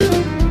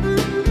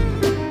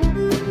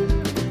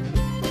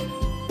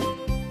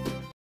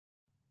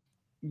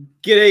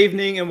Good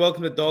evening and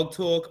welcome to Dog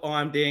Talk.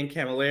 I'm Dan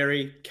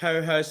Camilleri.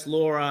 Co-host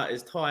Laura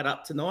is tied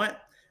up tonight,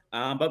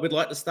 but we'd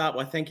like to start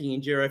by thanking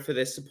Enduro for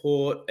their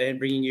support and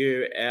bringing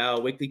you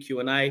our weekly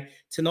Q&A.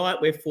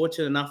 Tonight, we're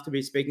fortunate enough to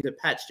be speaking to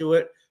Pat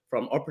Stuart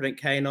from Operant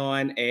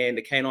Canine and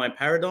the Canine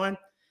Paradigm.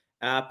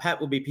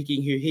 Pat will be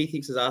picking who he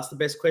thinks has asked the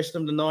best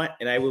question of the night,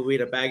 and they will win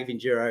a bag of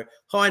Enduro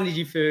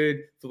high-energy food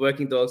for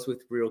working dogs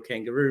with real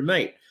kangaroo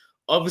meat.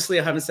 Obviously,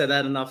 I haven't said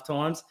that enough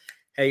times.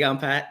 How you going,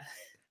 Pat?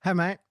 Hey,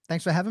 mate.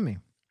 Thanks for having me.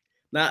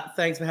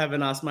 Thanks for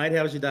having us, mate.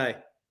 How was your day?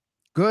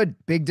 Good.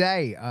 Big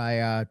day.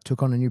 I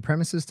took on a new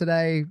premises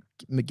today,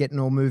 getting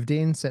all moved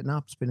in, setting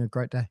up. It's been a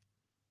great day.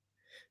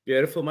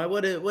 Beautiful, mate.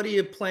 What are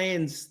your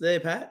plans there,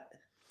 Pat?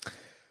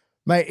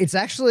 Mate, it's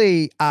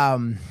actually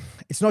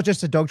it's not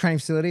just a dog training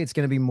facility. It's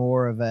going to be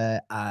more of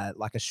a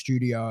like a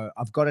studio.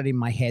 I've got it in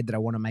my head that I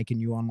want to make a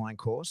new online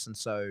course, and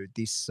so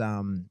this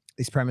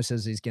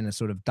premises is going to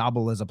sort of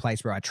double as a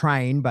place where I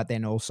train, but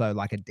then also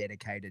like a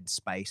dedicated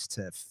space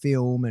to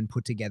film and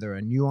put together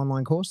a new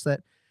online course.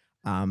 That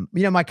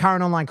my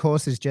current online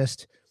course is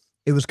just,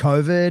 it was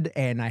COVID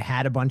and I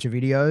had a bunch of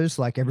videos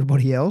like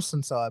everybody else,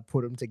 and so I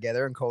put them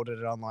together and called it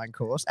an online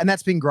course, and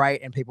that's been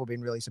great, and people have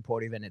been really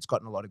supportive, and it's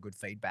gotten a lot of good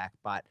feedback.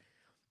 But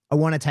I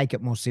want to take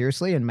it more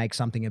seriously and make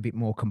something a bit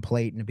more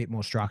complete and a bit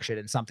more structured,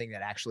 and something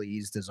that actually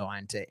is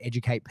designed to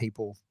educate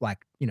people, like,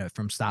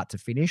 from start to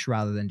finish,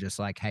 rather than just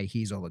like, hey,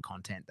 here's all the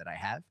content that I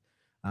have.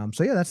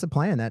 So yeah, that's the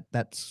plan.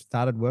 That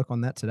started work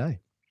on that today.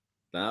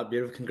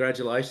 Beautiful.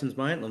 Congratulations,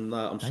 mate. I'm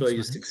Thanks, sure you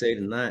mate. succeed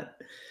in that.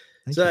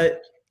 Thank So, you.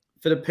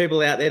 for the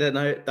people out there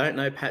that don't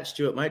know Pat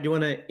Stewart, mate, do you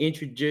want to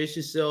introduce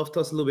yourself?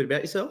 Tell us a little bit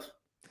about yourself.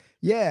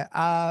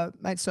 Yeah,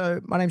 mate. So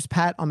my name's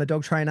Pat. I'm a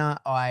dog trainer.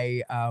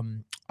 I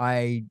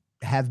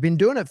have been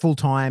doing it full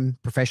time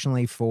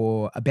professionally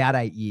for about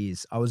 8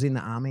 years. I was in the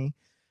army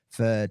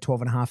for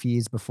 12 and a half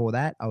years before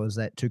that. I was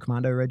at 2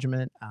 Commando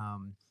Regiment.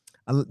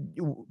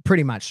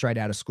 Pretty much straight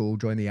out of school,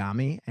 joined the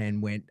army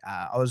and went.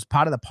 I was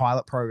part of the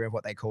pilot program,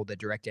 what they called the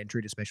direct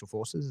entry to special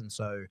forces, and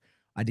so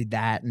I did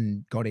that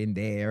and got in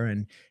there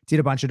and did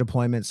a bunch of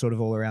deployments sort of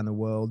all around the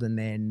world. And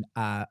then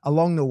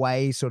along the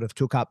way, sort of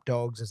took up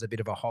dogs as a bit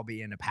of a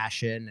hobby and a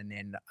passion. And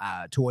then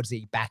towards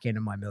the back end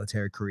of my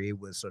military career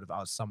I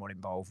was somewhat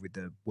involved with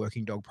the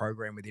working dog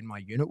program within my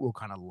unit. We were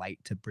kind of late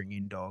to bring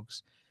in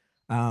dogs.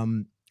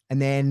 And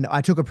then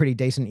I took a pretty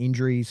decent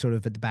injury sort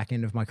of at the back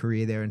end of my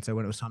career there. And so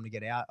when it was time to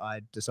get out,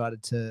 I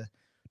decided to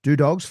do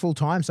dogs full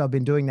time. So I've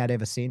been doing that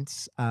ever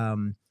since.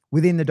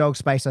 Within the dog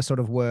space, I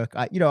sort of work,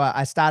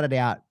 I started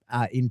out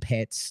in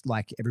pets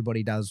like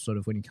everybody does sort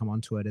of when you come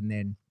onto it. And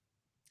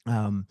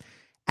then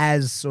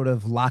as sort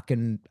of luck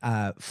and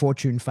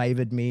fortune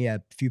favored me,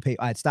 a few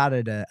people, I had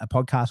started a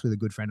podcast with a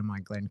good friend of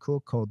mine, Glenn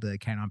Cook, called the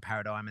Canine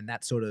Paradigm. And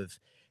that sort of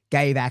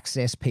gave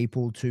access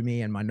people to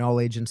me and my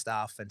knowledge and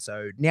stuff. And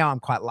so now I'm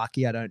quite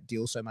lucky. I don't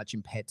deal so much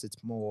in pets. It's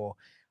more,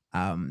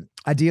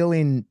 I deal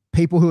in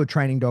people who are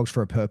training dogs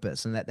for a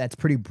purpose, and that's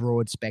pretty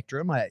broad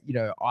spectrum.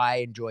 I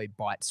enjoy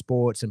bite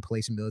sports and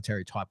police and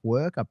military type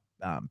work.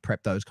 I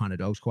prep those kind of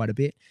dogs quite a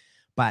bit,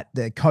 but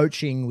the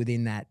coaching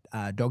within that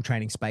dog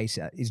training space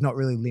is not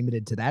really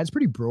limited to that. It's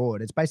pretty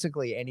broad. It's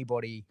basically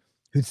anybody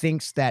who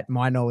thinks that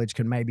my knowledge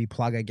can maybe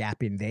plug a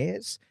gap in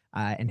theirs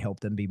and help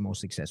them be more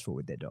successful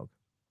with their dog.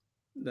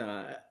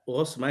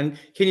 Awesome, man.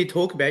 Can you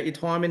talk about your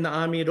time in the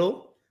army at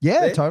all?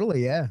 Yeah, There?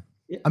 totally. Yeah.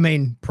 Yeah. I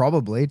mean,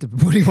 probably.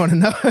 What do you want to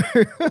know?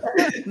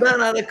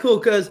 No, they're cool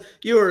because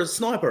you were a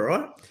sniper,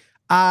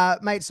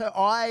 right? Mate, so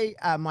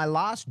my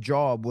last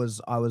job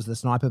was I was the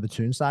sniper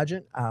platoon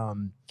sergeant.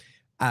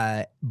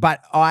 But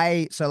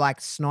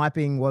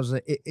sniping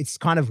it's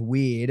kind of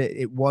weird.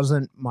 It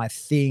wasn't my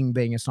thing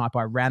being a sniper.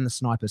 I ran the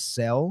sniper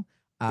cell,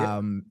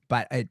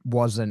 but it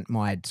wasn't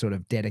my sort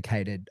of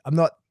dedicated. I'm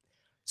not.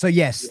 So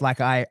yes, like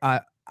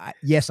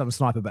yes, I'm a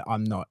sniper, but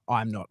I'm not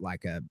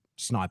like a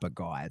sniper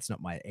guy. It's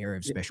not my area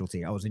of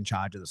specialty. I was in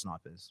charge of the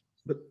snipers.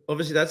 But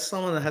obviously, that's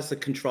someone that has to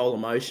control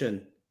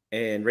emotion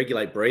and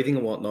regulate breathing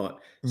and whatnot.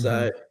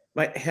 So,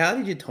 mate, how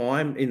did your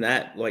time in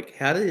that? Like,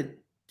 how did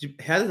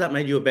that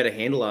make you a better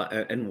handler,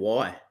 and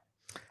why?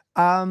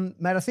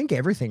 Mate, I think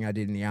everything I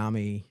did in the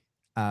army,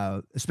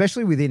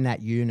 especially within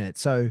that unit.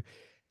 So,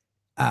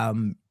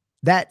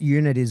 that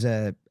unit is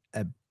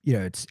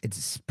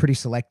it's pretty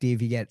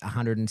selective. You get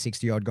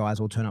 160 odd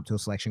guys will turn up to a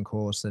selection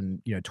course,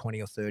 and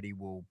 20 or 30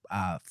 will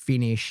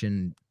finish,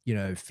 and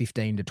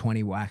 15 to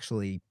 20 will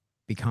actually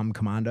become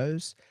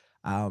commandos.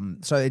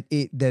 So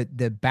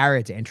the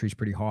barrier to entry is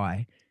pretty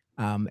high.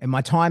 And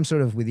my time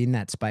sort of within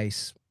that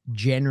space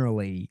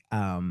generally,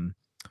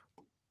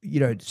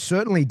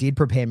 certainly did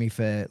prepare me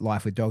for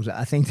life with dogs.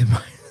 I think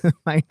the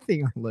main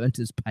thing I learned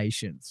is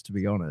patience, to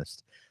be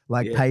honest.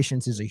 Like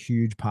patience is a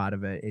huge part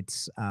of it.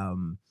 It's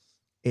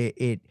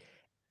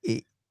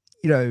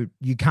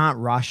you can't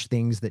rush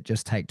things that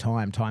just take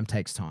time. Time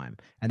takes time.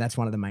 And that's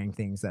one of the main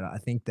things that I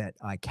think that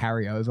I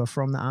carry over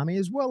from the army,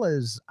 as well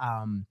as,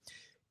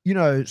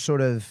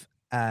 sort of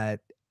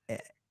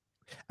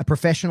a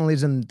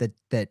professionalism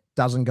that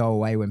doesn't go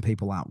away when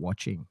people aren't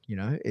watching. You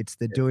know, it's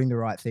the doing the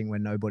right thing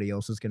when nobody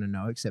else is going to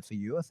know except for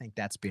you. I think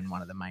that's been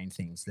one of the main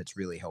things that's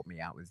really helped me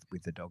out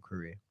with the dog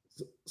career.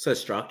 So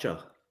structure.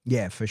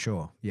 Yeah, for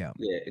sure. Yeah.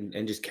 Yeah,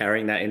 and just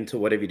carrying that into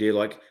whatever you do.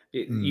 Like,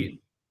 Mm. you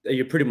are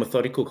you a pretty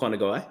methodical kind of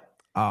guy?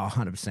 Oh,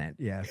 100%.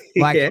 Yeah.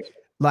 Yeah.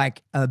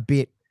 Like a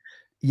bit,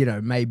 you know,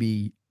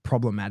 maybe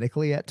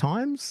problematically at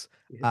times.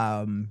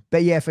 Yeah.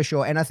 But yeah, for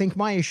sure. And I think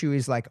my issue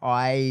is like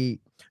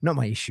not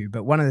my issue,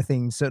 but one of the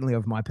things certainly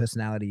of my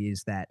personality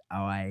is that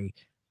I'm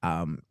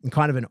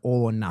kind of an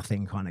all or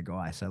nothing kind of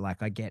guy. So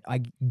like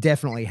I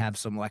definitely have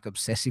some like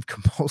obsessive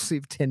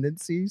compulsive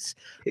tendencies.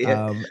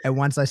 Yeah. And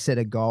once I set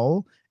a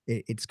goal,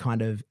 it's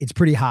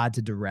pretty hard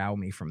to derail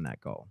me from that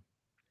goal.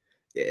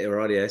 Yeah,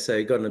 right. Yeah. So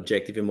you got an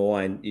objective in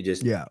mind. You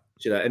just, Yeah.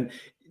 and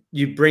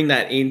you bring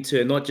that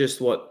into not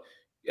just what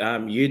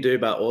you do,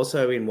 but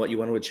also in what you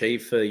want to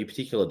achieve for your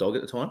particular dog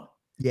at the time.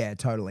 Yeah,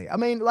 totally. I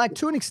mean, like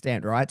to an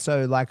extent, right?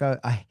 So like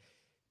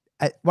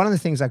one of the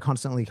things I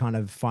constantly kind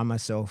of find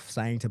myself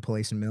saying to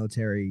police and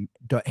military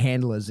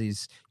handlers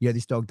is, you know,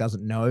 this dog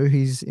doesn't know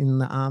he's in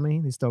the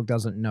army. This dog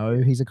doesn't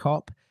know he's a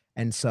cop.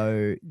 And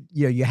so,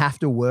 you know, you have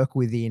to work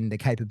within the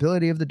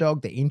capability of the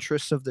dog, the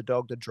interests of the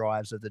dog, the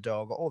drives of the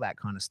dog, all that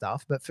kind of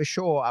stuff. But for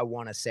sure, I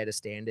want to set a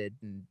standard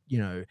and, you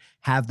know,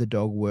 have the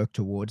dog work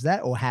towards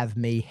that or have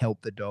me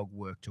help the dog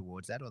work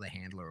towards that or the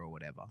handler or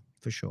whatever,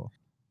 for sure.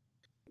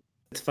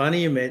 It's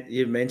funny you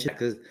mentioned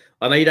because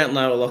I know you don't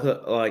know a lot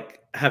of like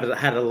have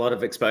had a lot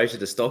of exposure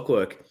to stock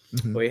work.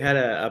 Hmm. We had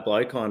a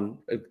bloke on.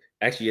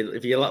 Actually,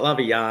 if you love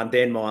a yarn,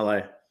 Dan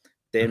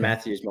Okay.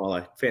 Matthews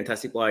Milo,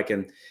 fantastic bloke,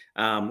 and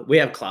we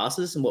have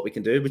classes and what we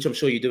can do, which I'm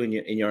sure you do in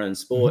your own Hmm.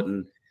 sport.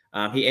 And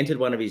he entered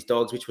one of his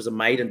dogs, which was a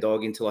maiden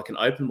dog, into like an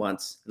open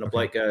once, and a Okay.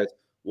 bloke goes,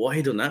 "Why are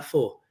you doing that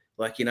for?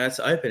 Like, it's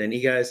open," and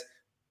he goes,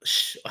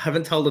 "Shh, I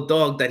haven't told the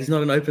dog that he's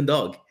not an open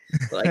dog.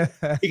 Like,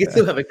 he can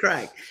still have a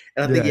crack."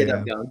 And I think Yeah, he ended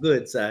up yeah. going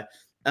good. So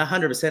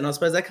 100%. I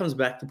suppose that comes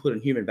back to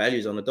putting human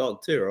values on a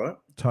dog too, right?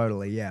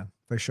 Totally, yeah,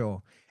 for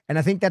sure. And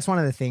I think that's one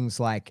of the things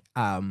like,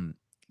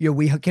 you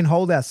know, can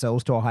hold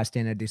ourselves to a high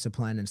standard of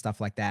discipline and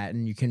stuff like that.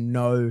 And you can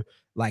know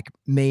like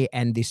me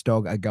and this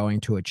dog are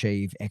going to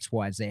achieve X,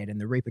 Y, Z, and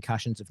the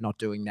repercussions of not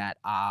doing that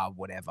are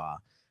whatever.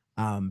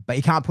 But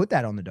you can't put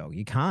that on the dog.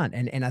 You can't.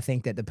 And I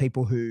think that the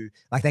people who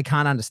like they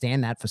can't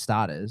understand that for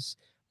starters,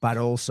 but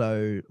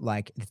also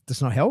like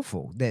it's not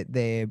helpful. That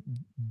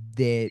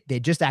they're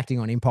just acting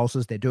on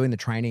impulses. They're doing the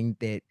training.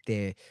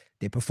 They're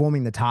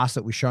performing the tasks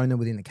that we've shown them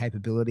within the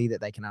capability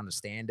that they can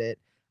understand it.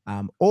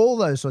 All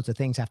those sorts of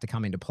things have to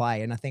come into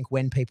play. And I think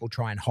when people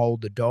try and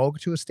hold the dog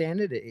to a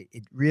standard,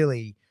 it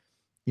really,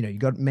 you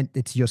know,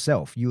 it's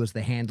yourself. You as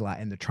the handler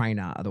and the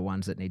trainer are the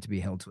ones that need to be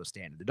held to a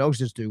standard. The dogs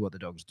just do what the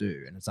dogs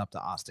do, and it's up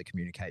to us to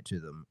communicate to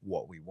them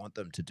what we want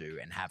them to do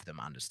and have them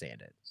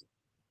understand it.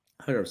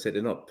 100%.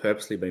 They're not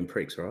purposely being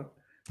pricks, right?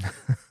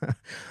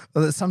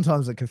 Well,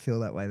 sometimes it can feel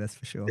that way. That's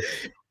for sure.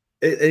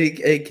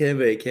 It can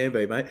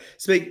be, mate.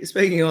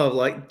 Speaking of,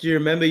 like, do you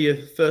remember your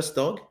first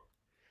dog?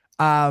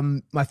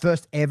 My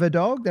first ever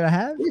dog that I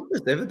have. Your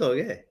first ever dog,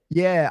 yeah.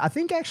 Yeah, I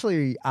think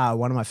actually,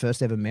 one of my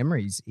first ever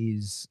memories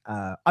is,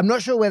 I'm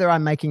not sure whether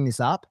I'm making this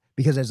up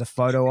because there's a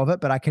photo of it,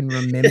 but I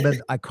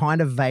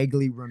kind of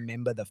vaguely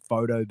remember the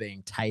photo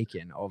being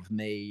taken of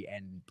me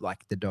and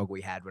like the dog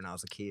we had when I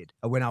was a kid,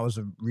 when I was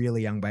a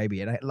really young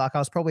baby. And I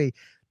was probably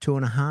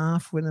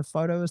 2.5 when the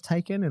photo was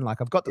taken. And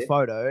like, I've got the Yeah.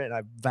 photo and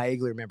I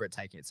vaguely remember it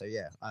taking it. So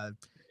yeah,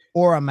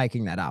 or I'm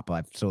making that up.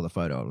 I saw the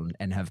photo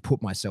and have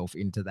put myself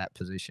into that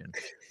position.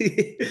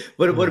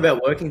 What Yeah.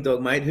 about working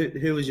dog, mate?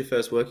 Who was your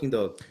first working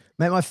dog?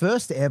 Mate, my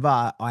first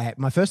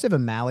ever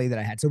Mallee that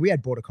I had. So we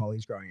had border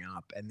collies growing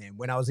up, and then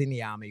when I was in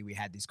the army, we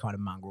had this kind of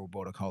mongrel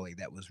border collie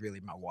that was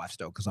really my wife's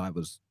dog because I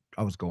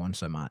was gone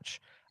so much.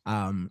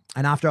 And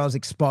after I was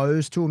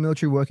exposed to a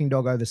military working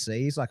dog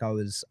overseas, like I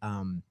was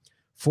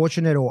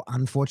fortunate or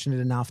unfortunate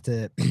enough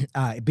to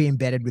be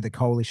embedded with a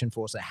coalition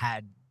force that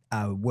had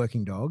a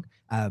working dog,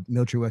 a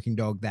military working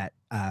dog that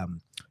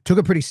took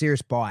a pretty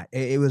serious bite.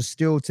 It was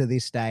still to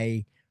this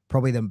day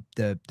probably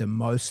the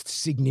most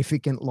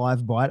significant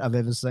live bite I've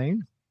ever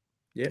seen.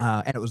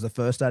 Yeah. And it was the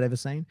first I'd ever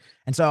seen.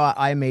 And so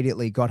I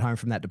immediately got home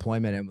from that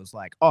deployment and was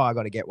like, oh, I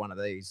got to get one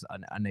of these.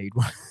 I need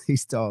one of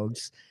these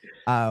dogs.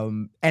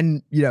 And,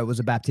 you know, it was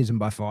a baptism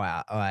by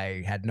fire.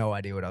 I had no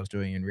idea what I was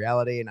doing in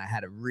reality. And I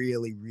had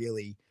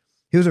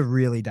he was a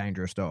really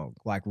dangerous dog,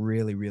 like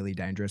really, really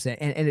dangerous.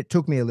 And it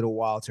took me a little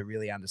while to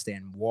really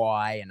understand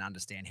why and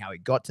understand how he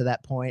got to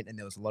that point. And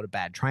there was a lot of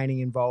bad training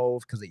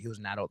involved because he was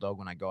an adult dog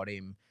when I got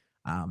him.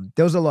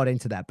 There was a lot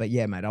into that, but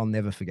yeah, mate, I'll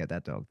never forget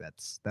that dog.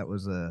 That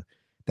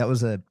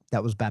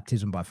was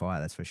baptism by fire.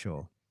 That's for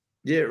sure.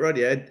 Yeah, right.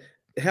 Yeah.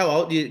 How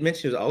old? You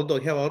mentioned he was an old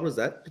dog. How old was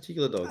that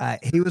particular dog?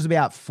 He was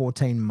about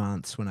 14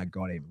 months when I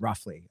got him,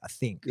 roughly. I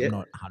think I'm Yeah.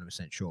 not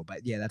 100% sure,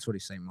 but yeah, that's what he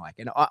seemed like.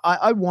 And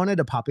I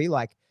wanted a puppy.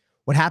 Like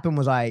what happened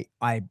was I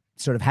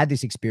sort of had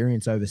this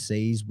experience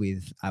overseas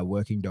with a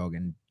working dog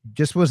and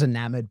just was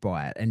enamored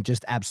by it and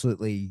just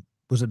absolutely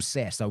was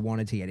obsessed. I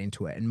wanted to get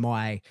into it, and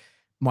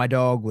my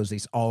dog was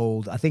this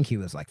old, I think he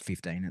was like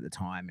 15 at the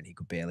time and he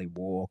could barely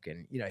walk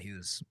and he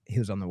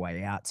was on the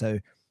way out. So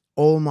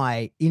all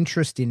my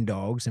interest in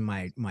dogs and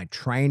my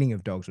training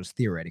of dogs was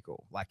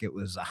theoretical. Like it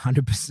was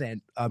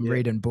 100% I'm Yeah.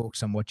 reading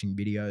books, I'm watching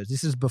videos.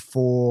 This is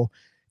before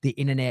the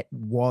internet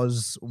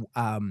was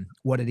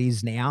what it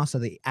is now. So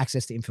the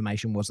access to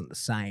information wasn't the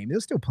same. There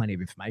was still plenty of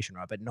information,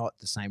 right? But not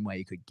the same way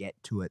you could get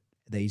to it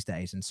these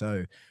days. And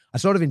so I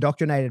sort of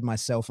indoctrinated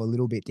myself a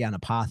little bit down a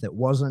path that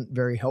wasn't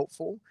very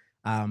helpful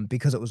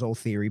because it was all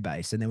theory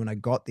based. And then when I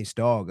got this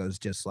dog, I was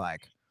just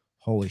like,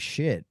 holy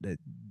shit,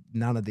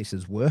 none of this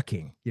is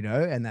working,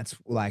 And that's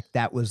like,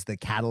 that was the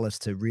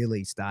catalyst to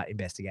really start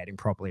investigating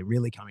properly,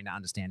 really coming to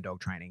understand dog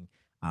training,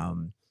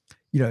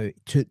 to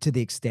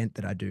the extent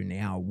that I do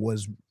now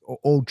was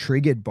all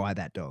triggered by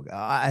that dog.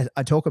 I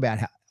talk about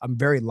how I'm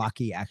very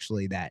lucky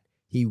actually that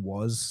he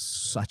was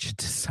such a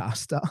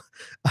disaster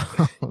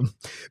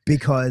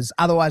because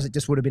otherwise it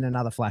just would have been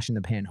another flash in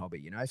the pan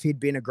hobby. If he'd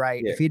been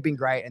if he'd been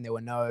great and there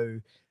were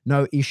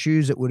no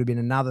issues, it would have been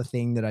another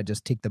thing that I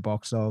just ticked the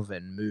box of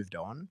and moved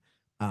on.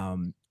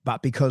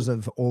 But because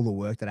of all the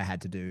work that I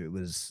had to do, it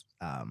was,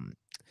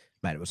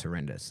 mate, it was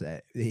horrendous.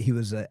 He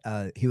was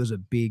a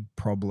big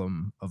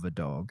problem of a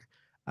dog.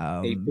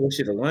 He forced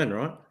you to learn,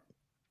 right?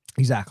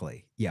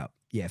 Exactly. Yeah.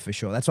 Yeah, for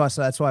sure. That's why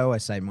I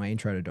always say my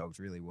intro to dogs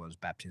really was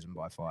baptism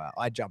by fire.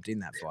 I jumped in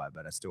that fire,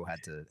 but I still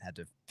had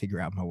to figure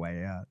out my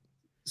way out.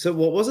 So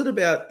what was it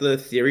about the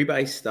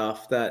theory-based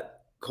stuff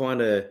that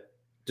kind of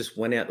just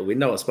went out the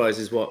window, I suppose,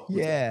 is what?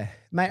 Yeah,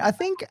 mate, I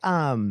think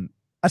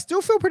I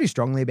still feel pretty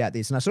strongly about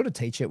this, and I sort of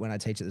teach it when I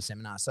teach at the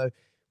seminar. So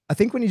I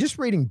think when you're just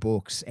reading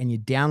books and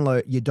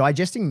you're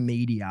digesting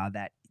media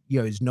that,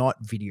 is not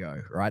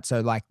video, right? So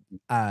like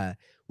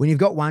when you've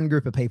got one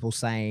group of people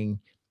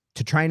saying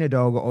to train a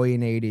dog, all you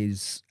need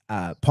is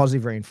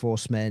positive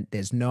reinforcement.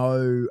 There's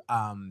no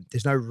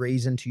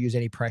reason to use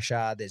any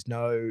pressure. There's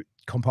no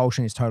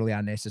compulsion is totally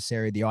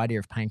unnecessary. The idea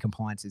of pain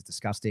compliance is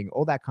disgusting.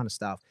 All that kind of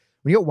stuff.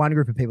 When you got one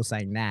group of people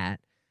saying that,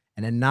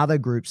 and another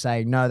group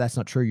saying no, that's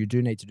not true. You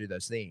do need to do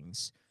those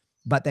things,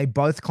 but they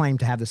both claim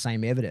to have the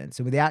same evidence.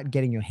 And without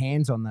getting your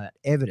hands on that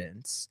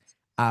evidence,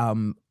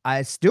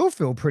 I still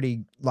feel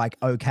pretty like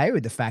okay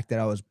with the fact that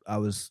I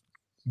was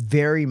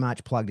very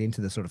much plugged into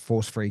the sort of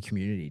force-free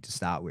community to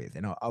start with.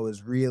 And I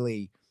was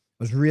really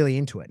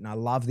into it. And I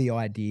love the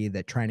idea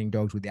that training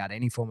dogs without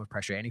any form of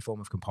pressure, any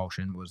form of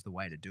compulsion was the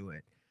way to do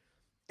it.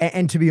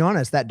 And to be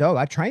honest, that dog,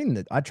 I trained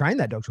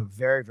that dog to a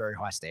very, very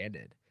high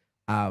standard.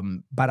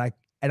 But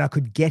I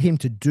could get him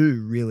to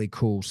do really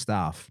cool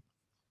stuff,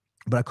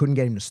 but I couldn't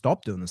get him to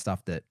stop doing the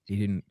stuff that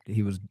he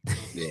was,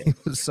 he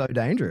was so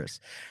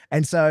dangerous.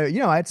 And so,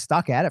 I had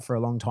stuck at it for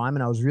a long time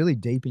and I was really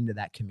deep into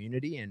that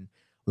community and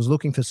was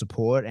looking for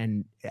support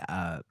and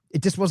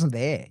it just wasn't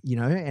there,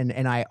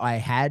 and I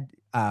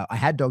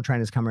had dog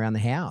trainers come around the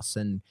house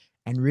and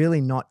really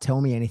not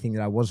tell me anything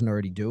that I wasn't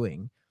already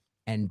doing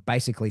and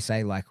basically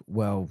say like,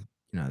 well,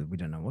 we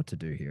don't know what to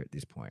do here at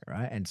this point.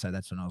 Right. And so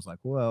that's when I was like,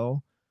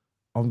 well,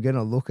 I'm going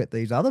to look at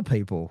these other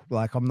people.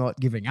 Like I'm not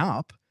giving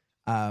up.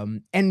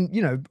 And,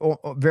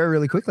 very,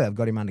 really quickly, I've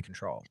got him under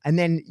control. And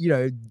then,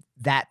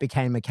 that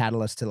became a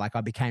catalyst to like,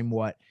 I became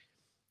what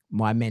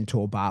my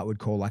mentor Bart would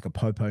call like a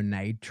popo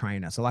nade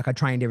trainer. So like I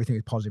trained everything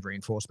with positive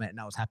reinforcement and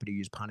I was happy to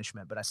use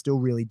punishment, but I still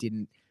really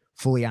didn't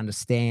fully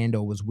understand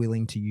or was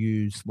willing to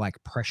use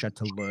like pressure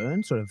to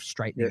learn sort of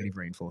straight negative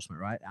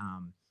reinforcement. Right.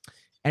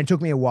 And it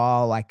took me a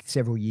while, like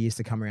several years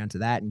to come around to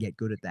that and get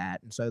good at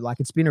that. And so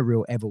like, it's been a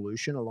real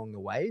evolution along the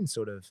way and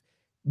sort of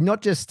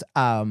not just,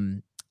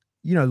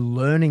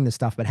 learning the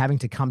stuff, but having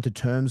to come to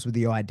terms with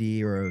the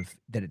idea of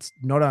that it's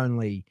not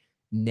only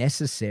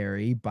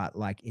necessary, but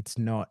like, it's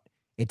not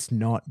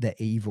the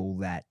evil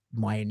that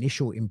my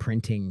initial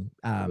imprinting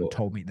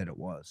told me that it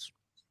was.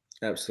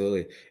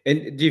 Absolutely.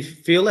 And do you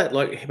feel that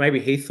like maybe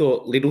he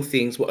thought little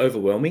things were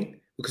overwhelming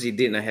because he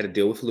didn't know how to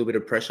deal with a little bit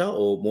of pressure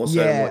or more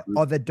so than what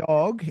Or the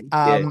dog.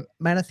 Yeah.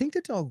 Man, I think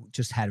the dog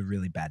just had a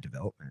really bad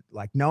development.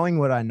 Like knowing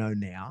what I know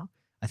now,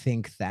 I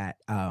think that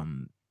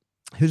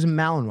he was a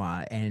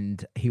Malinois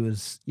and he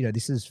was,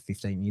 this is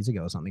 15 years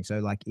ago or something. So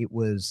like it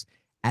was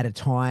at a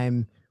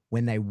time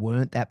when they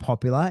weren't that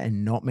popular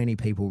and not many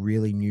people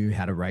really knew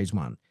how to raise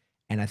one.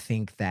 And I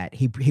think that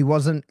he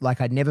wasn't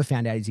like, I'd never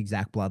found out his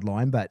exact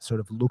bloodline, but sort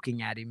of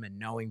looking at him and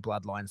knowing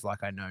bloodlines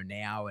like I know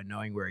now and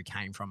knowing where he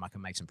came from, I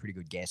can make some pretty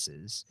good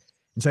guesses.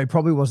 And so he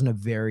probably wasn't a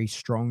very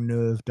strong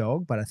nerve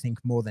dog, but I think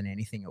more than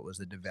anything, it was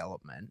the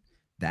development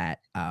that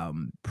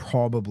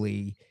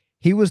probably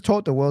he was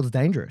taught the world's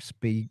dangerous,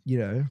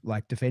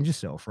 like defend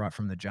yourself right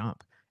from the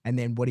jump. And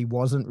then what he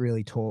wasn't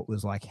really taught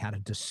was like how to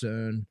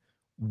discern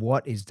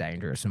what is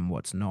dangerous and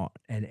what's not.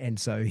 And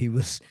so he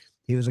was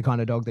a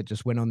kind of dog that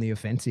just went on the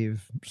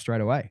offensive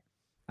straight away.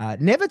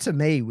 Never to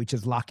me, which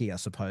is lucky, I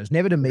suppose.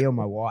 Never to me or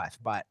my wife,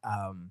 but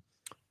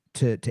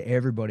to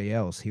everybody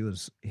else, he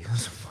was.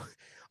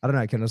 I don't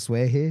know. Can I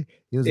swear here?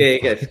 He was He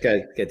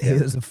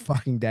was a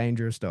fucking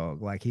dangerous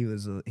dog. Like he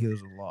was a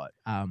lot.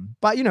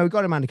 But we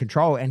got him under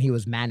control, and he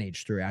was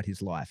managed throughout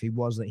his life. He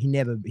was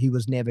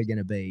never going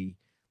to be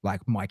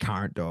like my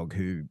current dog,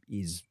 who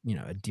is, you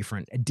know, a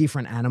different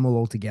animal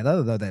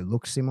altogether, though they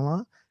look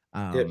similar.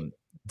 Yep.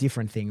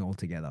 Different thing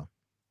altogether.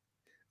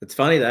 It's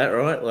funny that,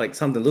 right? Like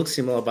something looks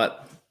similar,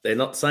 but they're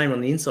not the same on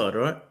the inside,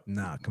 right?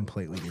 Nah,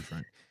 completely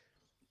different.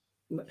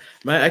 Mate,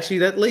 actually,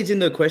 that leads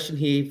into a question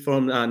here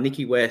from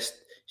Nikki West.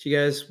 She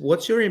goes,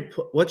 what's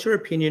your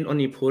opinion on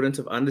the importance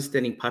of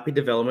understanding puppy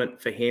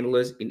development for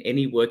handlers in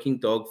any working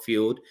dog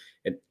field,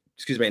 and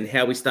excuse me, and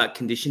how we start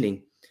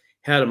conditioning,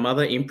 how the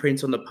mother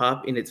imprints on the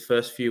pup in its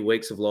first few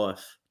weeks of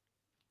life?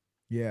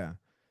 Yeah.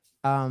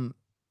 Um,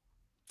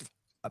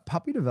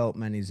 Puppy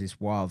development is this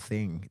wild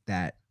thing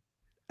that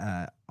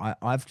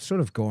I've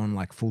sort of gone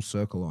like full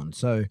circle on.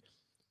 So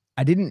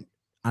I didn't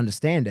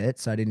understand it,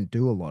 so I didn't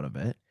do a lot of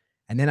it.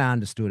 And then I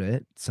understood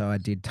it, so I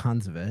did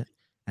tons of it.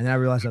 And then I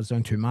realized I was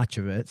doing too much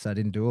of it, so I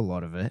didn't do a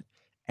lot of it.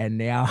 And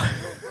now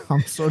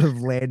I'm sort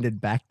of landed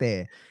back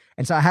there.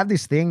 And so I have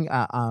this thing.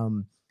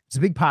 It's a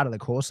big part of the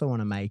course I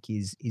want to make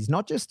is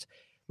not just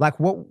like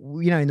what,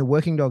 you know, in the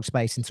working dog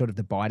space and sort of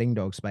the biting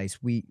dog space.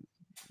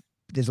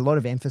 There's a lot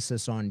of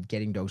emphasis on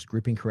getting dogs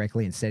gripping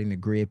correctly and setting the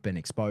grip and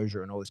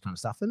exposure and all this kind of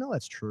stuff. And all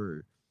that's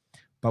true.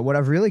 But what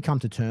I've really come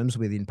to terms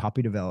with in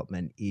puppy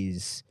development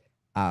is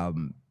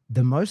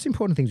the most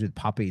important things with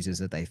puppies is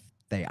that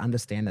they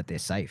understand that they're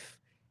safe.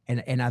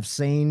 And I've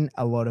seen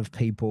a lot of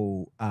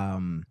people,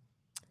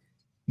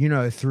 you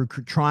know, through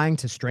trying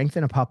to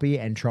strengthen a puppy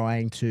and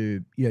trying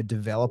to, you know,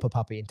 develop a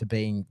puppy into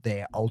being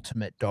their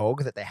ultimate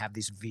dog, that they have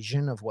this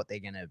vision of what they're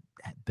going to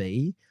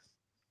be.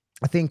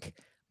 I think,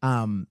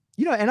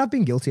 you know, and I've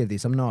been guilty of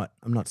this. I'm not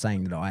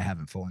saying that I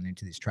haven't fallen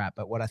into this trap,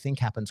 but what I think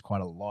happens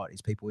quite a lot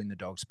is people in the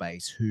dog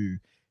space who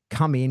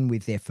come in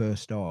with their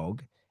first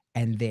dog,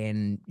 and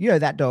then, you know,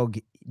 that dog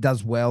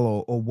does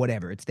well, or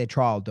whatever. It's their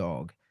trial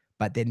dog.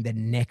 But then the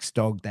next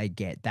dog they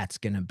get, that's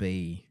gonna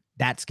be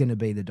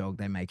the dog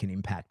they make an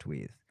impact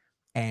with.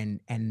 And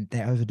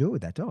they overdo it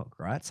with that dog,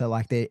 right? So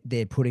like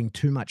they're putting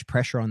too much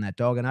pressure on that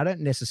dog. And I don't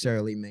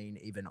necessarily mean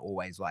even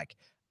always like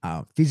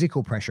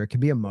physical pressure. It can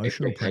be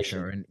emotional pressure,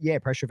 Expectation. and yeah,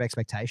 pressure of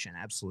expectation.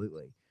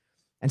 Absolutely.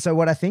 And so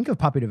what I think of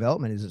puppy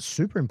development is it's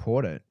super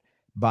important,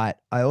 but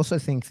I also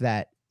think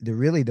that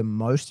the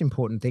most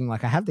important thing,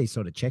 like I have these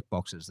sort of check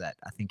boxes that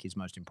I think is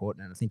most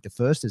important. And I think the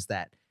first is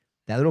that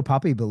that little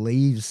puppy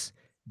believes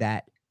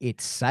that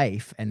it's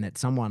safe and that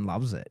someone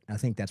loves it. I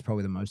think that's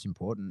probably the most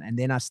important. And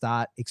then I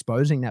start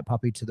exposing that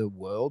puppy to the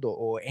world,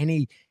 or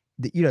any,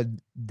 you know,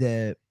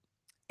 the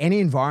any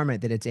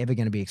environment that it's ever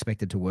going to be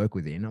expected to work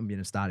within. I'm going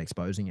to start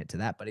exposing it to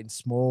that, but in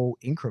small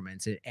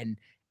increments, and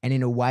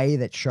in a way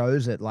that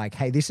shows it like,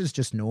 hey, this is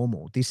just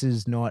normal. This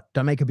is not,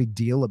 don't make a big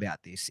deal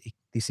about this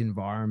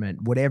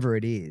environment, whatever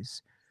it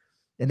is.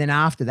 And then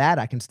after that,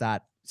 I can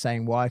start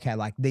saying, well, okay,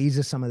 like these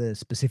are some of the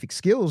specific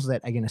skills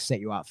that are going to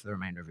set you up for the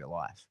remainder of your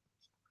life.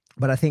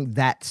 But I think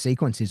that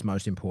sequence is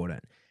most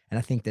important. And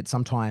I think that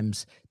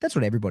sometimes that's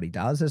what everybody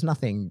does. There's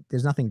nothing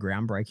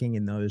groundbreaking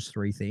in those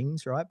three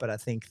things, right? But I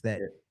think that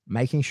Yeah.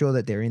 making sure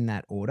that they're in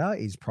that order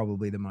is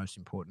probably the most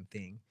important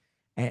thing.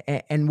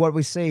 And what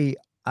we see,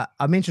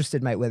 I'm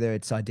interested, mate, whether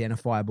it's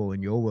identifiable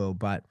in your world,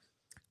 but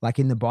like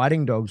in the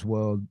biting dogs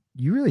world,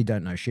 you really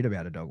don't know shit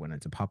about a dog when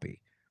it's a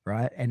puppy,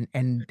 right? And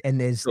Good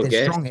there's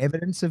guess. strong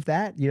evidence of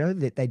that. You know,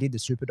 that they did the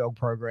super dog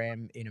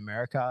program in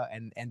America,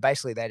 and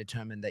basically they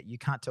determined that you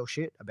can't tell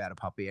shit about a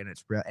puppy and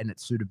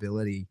its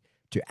suitability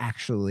to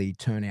actually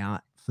turn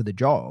out for the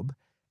job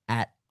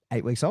at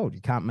 8 weeks old.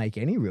 You can't make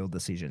any real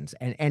decisions.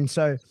 And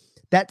so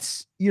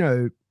that's, you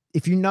know,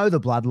 if you know the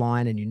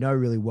bloodline and you know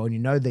really well, and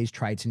you know these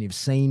traits and you've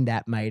seen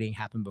that mating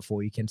happen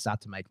before, you can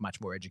start to make much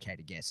more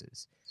educated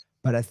guesses.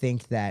 But I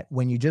think that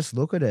when you just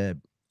look at a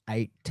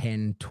 8,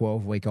 10,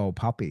 12 week old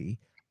puppy,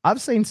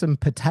 I've seen some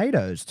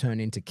potatoes turn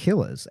into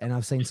killers, and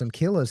I've seen some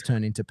killers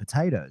turn into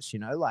potatoes, you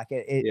know, like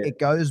Yeah. it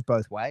goes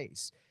both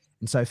ways.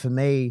 And so for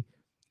me,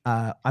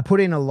 I put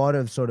in a lot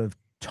of sort of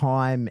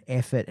time,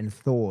 effort, and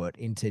thought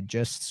into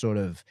just sort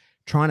of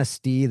trying to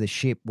steer the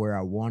ship where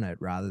I want it,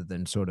 rather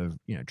than sort of,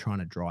 you know, trying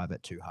to drive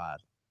it too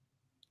hard.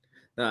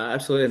 No,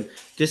 absolutely. And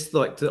just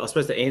like I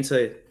suppose to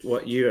answer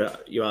what you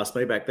asked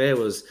me back there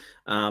was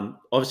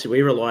obviously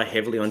we rely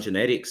heavily on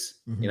genetics.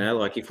 You Mhm. know,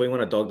 like if we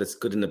want a dog that's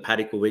good in the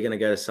paddock, well, we're going to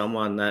go to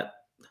someone that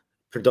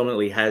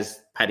predominantly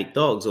has paddock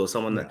dogs, or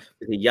someone that Yeah.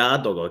 with a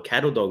yard dog or a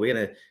cattle dog. We're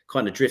going to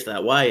kind of drift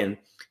that way. And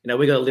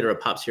we got a litter of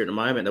pups here at the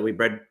moment that we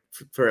bred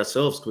for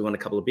ourselves because we want a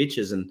couple of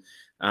bitches. And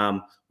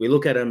we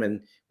look at them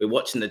and we're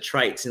watching the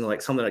traits, and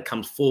like something that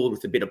comes forward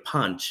with a bit of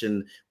punch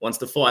and wants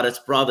to fight its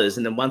brothers,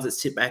 and then ones that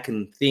sit back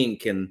and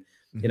think, and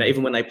Mhm.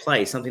 even when they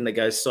play, something that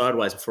goes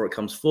sideways before it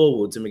comes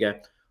forwards, and we go,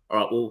 all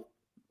right, well,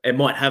 it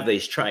might have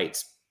these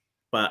traits,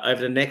 but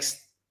over the next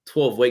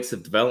 12 weeks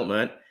of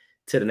development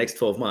to the next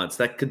 12 months,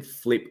 that could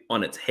flip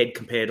on its head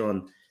compared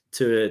on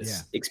to Yeah.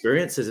 its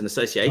experiences and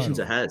associations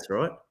it Totally. has,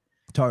 right?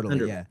 Totally.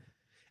 100. Yeah.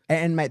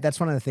 And mate, that's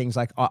one of the things.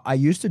 Like I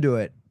used to do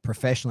it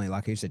professionally.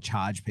 Like I used to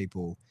charge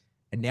people,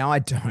 and now I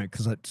don't,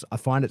 because I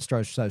find it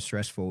so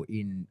stressful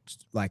in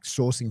like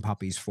sourcing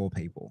puppies for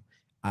people.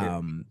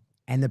 Yeah.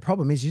 And the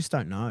problem is you just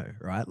don't know,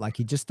 right? Like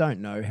you just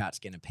don't know how it's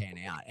going to pan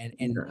out. And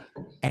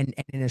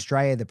in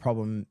Australia, the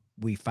problem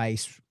we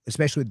face,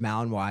 especially with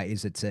Malinois,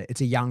 is it's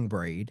a young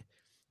breed,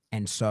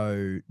 and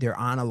so there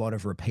aren't a lot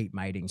of repeat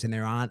matings, and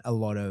there aren't a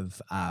lot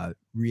of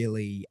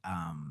really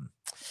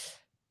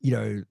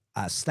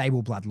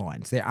stable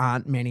bloodlines. There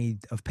aren't many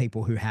of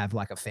people who have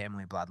like a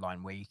family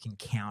bloodline where you can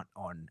count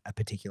on a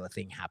particular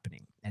thing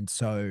happening. And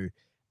so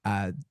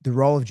the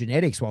role of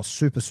genetics, while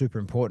super, super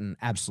important,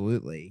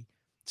 absolutely,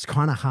 it's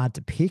kind of hard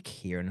to pick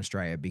here in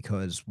Australia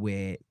because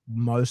we're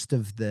most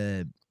of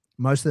the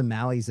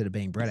Mallees that are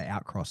being bred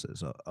are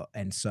outcrossers,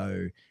 and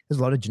so there's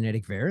a lot of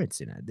genetic variance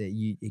in it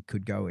that it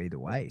could go either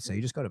way. So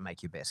you just got to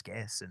make your best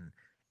guess,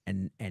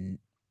 and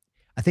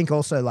I think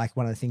also like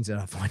one of the things that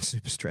I find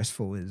super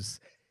stressful is,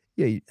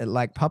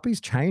 like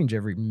puppies change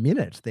every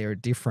minute. They're a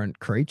different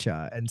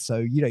creature. And so,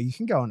 you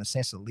can go and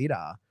assess a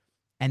litter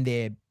and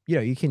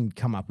you can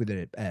come up with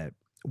a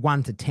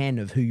 1 to 10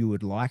 of who you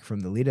would like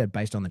from the litter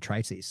based on the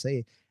traits that you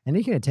see. And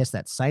you can test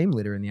that same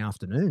litter in the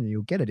afternoon and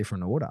you'll get a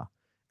different order.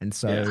 And Yeah,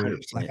 so,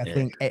 like, 100%. I Yeah.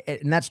 think,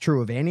 and that's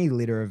true of any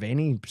litter of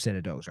any set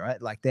of dogs,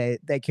 right? Like they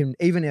can,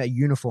 even a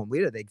uniform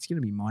litter, there's going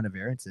to be minor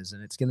variances,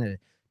 and it's going to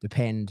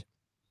depend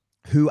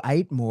who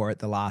ate more at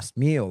the last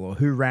meal, or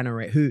who ran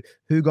around,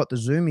 who got the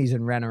zoomies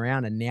and ran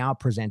around and now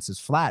presents as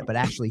flat, but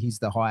actually he's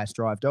the highest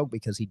drive dog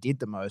because he did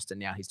the most and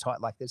now he's tight.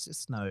 Like there's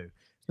just no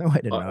way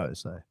to I know.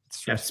 So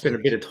it's have to spend stressful. a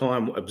bit of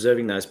time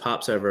observing those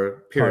pups over a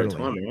period of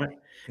Totally. time, right?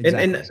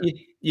 And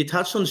Exactly. you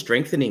touched on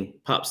strengthening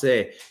pups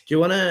there. Do you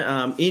want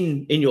to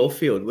in your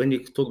field, when you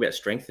talk about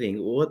strengthening,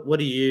 how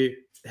do you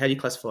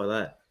classify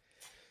that?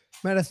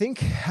 Man, I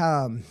think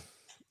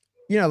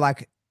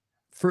like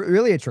for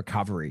really it's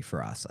recovery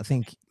for us. I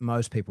think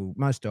most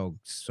dogs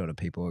sort of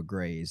people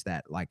agree is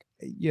that like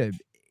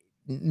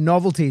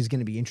novelty is going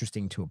to be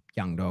interesting to a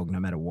young dog no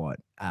matter what.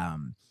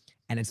 And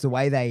it's the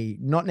way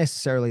not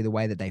necessarily the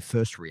way that they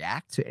first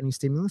react to any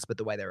stimulus, but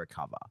the way they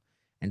recover.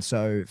 And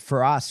so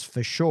for us,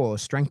 for sure,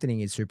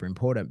 strengthening is super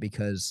important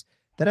because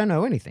they don't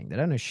know anything. They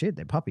don't know shit.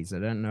 They're puppies. They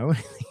don't know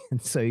anything.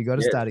 And so you got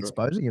to Yeah, start sure.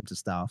 exposing them to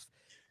stuff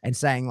and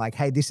saying like,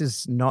 hey, this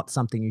is not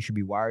something you should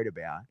be worried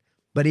about.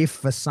 But if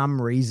for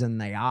some reason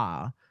they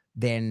are,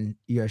 then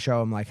you show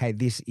them like, hey,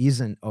 this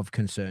isn't of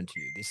concern to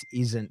you. This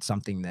isn't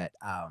something that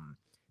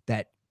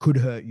could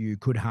hurt you,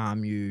 could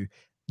harm you.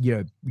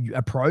 You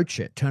approach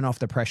it, turn off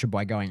the pressure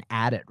by going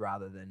at it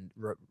rather than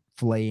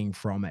fleeing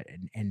from it,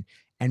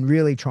 and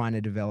really trying to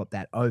develop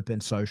that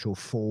open, social,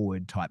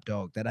 forward type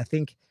dog that I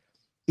think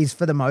is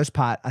for the most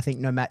part, I think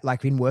no matter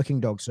like in working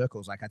dog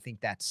circles, like I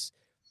think that's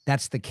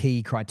the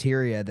key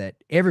criteria that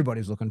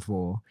everybody's looking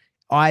for.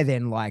 I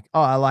then like, oh,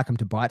 I like them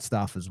to bite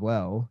stuff as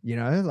well,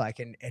 like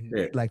and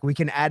Yeah. like we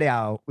can add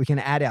our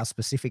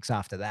specifics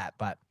after that,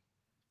 but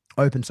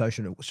open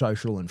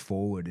social and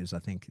forward is I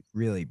think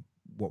really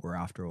what we're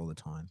after all the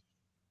time.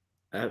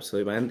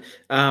 Absolutely, man.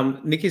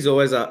 Nikki's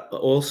always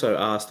also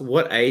asked,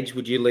 what age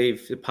would you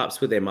leave the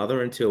pups with their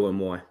mother until, and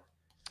why?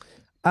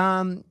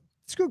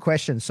 It's a good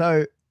question.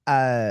 So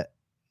I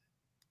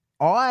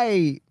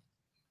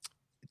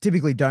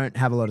typically don't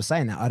have a lot of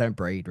say in that. I don't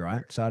breed,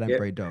 right? So I don't Yep.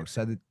 breed dogs.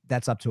 So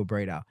that's up to a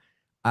breeder.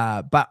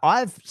 But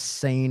I've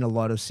seen a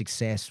lot of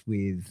success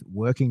with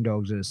working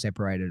dogs that are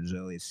separated as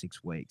early as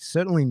 6 weeks.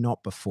 Certainly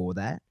not before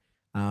that.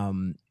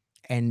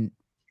 And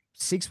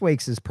 6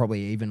 weeks is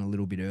probably even a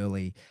little bit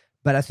early.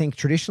 But I think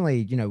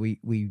traditionally,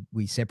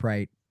 we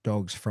separate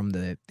dogs from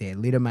their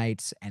litter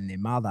mates and their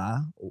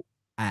mother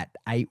at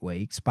 8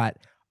 weeks. But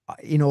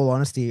in all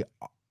honesty,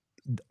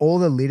 all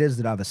the litters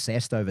that I've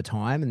assessed over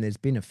time, and there's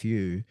been a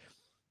few,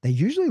 they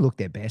usually look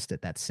their best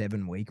at that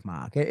 7 week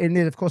mark. And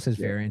then, of course, there's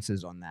Yeah.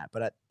 variances on that,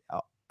 but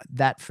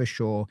that for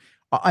sure.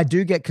 I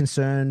do get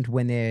concerned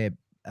when they're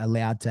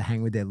allowed to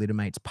hang with their litter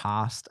mates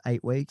past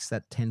 8 weeks.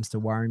 That tends to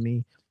worry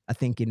me. I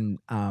think in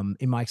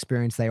my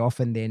experience, they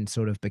often then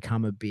sort of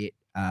become a bit,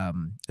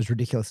 as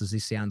ridiculous as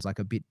this sounds, like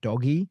a bit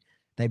doggy.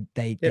 They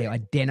Yep.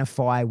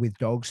 identify with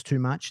dogs too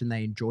much and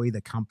they enjoy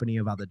the company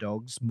of other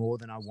dogs more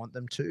than I want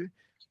them to.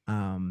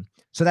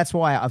 So that's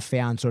why I've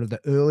found sort of the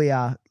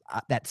earlier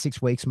that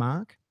 6 weeks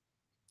mark.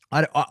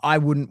 I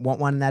wouldn't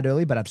want one that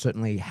early, but I've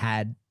certainly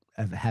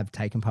have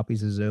taken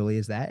puppies as early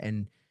as that,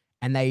 and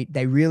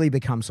they really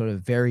become sort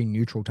of very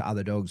neutral to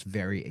other dogs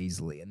very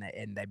easily,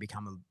 and they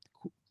become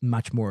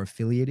much more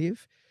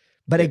affiliative.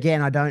 But Yep.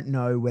 again, I don't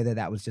know whether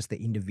that was just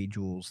the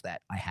individuals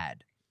that I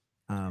had.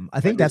 I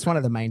I think did. that's one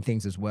of the main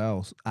things as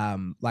well.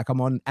 Like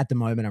at the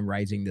moment, I'm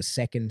raising the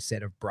second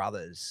set of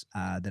brothers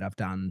that I've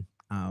done.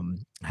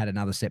 Had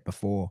another set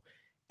before,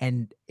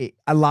 and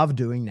I love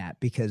doing that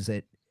because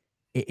it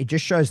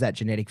just shows that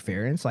genetic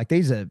variance. Like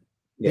Yeah.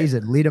 these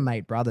are litter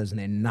mate brothers and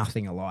they're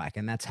nothing alike.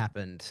 And that's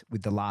happened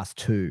with the last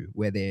two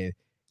where they're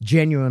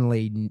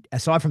genuinely,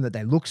 aside from that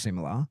they look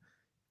similar,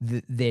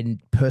 then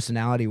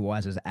personality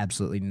wise is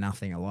absolutely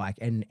nothing alike.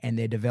 And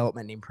their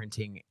development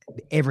imprinting,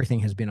 everything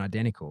has been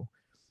identical.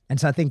 And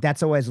so I think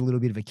that's always a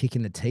little bit of a kick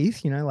in the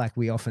teeth, like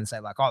we often say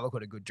like, oh, look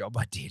what a good job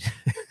I did.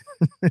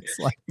 It's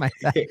like, mate,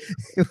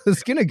 it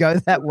was gonna go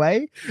that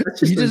way. That's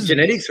just You the just,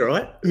 genetics,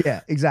 right?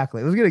 yeah,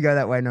 exactly. It was gonna go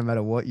that way no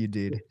matter what you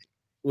did.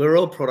 We're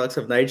all products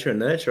of nature and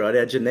nurture, right?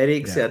 Our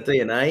genetics, Yeah, our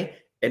DNA,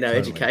 and our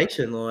totally.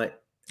 education. Like,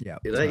 Yeah,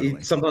 you,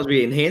 totally. sometimes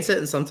we enhance it,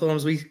 and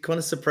sometimes we kind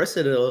of suppress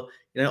it, or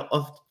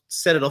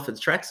set it off its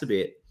tracks a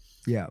bit.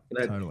 Yeah, You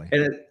know, totally.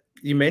 and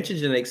you mentioned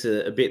genetics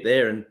a bit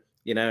there, and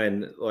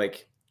and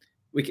like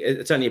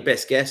it's only your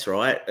best guess,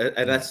 right? And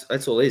Yeah.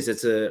 that's all it is.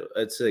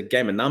 It's a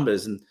game of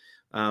numbers, and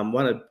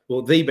one of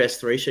the best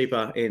three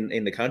sheeper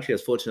in the country. I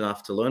was fortunate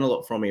enough to learn a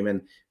lot from him,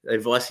 and the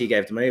advice he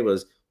gave to me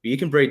was, you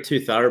can breed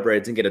two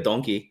thoroughbreds and get a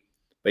donkey,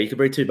 but you can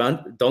breed two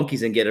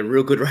donkeys and get a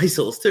real good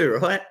racehorse too,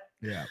 right?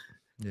 Yeah.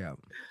 Yeah.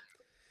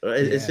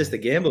 It's Yeah. just a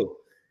gamble.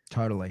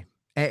 Totally.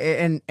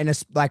 And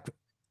it's like,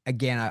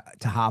 again,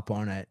 to harp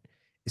on it,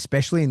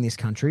 especially in this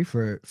country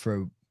for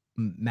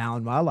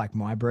Malinois, like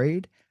my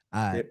breed,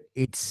 Yep.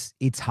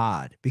 it's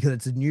hard because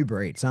it's a new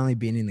breed. It's only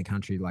been in the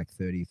country like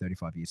 30,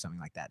 35 years,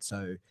 something like that.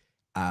 So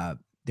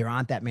there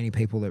aren't that many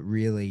people that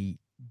really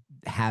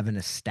have an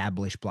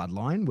established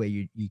bloodline where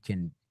you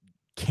can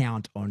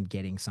count on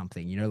getting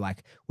something,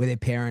 like where their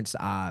parents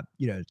are,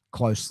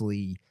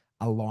 closely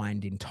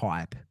aligned in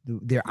type.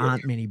 There Yeah.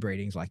 aren't many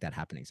breedings like that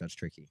happening. So it's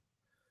tricky.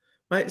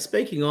 Mate,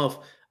 speaking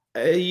of,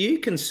 are you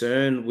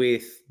concerned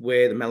with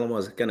where the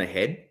Malinois are going to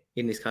head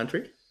in this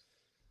country?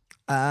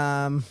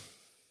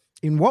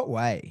 In what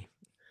way?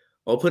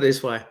 I'll put it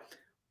this way.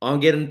 I'm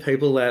getting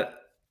people that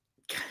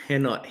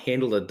cannot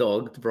handle a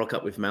dog to rock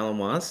up with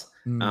Malinois.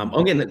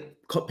 I'm getting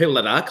people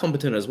that are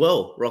competent as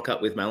well rock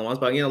up with Malinois,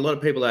 but a lot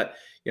of people that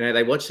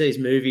they watch these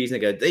movies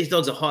and they go, these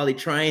dogs are highly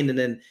trained, and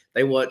then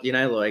they watch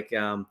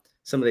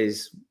some of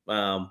these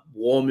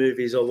war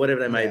movies or whatever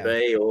they may Yeah.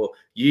 be, or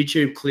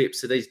YouTube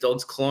clips of these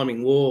dogs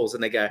climbing walls,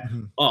 and they go,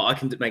 oh, I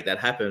can make that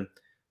happen.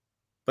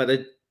 But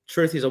the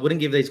truth is, I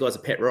wouldn't give these guys a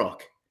pet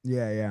rock.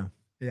 Yeah.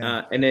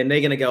 And then they're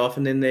going to go off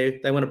and then they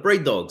want to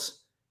breed dogs.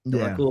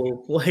 They're Yeah. like,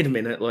 well, wait a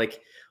minute. Like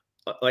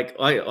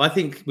I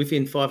think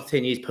within 5 to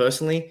 10 years,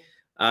 personally,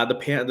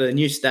 the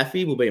new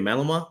Staffy will be a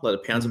Malinois. Like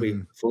the pounds will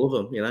be full of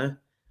them. Yeah.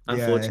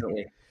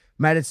 Unfortunately.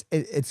 Mate,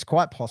 it's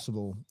quite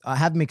possible. I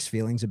have mixed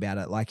feelings about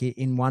it. Like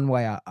in one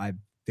way, I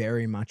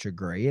very much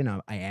agree, and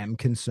I am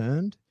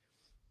concerned.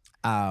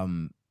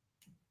 And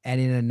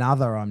in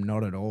another, I'm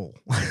not at all.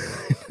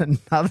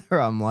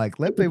 Another, I'm like,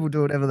 let people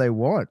do whatever they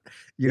want.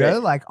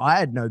 Like I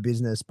had no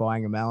business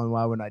buying a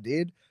Malinois when I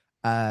did.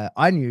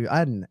 I knew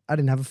I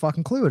didn't have a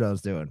fucking clue what I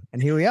was doing,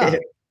 and here we are.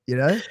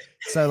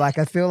 So like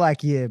I feel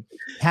like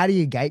how do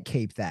you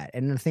gatekeep that?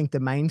 And I think the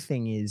main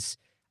thing is,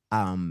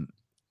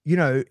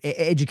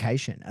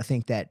 education. I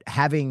think that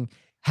having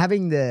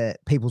the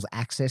people's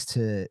access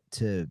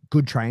to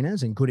good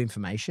trainers and good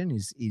information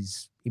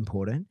is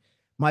important.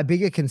 My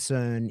bigger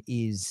concern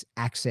is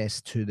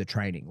access to the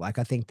training. Like,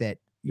 I think that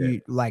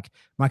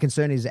my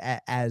concern is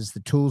as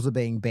the tools are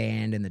being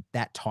banned and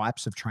that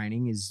types of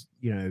training is,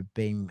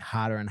 being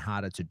harder and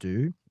harder to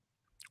do.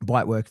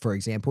 Bite work, for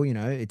example,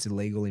 it's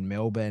illegal in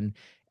Melbourne.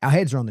 Our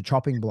heads are on the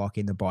chopping block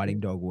in the biting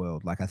dog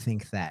world. Like, I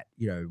think that,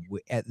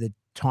 at the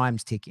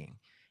time's ticking.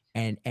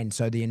 And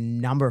so the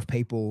number of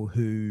people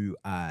who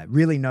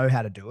really know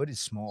how to do it is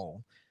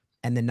small.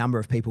 And the number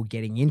of people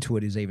getting into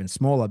it is even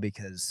smaller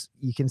because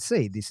you can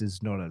see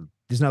there's no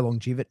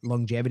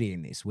longevity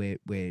in this where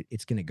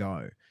it's going to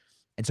go.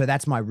 And so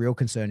that's my real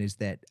concern is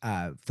that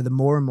for the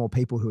more and more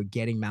people who are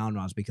getting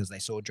Malinois because they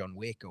saw John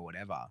Wick or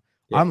whatever,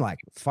 I'm like,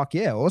 fuck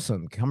yeah,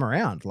 awesome. Come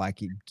around, like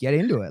get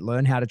into it,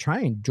 learn how to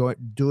train,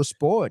 do a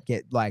sport,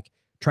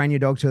 train your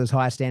dog to as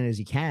high a standard as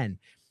you can.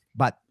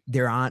 But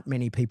there aren't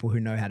many people who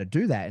know how to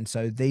do that. And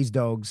so these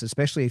dogs,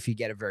 especially if you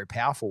get a very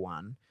powerful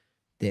one,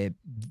 they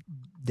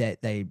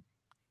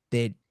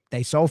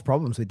solve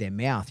problems with their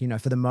mouth.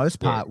 For the most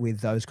part with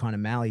those kind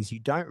of Mallies, you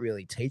don't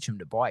really teach them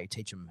to bite. You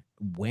teach them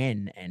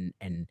when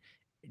and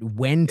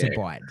when to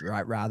bite,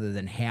 right? Rather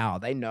than how.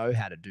 They know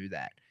how to do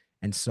that.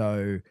 And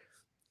so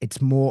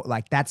it's more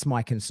like that's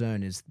my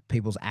concern is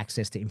people's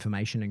access to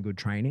information and good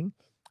training.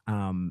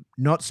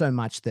 Not so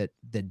much that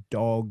the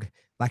dog,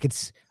 I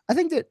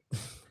think that,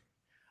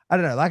 I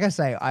don't know. Like I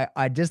say,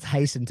 I just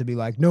hasten to be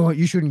like, no,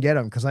 you shouldn't get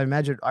them. Cause I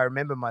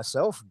remember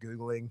myself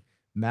Googling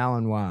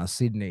Malinois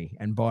Sydney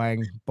and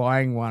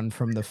buying one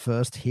from the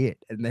first hit.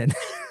 And then,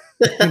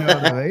 you know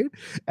what I mean?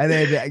 And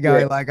then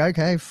going like,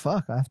 okay,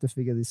 fuck, I have to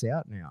figure this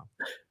out now.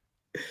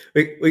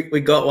 We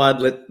got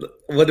one.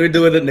 What do we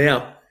do with it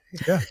now?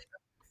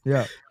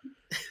 Yeah.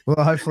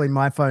 Well, hopefully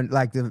my phone,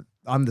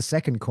 I'm the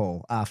second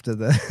call after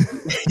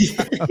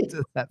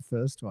after that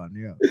first one.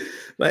 Yeah.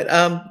 But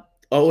I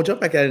will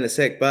jump back out in a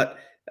sec. But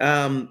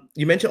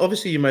you mentioned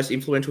obviously your most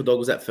influential dog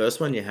was that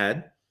first one you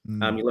had. You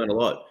learned a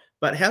lot.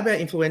 But how about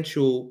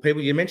influential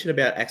people? You mentioned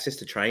about access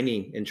to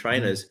training and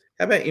trainers.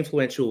 How about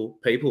influential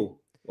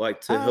people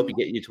to help you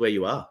get you to where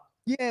you are?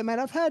 Yeah, man,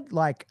 I've had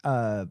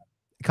a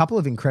couple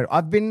of incredible.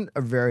 I've been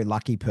a very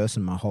lucky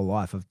person my whole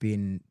life.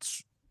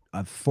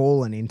 I've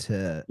fallen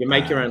into. You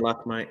make your own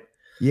luck, mate.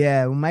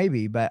 Yeah, well,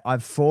 maybe, but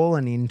I've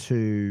fallen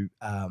into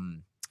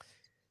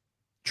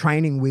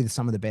training with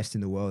some of the best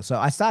in the world. So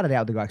I started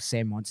out with a guy like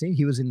Sam Monsey.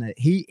 He was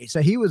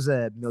he was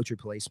a military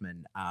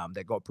policeman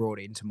that got brought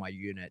into my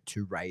unit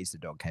to raise the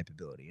dog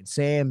capability. And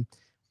Sam,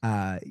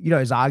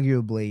 is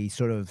arguably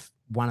sort of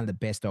one of the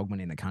best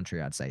dogmen in the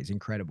country, I'd say. He's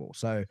incredible.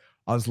 So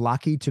I was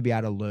lucky to be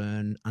able to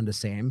learn under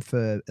Sam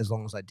for as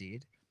long as I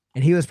did.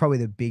 And he was probably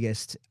the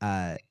biggest,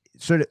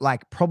 sort of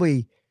like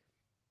probably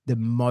the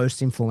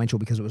most influential,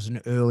 because it was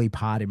an early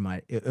part in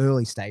my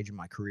early stage in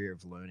my career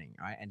of learning,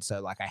 right? And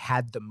so like I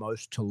had the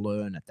most to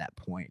learn at that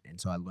point, and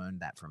so I learned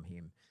that from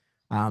him.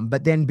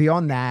 But then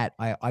beyond that,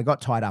 I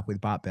got tied up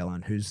with Bart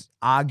Bellin, who's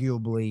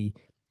arguably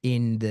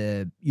in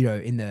the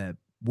in the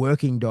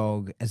working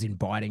dog, as in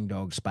biting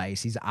dog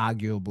space, he's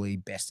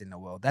arguably best in the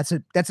world. That's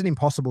an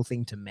impossible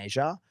thing to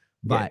measure,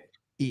 but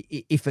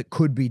if it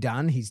could be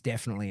done, he's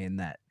definitely in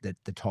the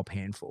top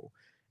handful.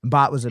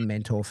 Bart was a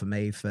mentor for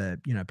me for,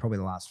 probably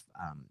the last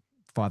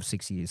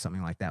 5-6 years,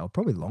 something like that, or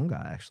probably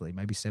longer, actually,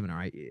 maybe 7 or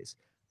 8 years.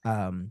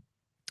 And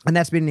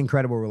that's been an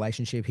incredible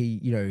relationship. He,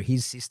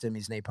 his system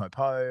is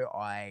Nipopo.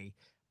 I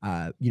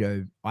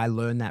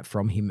learned that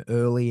from him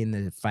early in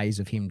the phase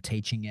of him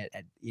teaching it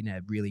in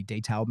a really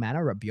detailed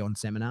manner beyond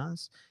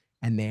seminars,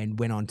 and then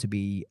went on to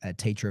be a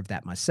teacher of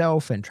that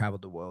myself and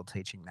traveled the world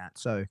teaching that.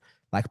 So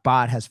like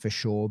Bart has for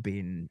sure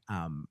been,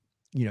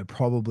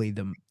 probably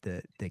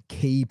the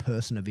key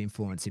person of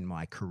influence in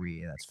my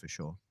career. That's for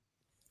sure.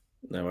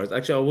 No worries.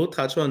 Actually, I will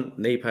touch on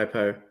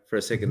Nipopo for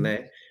a second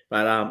there,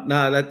 but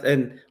no,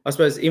 and I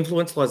suppose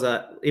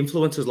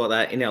influencers like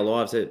that in our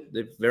lives,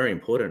 they're very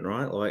important,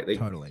 right? Like they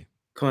Totally,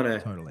 kind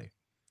of totally.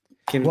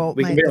 we can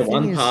be on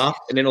one path,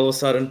 and then all of a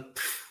sudden.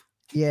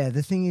 Yeah,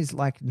 the thing is,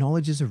 like,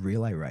 knowledge is a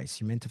relay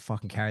race. You're meant to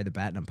fucking carry the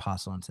baton and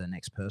pass on to the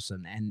next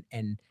person.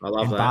 And I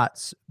love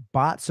that.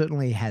 Bart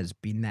certainly has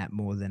been that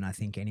more than I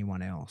think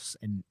anyone else.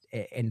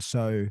 And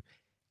so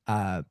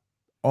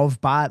of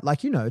Bart,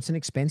 like, it's an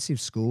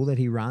expensive school that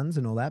he runs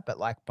and all that, but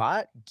like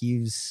Bart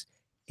gives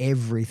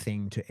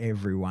everything to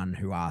everyone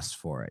who asks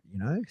for it,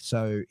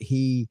 So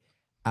he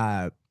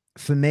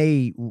for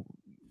me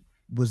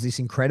was this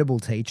incredible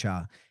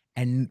teacher,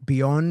 and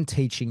beyond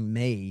teaching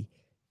me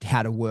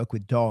how to work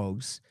with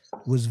dogs,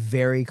 was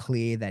very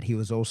clear that he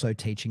was also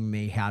teaching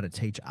me how to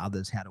teach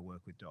others how to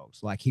work with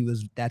dogs. Like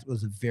that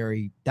was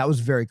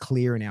very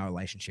clear in our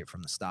relationship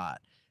from the start,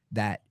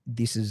 that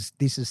this is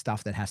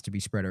stuff that has to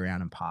be spread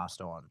around and passed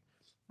on.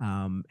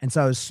 And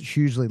so I was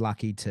hugely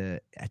lucky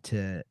to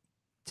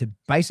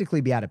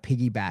basically be able to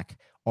piggyback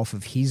off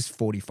of his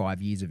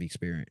 45 years of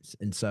experience.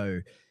 And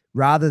so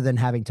rather than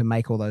having to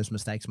make all those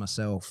mistakes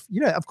myself,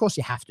 of course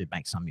you have to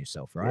make some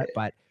yourself, right?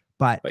 Yeah.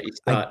 But you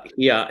start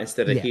here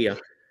instead of here.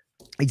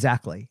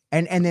 Exactly.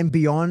 And then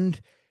beyond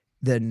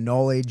the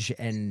knowledge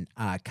and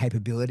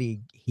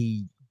capability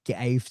he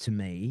gave to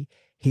me,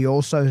 he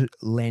also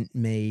lent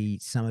me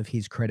some of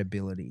his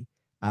credibility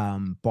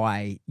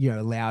by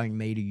allowing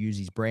me to use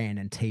his brand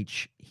and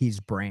teach his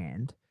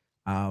brand,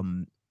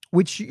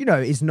 which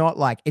is not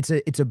like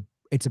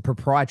it's a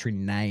proprietary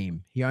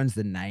name. He owns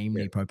the name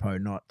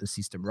Nipopo, not the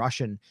system.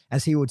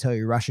 As he will tell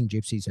you, Russian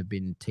gypsies have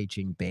been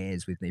teaching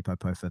bears with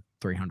Nipopo for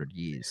 300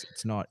 years.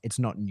 It's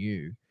not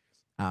new.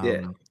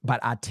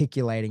 But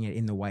articulating it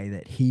in the way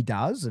that he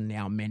does, and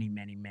now many,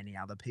 many, many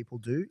other people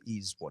do,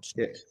 is what's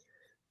new.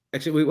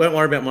 Actually, we won't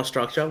worry about my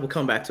structure. We'll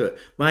come back to it,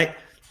 mate.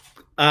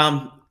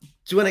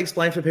 Do you want to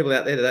explain for people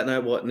out there that don't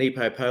know what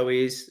Nipopo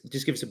is?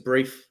 Just give us a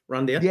brief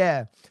rundown.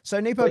 Yeah. So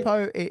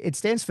Nipopo, it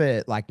stands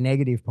for like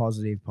negative,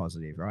 positive,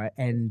 positive, right?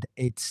 And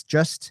it's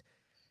just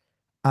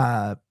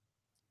what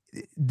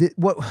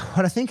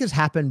I think has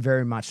happened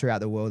very much throughout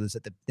the world is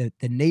that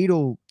the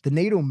needle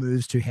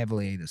moves too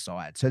heavily either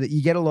side, so that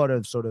you get a lot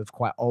of sort of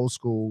quite old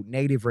school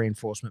negative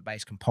reinforcement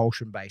based,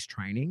 compulsion based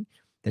training.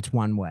 That's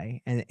one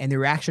way, and the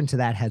reaction to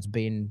that has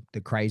been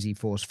the crazy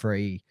force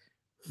free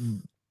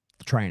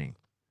training.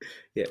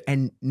 Yeah.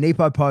 And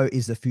Nipopo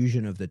is the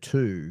fusion of the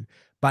two,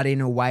 but in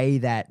a way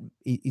that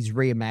is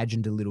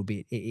reimagined a little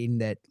bit, in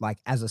that, like,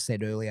 as I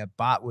said earlier,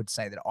 Bart would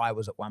say that I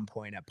was at one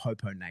point a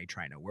Popo Nay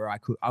trainer, where I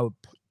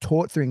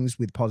taught things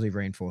with positive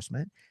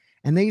reinforcement.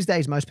 And these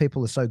days, most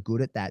people are so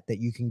good at that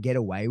you can get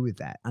away with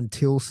that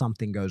until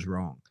something goes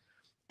wrong.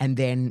 And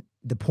then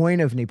the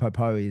point of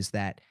Nipopo is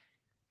that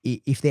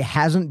if there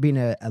hasn't been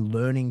a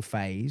learning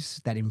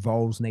phase that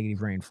involves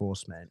negative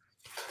reinforcement,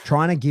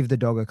 trying to give the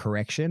dog a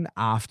correction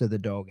after the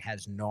dog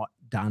has not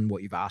done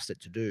what you've asked it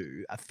to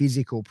do, a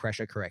physical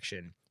pressure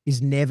correction,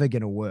 is never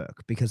going to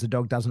work, because the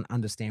dog doesn't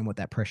understand what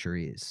that pressure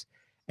is.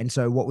 And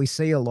so what we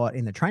see a lot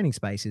in the training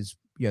space is,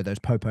 those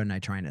Popo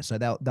Nay trainers. So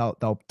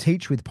they'll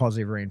teach with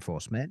positive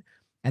reinforcement,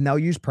 and they'll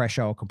use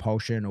pressure or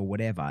compulsion or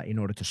whatever in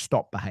order to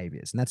stop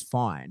behaviors. And that's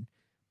fine.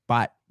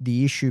 But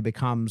the issue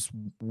becomes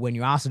when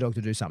you ask the dog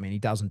to do something and he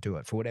doesn't do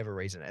it for whatever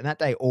reason. And that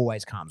day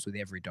always comes with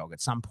every dog. At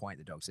some point,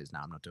 the dog says, no,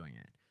 I'm not doing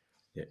it.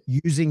 Yeah.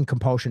 Using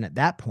compulsion at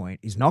that point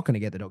is not going to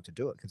get the dog to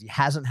do it, because he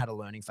hasn't had a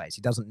learning phase.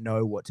 He doesn't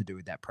know what to do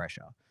with that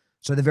pressure.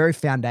 So the very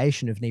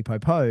foundation of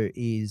Nipopo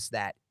is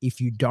that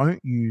if you don't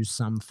use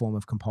some form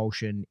of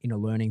compulsion in a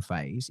learning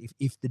phase,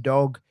 if the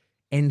dog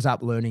ends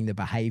up learning the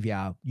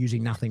behavior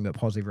using nothing but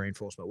positive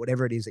reinforcement,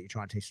 whatever it is that you're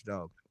trying to teach the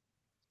dog,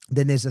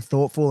 then there's a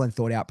thoughtful and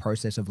thought out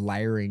process of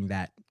layering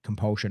that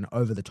compulsion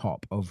over the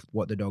top of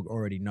what the dog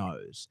already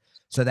knows.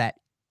 So that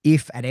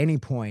if at any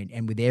point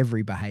and with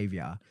every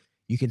behavior,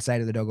 you can say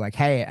to the dog, like,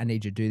 hey, I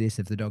need you to do this.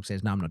 If the dog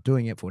says, no, I'm not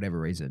doing it for whatever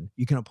reason,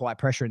 you can apply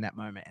pressure in that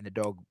moment and the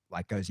dog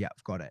like goes, yeah,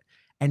 I've got it.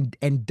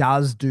 And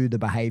does do the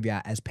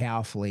behavior as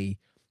powerfully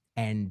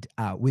and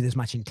with as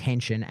much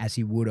intention as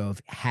he would have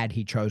had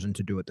he chosen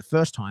to do it the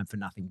first time for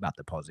nothing but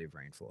the positive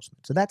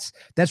reinforcement. So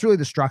that's really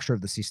the structure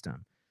of the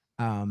system.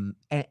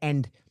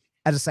 And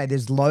as I say,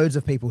 there's loads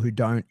of people who've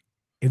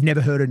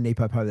never heard of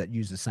Nepopo that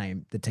use the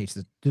same, that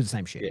do the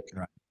same shit, Yeah.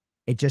 right?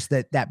 It just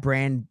that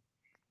brand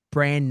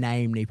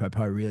name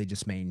Nepopo really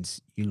just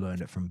means you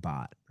learned it from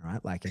Bart,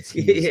 right? Like Yeah.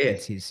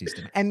 it's his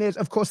system. And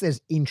of course,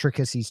 there's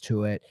intricacies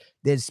to it.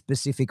 There's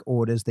specific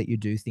orders that you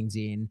do things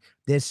in.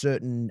 There's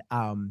certain,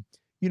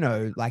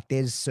 like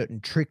there's certain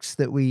tricks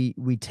that we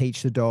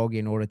teach the dog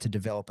in order to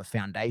develop a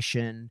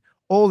foundation,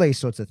 all these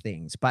sorts of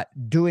things. But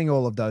doing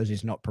all of those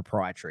is not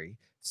proprietary.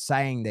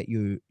 Saying that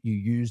you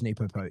use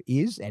Nepopo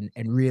is, and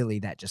really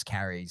that just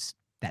carries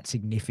that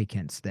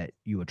significance that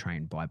you were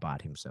trained by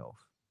Bart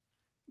himself.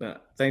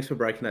 Thanks for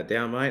breaking that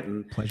down, mate.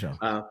 And Pleasure.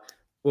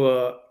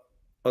 well,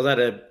 I was at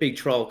a big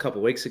trial a couple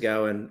of weeks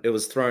ago, and it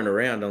was thrown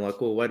around. I'm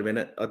like, well, wait a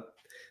minute,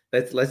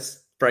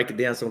 let's break it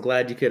down. So I'm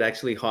glad you could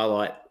actually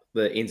highlight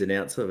the ins and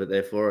outs of it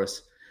there for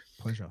us.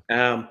 Pleasure.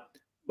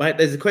 Mate,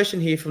 there's a question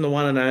here from the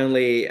one and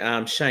only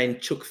Shane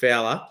Chook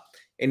Fowler,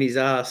 and he's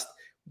asked,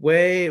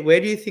 where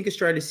do you think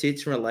Australia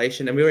sits in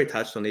relation, and we already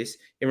touched on this,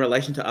 in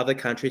relation to other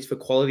countries for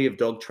quality of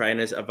dog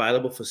trainers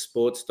available for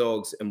sports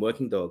dogs and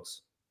working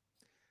dogs?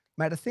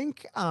 Mate, I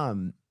think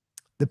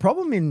the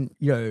problem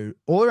in,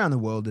 all around the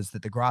world is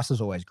that the grass is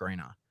always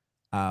greener.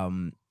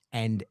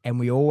 And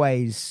we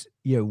always,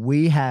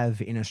 we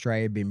have in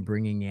Australia been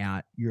bringing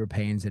out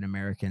Europeans and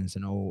Americans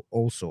and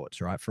all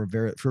sorts, right, for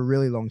a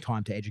really long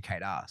time to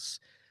educate us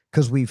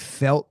because we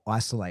felt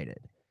isolated.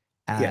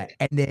 Yeah.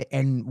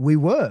 And we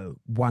were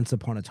once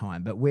upon a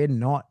time, but we're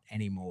not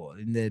anymore.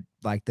 In the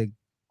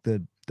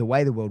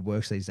way the world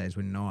works these days,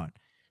 we're not.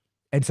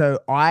 And so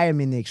I am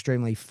in the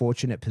extremely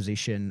fortunate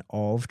position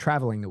of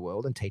traveling the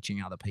world and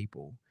teaching other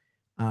people.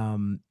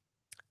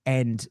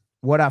 And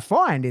what I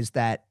find is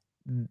that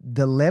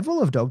the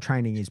level of dog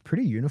training is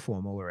pretty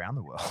uniform all around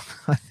the world.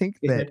 I think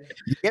Yeah. that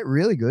you get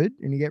really good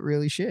and you get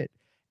really shit.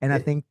 And I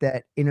Yeah. think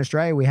that in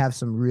Australia, we have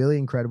some really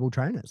incredible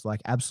trainers.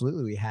 Like,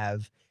 absolutely, we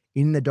have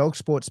in the dog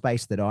sport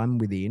space that I'm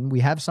within, we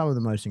have some of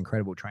the most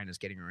incredible trainers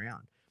getting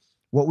around.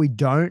 What we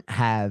don't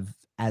have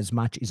as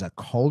much is a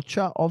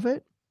culture of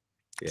it.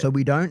 So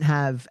we don't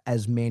have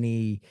as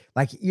many,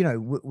 like,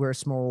 we're a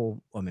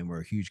small, I mean,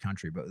 we're a huge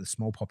country, but with a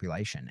small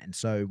population. And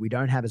so we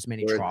don't have as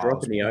many We're a drop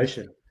trials. in the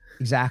ocean.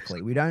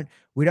 Exactly. We don't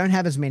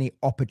have as many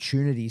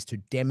opportunities to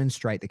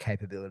demonstrate the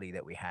capability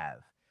that we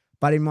have.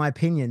 But in my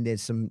opinion,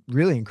 there's some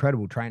really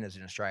incredible trainers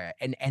in Australia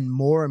and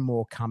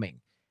more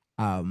coming.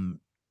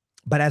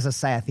 But as I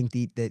say, I think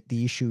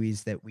the issue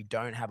is that we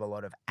don't have a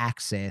lot of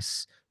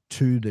access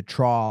to the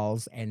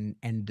trials and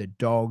the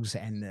dogs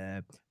and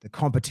the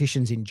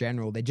competitions in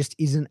general. There just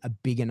isn't a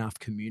big enough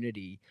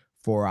community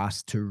for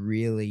us to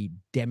really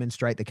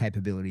demonstrate the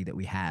capability that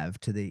we have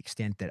to the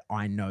extent that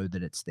I know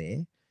that it's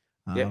there.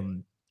 Yeah.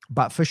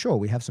 But for sure,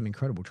 we have some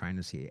incredible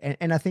trainers here.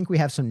 And I think we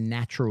have some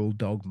natural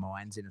dog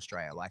minds in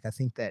Australia. Like, I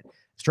think that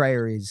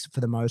Australia is,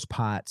 for the most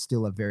part,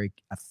 still a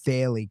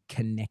fairly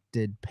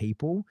connected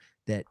people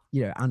that,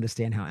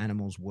 understand how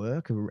animals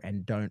work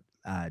and don't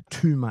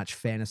too much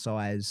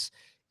fantasize,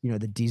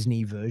 the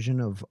Disney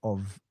version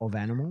of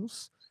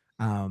animals.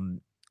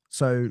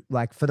 So,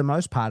 like, for the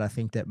most part, I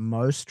think that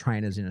most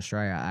trainers in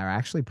Australia are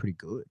actually pretty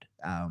good.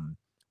 And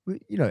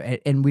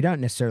we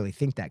don't necessarily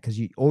think that because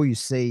all you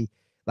see,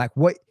 like,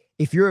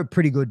 if you're a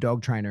pretty good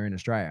dog trainer in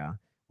Australia,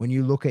 when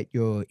you look at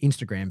your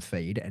Instagram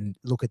feed and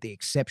look at the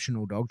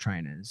exceptional dog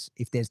trainers,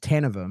 if there's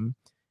 10 of them,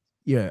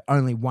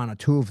 only one or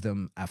two of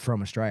them are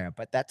from Australia.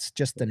 But that's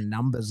just the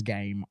numbers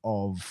game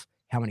of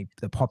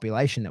the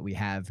population that we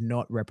have,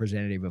 not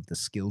representative of the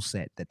skill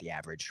set that the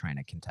average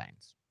trainer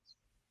contains.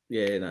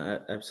 Yeah,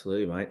 no,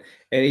 absolutely, mate.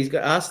 And he's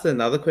got asked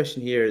another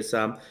question here is,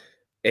 and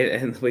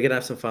we're gonna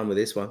have some fun with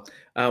this one.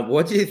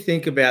 What do you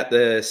think about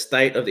the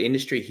state of the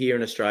industry here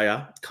in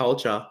Australia,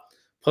 culture,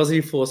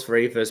 positive force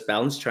free versus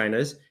balance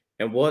trainers,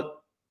 and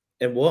what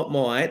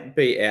might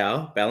be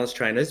our balance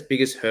trainers'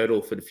 biggest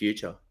hurdle for the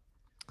future?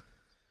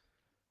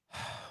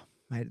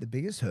 Mate, the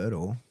biggest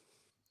hurdle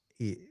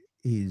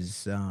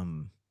is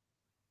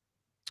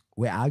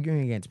we're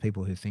arguing against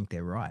people who think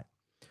they're right.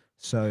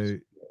 So,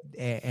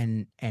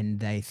 and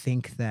they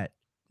think that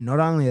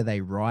not only are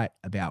they right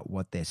about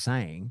what they're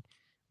saying,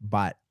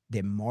 but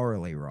they're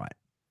morally right.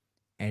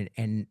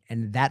 And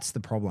that's the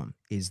problem,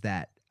 is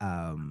that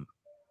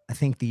I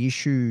think the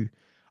issue,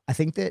 I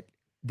think that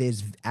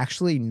there's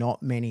actually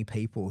not many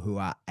people who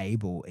are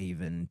able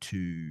even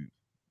to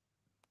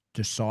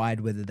decide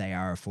whether they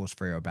are a force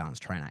free or a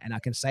balanced trainer. And I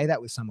can say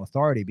that with some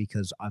authority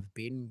because I've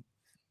been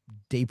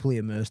deeply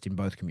immersed in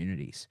both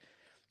communities.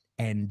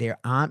 And there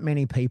aren't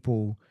many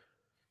people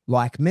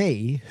like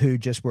me who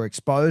just were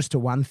exposed to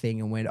one thing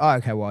and went, oh,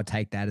 okay, well, I'll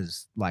take that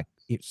as like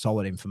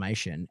solid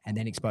information, and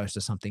then exposed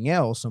to something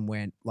else and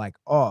went like,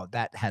 oh,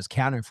 that has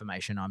counter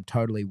information. I'm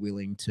totally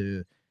willing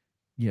to,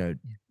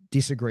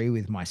 disagree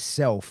with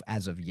myself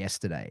as of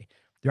yesterday.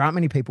 There aren't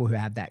many people who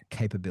have that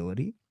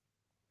capability.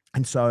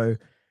 And so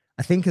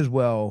I think as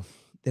well,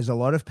 there's a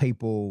lot of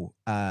people,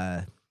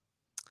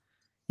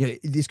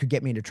 this could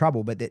get me into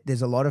trouble, but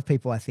there's a lot of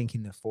people I think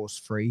in the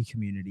force-free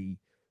community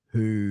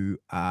who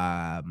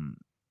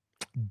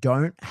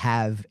don't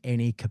have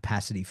any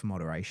capacity for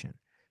moderation.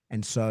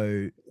 And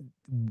so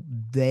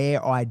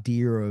their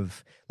idea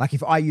of, like,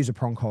 if I use a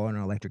prong collar and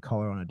an electric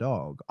collar on a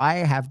dog, I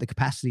have the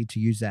capacity to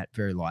use that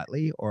very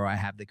lightly, or I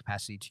have the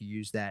capacity to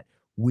use that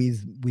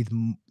with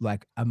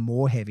like a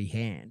more heavy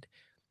hand.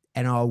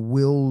 And I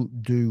will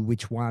do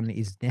which one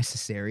is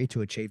necessary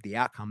to achieve the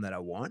outcome that I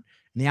want.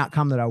 And the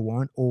outcome that I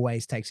want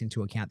always takes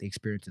into account the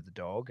experience of the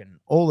dog and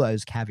all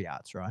those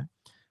caveats, right?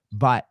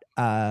 But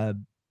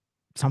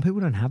some people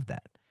don't have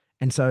that.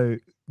 And so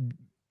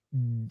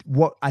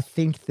what I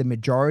think the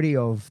majority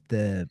of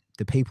the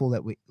people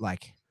that we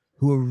like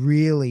who are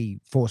really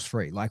force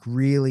free, like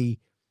really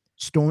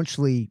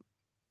staunchly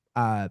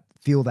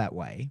feel that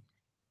way,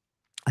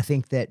 I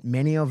think that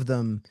many of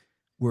them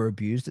were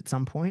abused at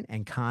some point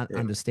and can't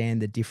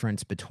understand the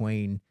difference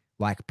between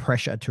like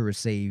pressure to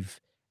receive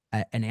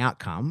an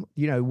outcome,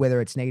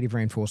 whether it's negative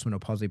reinforcement or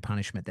positive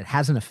punishment that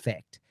has an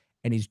effect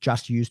and is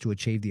just used to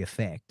achieve the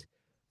effect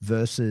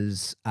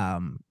versus,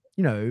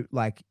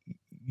 like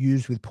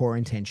used with poor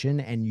intention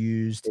and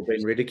used or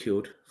being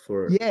ridiculed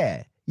for it.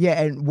 Yeah.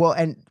 Yeah.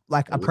 And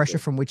like a pressure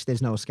from which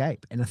there's no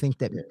escape. And I think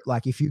that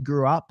like if you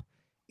grew up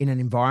in an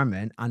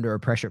environment under a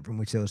pressure from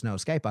which there was no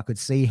escape, I could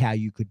see how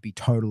you could be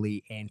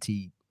totally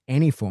anti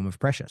any form of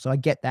pressure. So I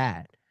get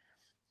that.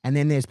 And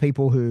then there's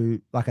people who,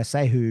 like I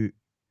say, who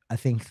I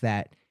think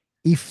that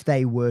if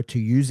they were to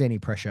use any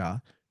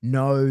pressure,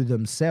 know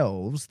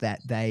themselves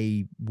that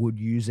they would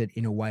use it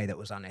in a way that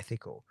was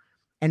unethical.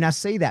 And I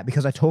see that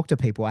because I talk to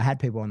people. I had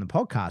people on the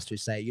podcast who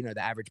say,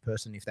 the average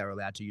person, if they were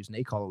allowed to use an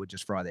e-collar, would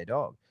just fry their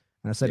dog.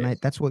 And I said, mate,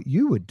 that's what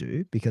you would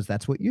do because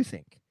that's what you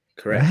think.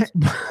 Correct.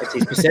 Right? It's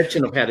his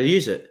perception of how to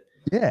use it.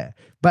 Yeah.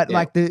 But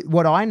like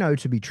what I know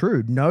to be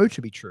true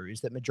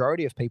is that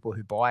majority of people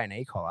who buy an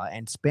e-collar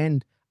and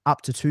spend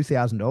up to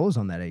 $2,000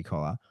 on that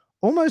e-collar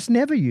almost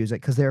never use it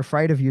because they're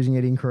afraid of using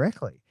it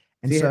incorrectly.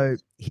 And so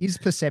his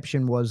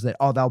perception was that,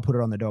 oh, they'll put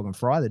it on the dog and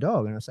fry the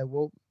dog. And I say,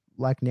 well,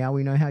 like now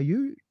we know how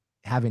you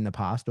have in the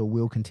past or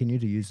will continue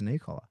to use an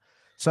e-collar.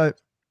 So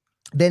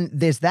then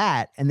there's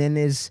that. And then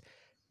there's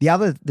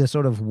the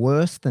sort of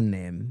worse than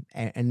them.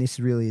 And this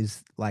really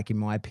is like, in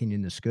my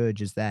opinion, the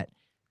scourge is that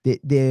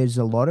there's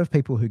a lot of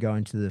people who go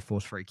into the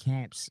force-free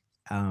camps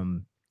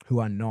who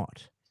are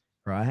not,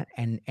 right?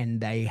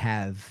 And they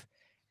have,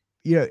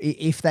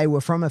 if they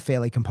were from a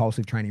fairly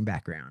compulsive training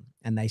background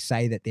and they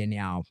say that they're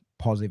now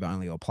positive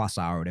only or plus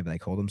R or whatever they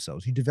call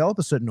themselves, you develop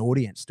a certain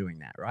audience doing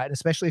that, right?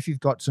 Especially if you've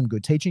got some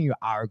good teaching, you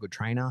are a good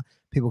trainer,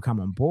 people come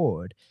on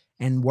board.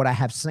 And what I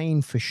have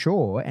seen for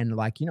sure, and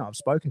like, I've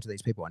spoken to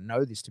these people, I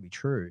know this to be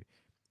true,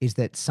 is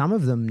that some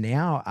of them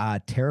now are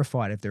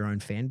terrified of their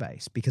own fan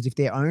base, because if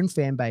their own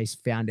fan base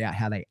found out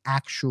how they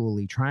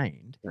actually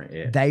trained,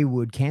 they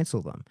would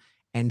cancel them.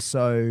 And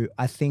so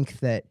I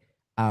think that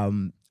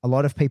a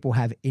lot of people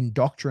have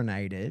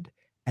indoctrinated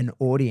an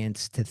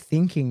audience to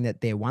thinking that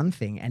they're one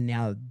thing, and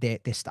now they're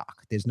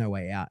stuck. There's no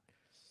way out.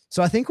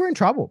 So I think we're in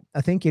trouble.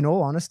 I think, in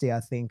all honesty, I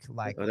think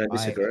like I don't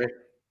disagree.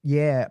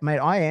 Yeah, mate,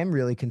 I am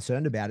really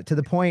concerned about it, to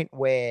the point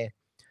where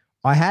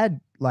I had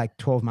like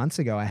 12 months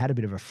ago, I had a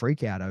bit of a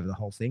freak out over the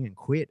whole thing and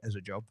quit as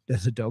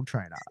a dog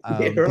trainer.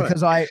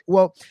 Because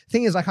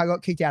thing is, like, I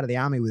got kicked out of the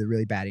army with a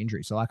really bad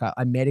injury. So like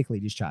I medically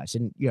discharged,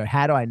 and,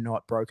 had I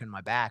not broken my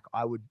back,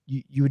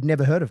 you would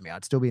never heard of me.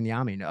 I'd still be in the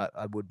army. And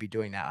I would be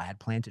doing that. I had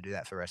planned to do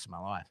that for the rest of my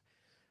life.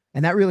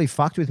 And that really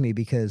fucked with me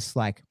because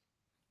like,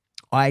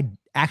 I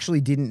actually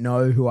didn't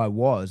know who I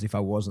was if I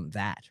wasn't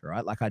that,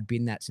 right? Like I'd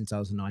been that since I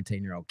was a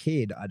 19-year-old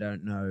kid. I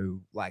don't know,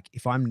 like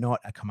if I'm not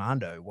a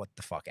commando, what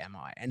the fuck am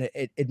I? And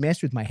it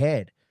messed with my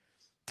head,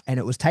 and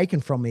it was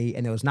taken from me,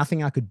 and there was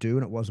nothing I could do,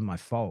 and it wasn't my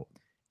fault.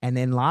 And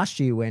then last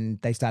year when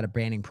they started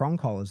banning prong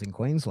collars in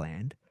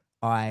Queensland,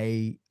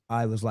 I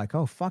was like,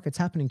 oh fuck, it's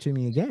happening to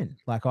me again.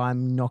 Like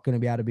I'm not going to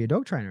be able to be a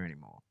dog trainer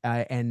anymore.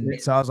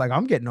 So I was like,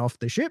 I'm getting off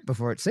the ship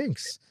before it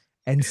sinks.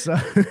 And so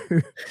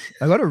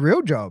I got a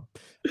real job,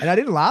 and I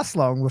didn't last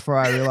long before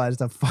I realized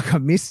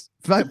first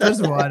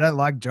of all, I don't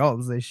like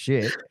jobs. They're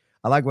shit.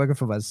 I like working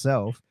for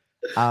myself.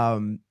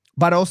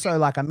 But also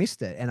like I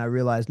missed it, and I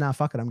realized, nah,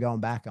 fuck it. I'm going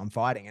back. I'm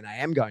fighting, and I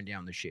am going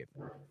down the ship.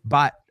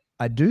 But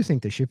I do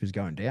think the ship is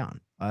going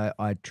down.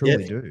 I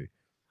truly do.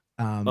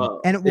 And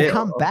it will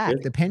come back.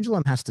 The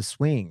pendulum has to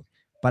swing,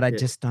 but I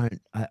just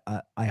don't,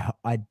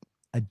 I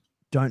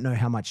don't know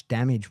how much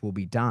damage will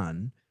be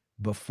done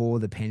before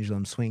the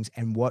pendulum swings,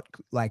 and what,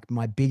 like,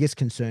 my biggest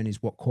concern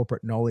is what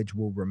corporate knowledge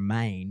will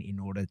remain in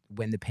order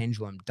when the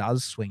pendulum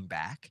does swing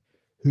back,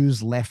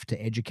 who's left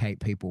to educate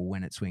people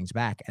when it swings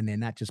back? And then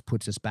that just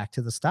puts us back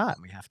to the start,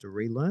 and we have to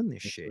relearn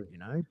this shit, you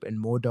know, and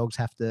more dogs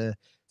have to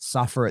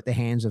suffer at the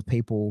hands of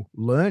people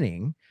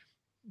learning.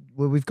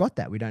 Well, we've got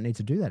that. We don't need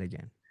to do that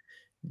again.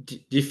 Do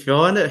you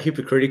find it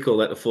hypocritical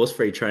that the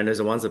force-free trainers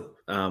are ones that,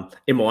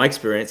 in my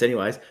experience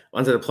anyways,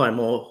 ones that apply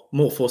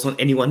more force on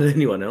anyone than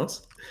anyone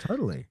else?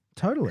 Totally.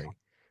 Totally.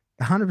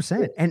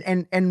 100%.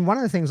 And one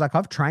of the things, like,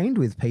 I've trained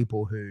with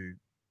people who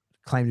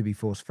claim to be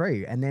force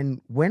free, and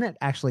then when it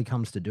actually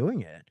comes to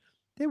doing it,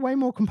 they're way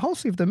more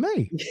compulsive than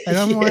me. And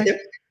Yeah.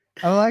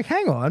 I'm like,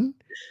 hang on,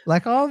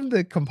 like, I'm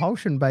the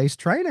compulsion based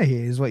trainer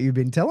here, is what you've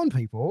been telling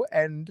people,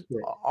 and Yeah.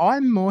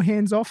 I'm more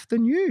hands off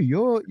than you.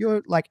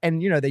 You're like,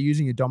 and you know, they're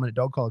using a dominant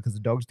dog collar because the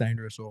dog's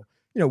dangerous, or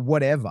you know,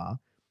 whatever.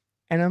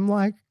 And I'm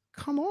like,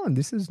 come on,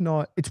 this is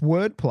not. It's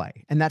wordplay,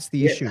 and that's the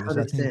Yeah, issue. Is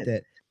I think 100%.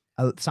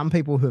 that some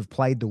people who have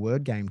played the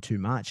word game too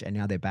much, and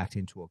now they're backed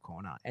into a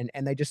corner,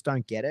 and they just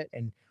don't get it.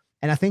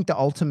 And I think the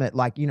ultimate,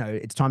 like, you know,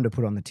 it's time to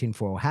put on the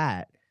tinfoil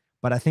hat.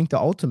 But I think the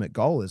ultimate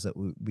goal is that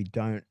we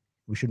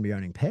shouldn't be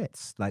owning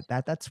pets like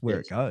that. That's where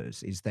it Yes.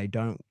 goes. Is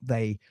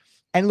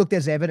and look,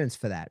 there's evidence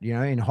for that. You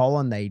know, in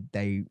Holland,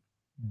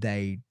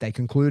 they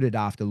concluded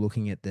after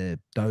looking at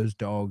those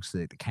dogs,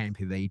 the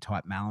KMPV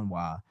type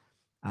Malinois,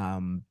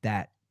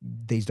 that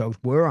these dogs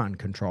were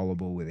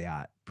uncontrollable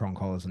without prong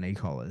collars and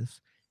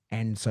e-collars,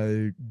 and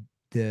so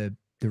the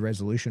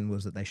resolution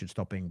was that they should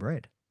stop being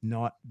bred,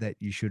 not that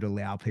you should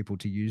allow people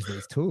to use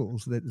these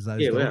tools. That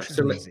those Yeah, wow. dogs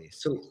shouldn't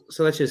exist.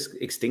 So let's just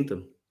extinct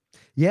them.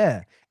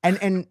 Yeah.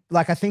 And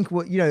like, I think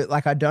what, you know,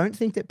 like, I don't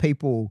think that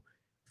people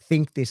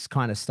think this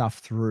kind of stuff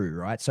through,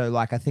 right? So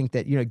like, I think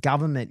that, you know,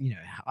 government, you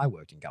know, I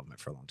worked in government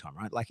for a long time,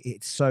 right? Like,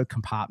 it's so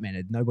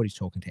compartmented. Nobody's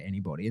talking to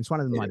anybody. It's one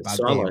of my Yeah,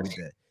 bugbear silos.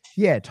 with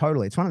yeah,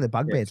 totally. It's one of the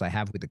Yeah, bugbears I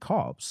have with the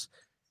cops.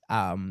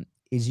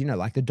 Is, you know,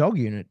 like, the dog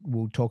unit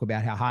will talk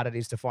about how hard it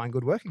is to find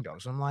good working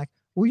dogs. I'm like,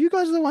 well, you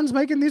guys are the ones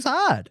making this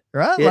hard,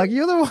 right? yeah, Like,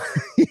 you're the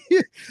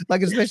one,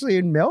 like, especially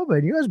in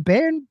Melbourne, you guys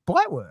ban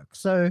bite work.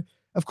 So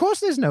of course,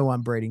 there's no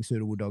one breeding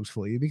suitable dogs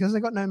for you because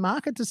they've got no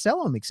market to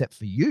sell them except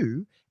for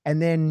you.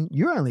 And then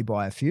you only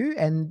buy a few,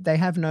 and they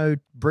have no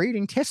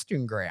breeding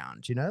testing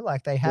ground, you know,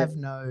 like, they yeah, have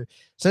no.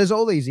 So there's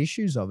all these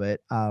issues of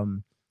it.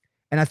 And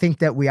I think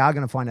that we are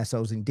going to find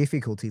ourselves in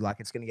difficulty. Like,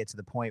 it's going to get to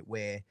the point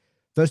where,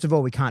 first of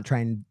all, we can't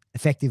train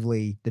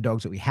effectively the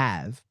dogs that we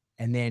have,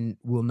 and then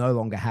we'll no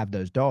longer have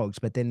those dogs,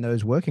 but then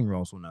those working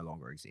roles will no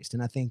longer exist.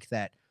 And I think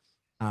that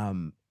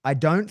I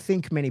don't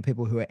think many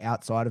people who are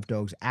outside of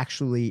dogs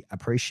actually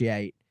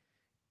appreciate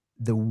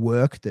the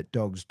work that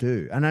dogs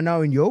do. And I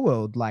know in your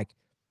world, like,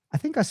 I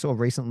think I saw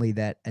recently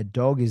that a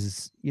dog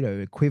is, you know,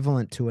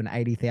 equivalent to an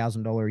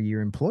 $80,000 a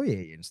year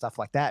employee and stuff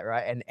like that,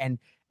 right? And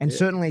yeah,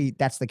 certainly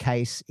that's the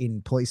case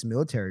in police and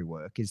military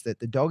work, is that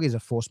the dog is a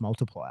force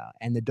multiplier,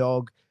 and the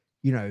dog,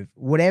 you know,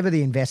 whatever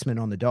the investment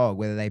on the dog,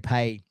 whether they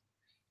pay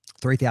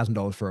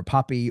 $3,000 for a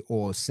puppy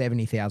or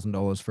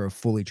 $70,000 for a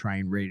fully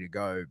trained, ready to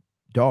go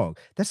dog,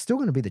 that's still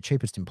going to be the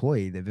cheapest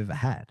employee they've ever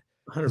had.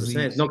 Because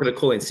 100%. It's he's, not going to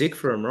call in sick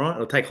for them, right?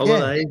 Or take yeah,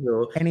 holidays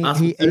or and ask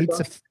for he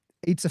super.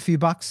 eats a few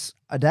bucks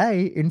a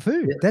day in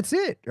food. Yeah, That's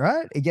it,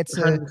 right?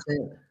 100%.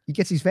 He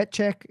gets his vet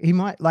check. He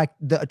might, like,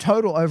 the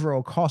total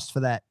overall cost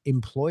for that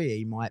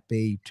employee might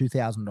be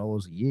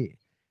 $2,000 a year,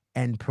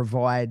 and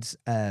provides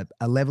a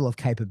level of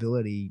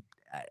capability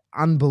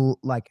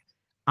like,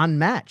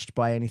 unmatched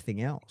by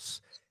anything else.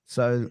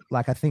 So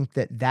like, I think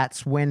that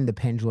that's when the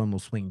pendulum will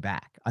swing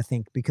back. I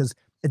think because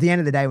at the end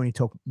of the day, when you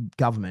talk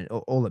government,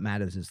 all that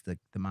matters is the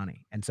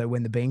money. And so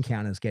when the bean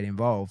counters get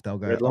involved, they'll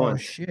go, Red oh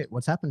lines. shit,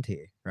 what's happened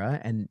here, right?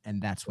 And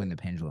that's when the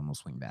pendulum will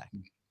swing back.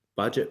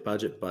 Budget,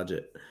 budget,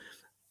 budget.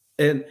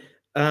 And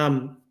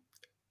um,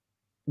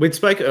 we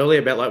spoke earlier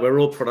about, like, we're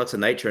all products of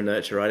nature and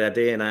nurture, right? Our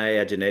DNA,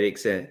 our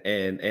genetics,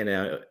 and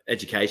our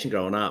education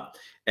growing up.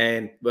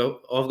 And well,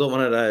 I've got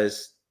one of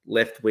those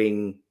left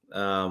wing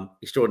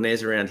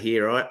extraordinaires around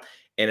here, right?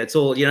 And it's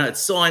all, you know,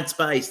 it's science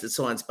based. It's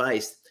science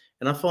based,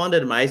 and I find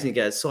it amazing. To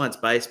go, it's science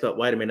based, but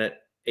wait a minute.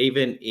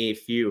 Even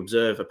if you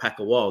observe a pack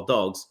of wild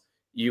dogs,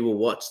 you will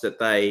watch that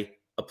they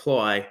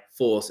apply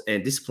force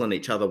and discipline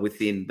each other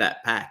within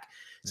that pack.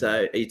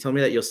 So, are you telling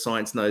me that your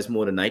science knows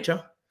more than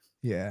nature?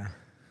 Yeah.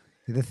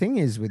 The thing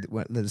is, with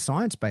the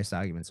science-based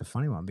argument's a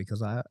funny one,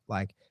 because I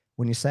like,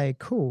 when you say,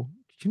 "Cool,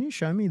 can you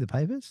show me the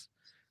papers?"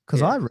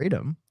 Because Yeah, I read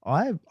them.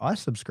 I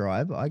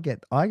subscribe. I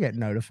get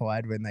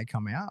notified when they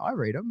come out. I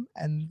read them,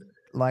 and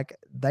like,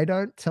 they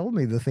don't tell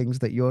me the things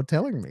that you're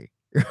telling me.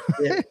 yeah.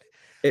 Right?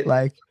 It,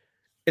 Like,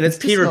 and it's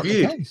it's just peer not the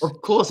reviewed. case.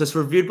 Of course, it's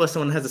reviewed by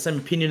someone who has the same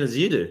opinion as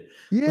you do.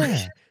 Like,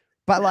 Yeah.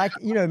 But like,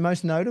 you know,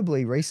 most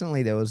notably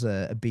recently, there was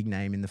a big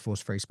name in the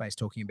force free space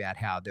talking about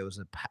how there was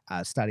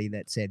a study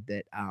that said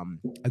that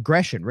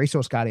aggression,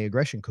 resource guarding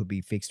aggression, could be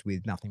fixed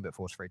with nothing but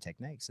force free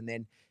techniques. And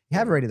then you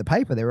have a read of the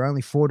paper. There were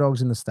only 4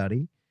 dogs in the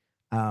study.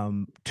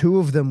 2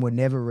 of them were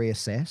never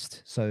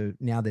reassessed. So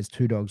now there's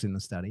 2 dogs in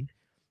the study.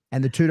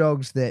 And the 2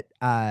 dogs that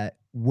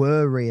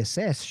were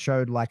reassessed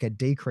showed like a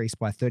decrease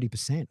by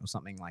 30% or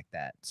something like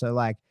that. So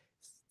like,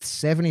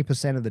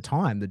 70% of the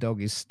time, the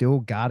dog is still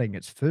guarding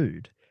its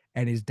food.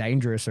 and is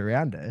dangerous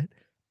around it,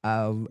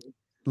 um,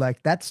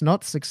 like that's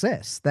not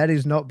success. That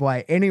is not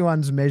by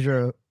anyone's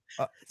measure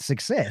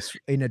success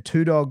in a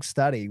 2-dog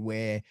study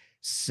where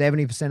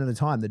 70% of the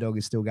time the dog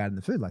is still guarding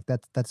the food. Like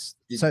that's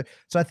so.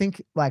 So I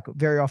think like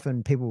very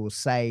often people will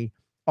say,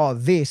 "Oh,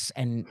 this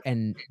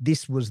and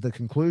this was the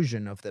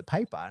conclusion of the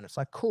paper," and it's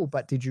like, cool,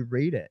 but did you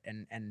read it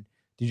and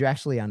did you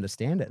actually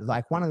understand it?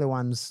 Like one of the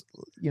ones,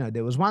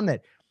 there was one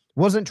that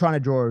wasn't trying to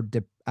draw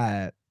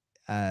it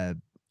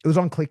was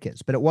on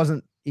clickers, but it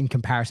wasn't in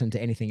comparison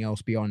to anything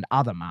else beyond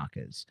other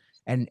markers.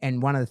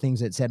 And one of the things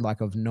that said like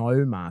of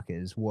no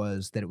markers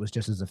was that it was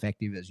just as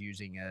effective as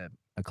using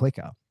a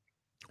clicker.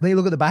 Then you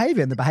look at the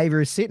behavior, and the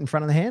behavior is sit in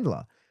front of the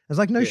handler. It's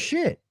like, no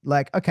shit.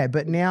 Like, okay,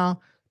 but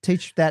now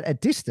teach that at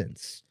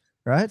distance,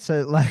 right?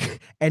 So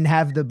like, and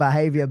have the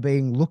behavior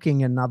being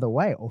looking another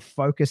way or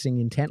focusing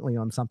intently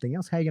on something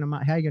else. How are you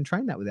gonna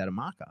train that without a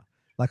marker?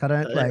 Like, I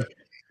don't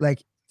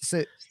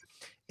so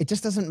it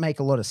just doesn't make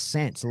a lot of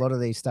sense. A lot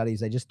of these studies,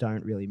 they just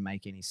don't really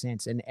make any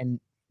sense. And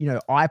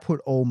I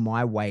put all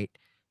my weight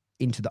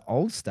into the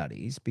old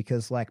studies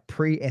because like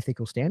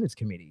pre-ethical standards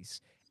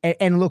committees,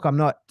 and look, I'm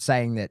not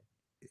saying that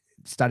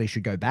studies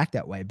should go back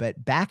that way,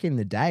 but back in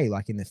the day,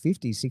 like in the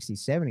 50s,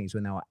 60s, 70s,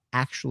 when they were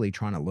actually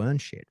trying to learn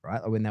shit,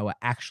 right? Like when they were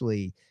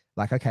actually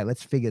like, okay,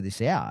 let's figure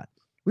this out.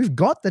 We've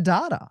got the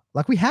data,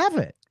 like we have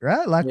it,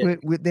 right? Like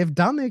they've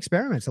done the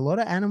experiments. A lot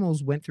of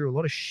animals went through a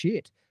lot of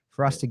shit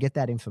for us to get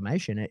that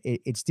information.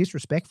 It's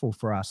disrespectful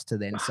for us to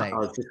then say, I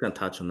was just going to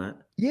touch on that.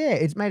 Yeah,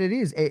 it's made it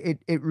is.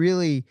 It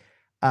really,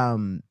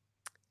 I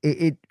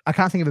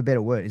can't think of a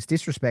better word. It's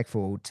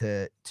disrespectful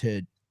to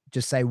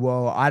just say,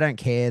 well, I don't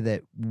care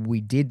that we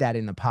did that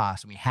in the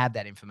past and we have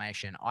that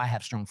information. I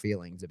have strong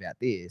feelings about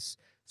this,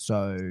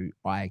 so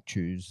I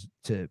choose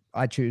to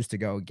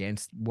go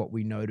against what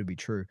we know to be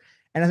true.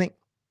 And I think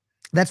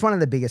that's one of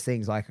the biggest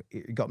things. Like,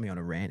 it got me on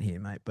a rant here,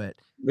 mate. But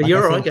like,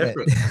 you're right. Go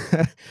for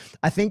it.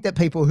 I think that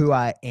people who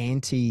are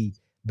anti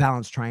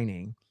balanced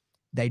training,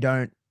 they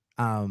don't.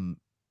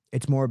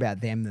 It's more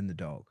about them than the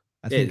dog.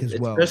 I think as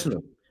well.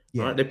 Personal.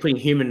 Yeah. Right? They're putting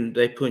human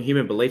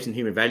beliefs and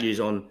human values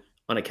on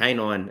a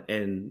canine,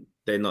 and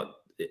they're not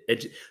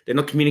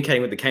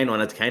communicating with the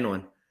canine as a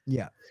canine.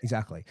 Yeah,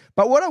 exactly.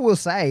 But what I will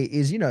say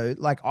is,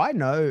 like I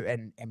know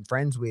and am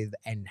friends with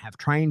and have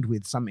trained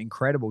with some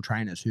incredible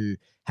trainers who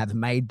have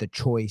made the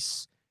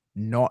choice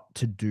not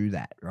to do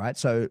that. Right.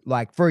 So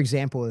like, for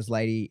example, this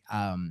lady,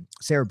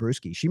 Sarah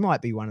Brewski, she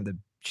might be one of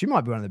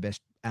the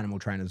best animal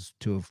trainers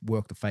to have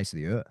worked the face of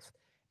the earth.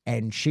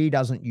 And she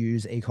doesn't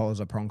use e-collars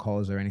or prong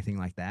collars or anything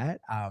like that.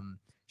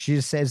 She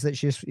just says that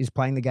she is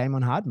playing the game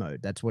on hard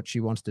mode. That's what she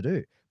wants to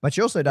do. But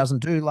she also doesn't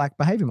do like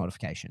behavior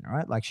modification,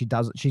 right? Like she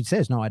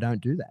says, no, I don't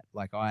do that.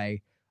 Like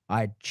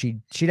she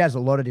does a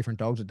lot of different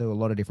dogs that do a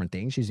lot of different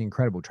things. She's an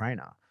incredible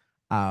trainer.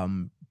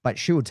 But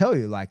she will tell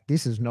you like,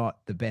 this is not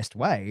the best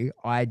way.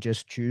 I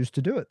just choose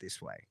to do it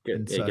this way.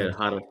 Get a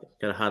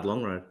hard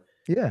long road.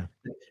 Yeah.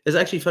 It's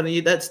actually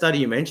funny, that study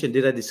you mentioned,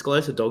 did they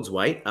disclose the dog's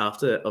weight of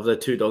the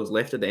 2 dogs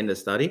left at the end of the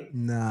study?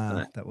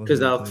 No, that wasn't. Because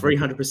they were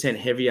 300%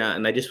 heavier,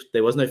 and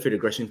there was no food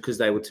aggression because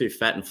they were too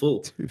fat and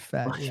full. Too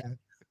fat,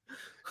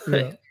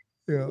 yeah.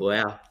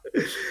 Wow.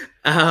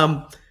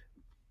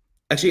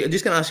 Actually, I'm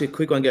just going to ask you a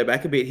quick one, go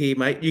back a bit here,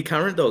 mate. Your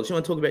current dogs, you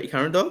want to talk about your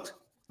current dogs?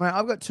 Mate,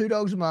 I've got 2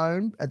 dogs of my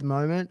own at the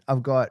moment.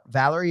 I've got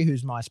Valerie,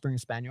 who's my Springer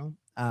Spaniel.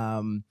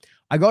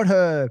 I got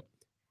her...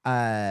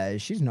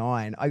 she's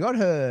 9. I got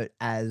her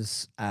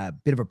as a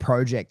bit of a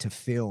project to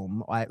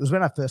film. It was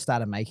when I first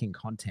started making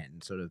content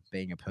and sort of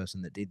being a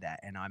person that did that.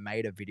 And I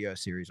made a video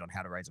series on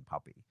how to raise a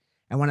puppy.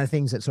 And one of the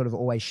things that sort of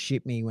always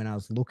shipped me when I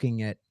was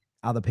looking at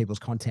other people's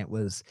content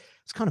was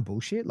it's kind of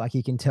bullshit. Like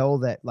you can tell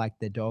that like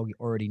the dog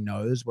already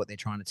knows what they're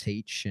trying to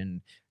teach,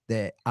 and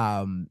that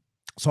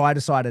so I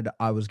decided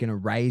I was going to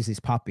raise this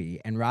puppy,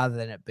 and rather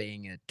than it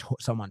being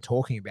someone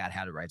talking about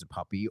how to raise a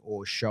puppy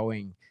or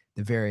showing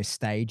the various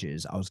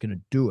stages, I was going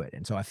to do it.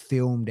 And so I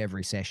filmed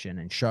every session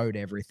and showed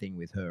everything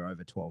with her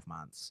over 12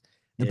 months.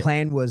 The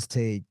plan was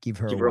to give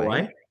her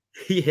away.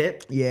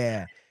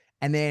 Yeah.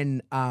 And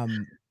then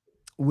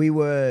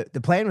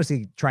the plan was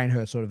to train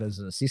her sort of as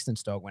an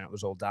assistance dog when it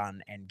was all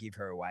done and give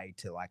her away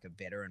to like a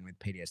veteran with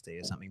PTSD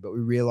or something. But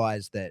we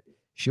realized that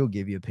she'll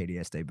give you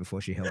PTSD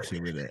before she helps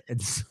you with it.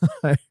 And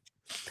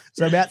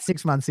so about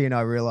 6 months in,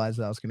 I realized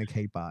that I was going to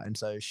keep her. And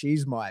so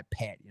she's my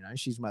pet,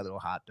 she's my little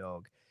heart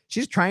dog.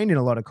 She's trained in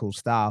a lot of cool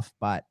stuff,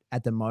 but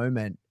at the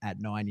moment,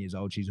 at 9 years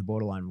old, she's a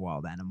borderline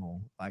wild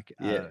animal. Like,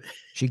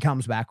 she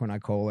comes back when I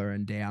call her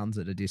and downs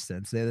at a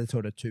distance. They're the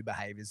sort of 2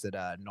 behaviors that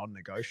are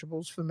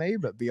non-negotiables for me.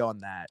 But beyond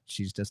that,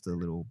 she's just a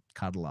little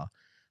cuddler.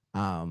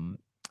 And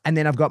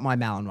then I've got my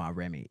Malinois,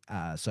 Remy.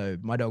 So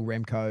my dog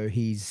Remco,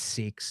 he's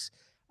 6.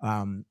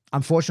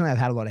 Unfortunately, I've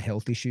had a lot of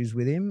health issues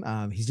with him.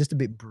 He's just a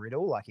bit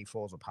brittle, like he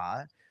falls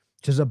apart.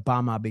 Which is a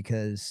bummer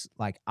because,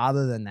 like,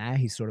 other than that,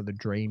 he's sort of the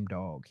dream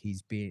dog.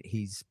 He's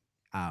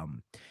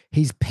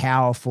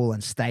powerful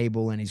and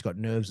stable, and he's got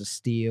nerves of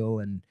steel,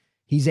 and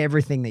he's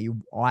everything that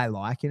I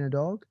like in a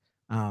dog.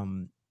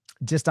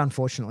 just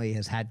unfortunately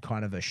has had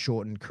kind of a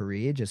shortened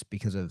career just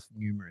because of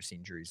numerous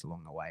injuries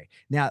along the way.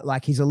 Now,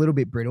 like he's a little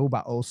bit brittle,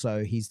 but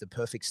also he's the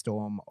perfect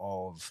storm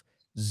of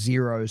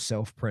zero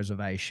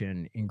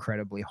self-preservation,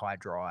 incredibly high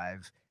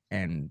drive,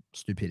 and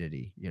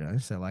stupidity, you know?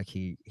 So like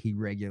he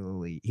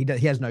regularly he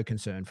has no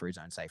concern for his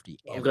own safety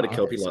I've got a ever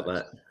kelpie as like such.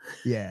 that.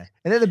 Yeah.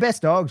 And they're the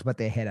best dogs, but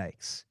they're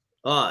headaches.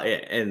 Oh, yeah,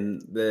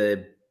 and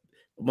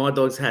my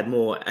dog's had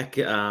more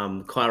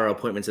chiro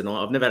appointments than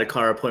I've never had a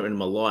chiro appointment in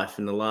my life.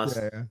 In the last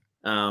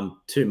Yeah.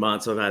 2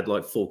 months, I've had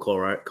like 4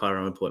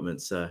 chiro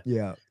appointments. So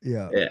Yeah.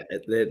 Yeah. yeah,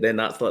 they're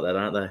nuts like that,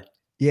 aren't they?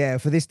 Yeah,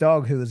 for this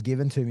dog who was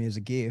given to me as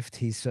a gift,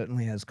 he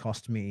certainly has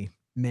cost me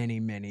many,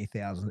 many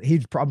thousands.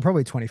 I'm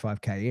probably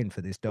 25K in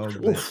for this dog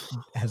that Oof.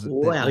 has that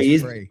Wow, was he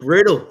is free.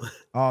 brutal.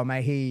 Oh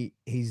mate,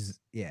 he's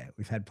yeah,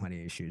 we've had plenty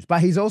of issues. But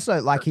he's also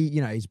like he's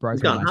He's broken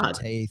a going bunch of hard.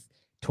 teeth,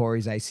 tore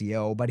his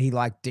ACL, but he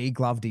like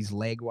degloved his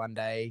leg one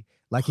day.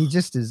 Like he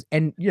just is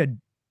and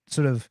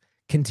sort of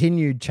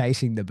continued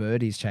chasing the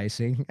bird he's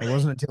chasing. It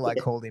wasn't until I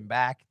called him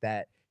back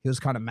that he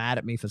was kind of mad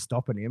at me for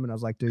stopping him. And I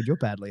was like, dude, you're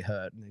badly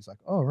hurt. And he's like,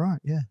 oh right,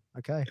 yeah,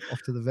 okay,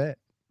 off to the vet.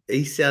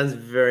 He sounds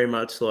very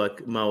much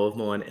like Mo of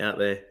mine out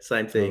there.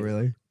 Same Oh, thing.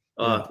 really?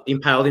 Yeah.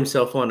 Impaled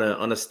himself on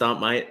a stump,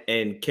 mate,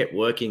 and kept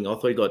working. I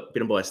thought he got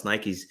bitten by a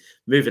snake. He's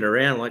moving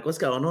around, like, what's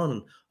going on?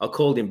 And I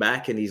called him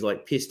back, and he's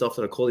like pissed off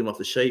that I called him off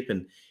the sheep.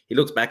 And he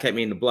looks back at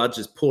me, and the blood's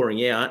just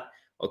pouring out.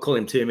 I call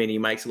him to me, and he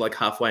makes it like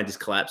halfway and just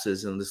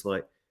collapses. And I'm just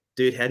like,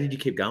 dude, how did you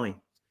keep going?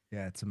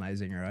 Yeah, it's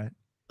amazing, right?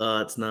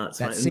 It's nuts,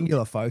 That mate. And,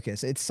 singular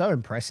focus. It's so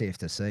impressive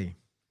to see.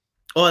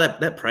 oh,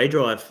 that prey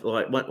drive,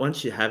 like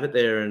once you have it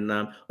there, and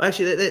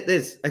actually,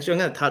 there's actually I'm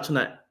going to touch on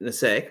that in a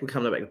sec. We're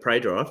coming back to prey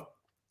drive,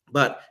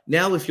 but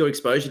now with your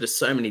exposure to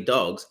so many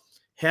dogs,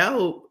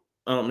 how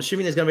I'm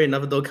assuming there's going to be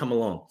another dog come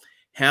along.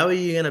 How are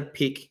you going to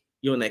pick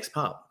your next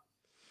pup?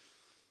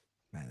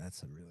 Man,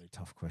 that's a really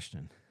tough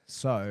question.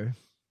 So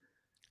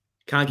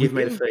Can't give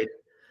me the within feed.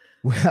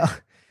 well,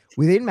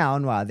 within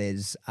Malinois,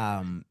 there's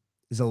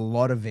a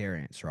lot of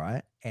variants,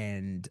 right?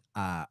 And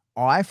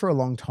I for a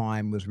long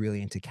time was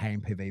really into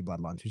KMPV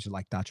bloodlines, which are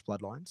like Dutch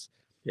bloodlines.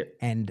 Yeah,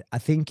 And I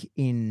think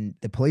in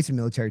the police and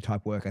military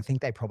type work, I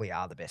think they probably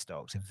are the best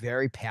dogs. They're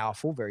very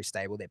powerful, very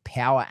stable. They're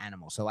power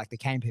animals. So like the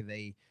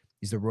KMPV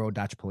is the Royal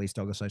Dutch Police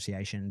Dog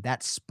Association.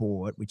 That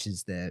sport, which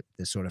is the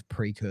sort of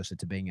precursor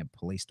to being a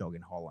police dog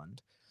in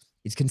Holland,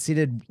 it's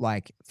considered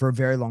like for a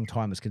very long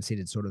time was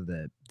considered sort of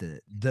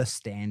the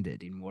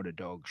standard in what a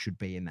dog should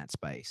be in that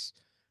space.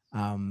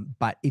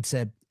 But it's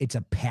a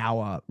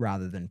power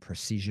rather than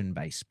precision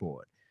based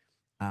sport.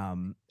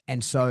 And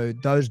so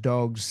those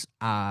dogs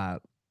are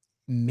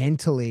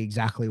mentally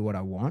exactly what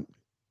I want.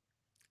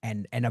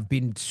 And I've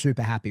been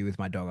super happy with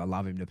my dog. I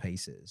love him to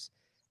pieces.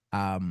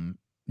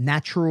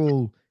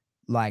 Natural,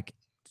 like,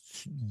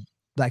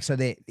 so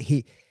that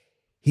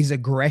his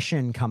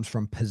aggression comes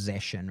from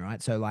possession,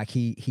 right? So like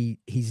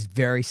he's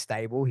very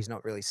stable. He's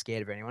not really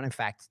scared of anyone. In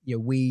fact,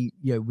 we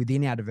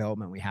within our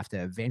development, we have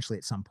to eventually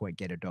at some point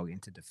get a dog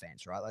into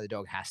defense, right? Like the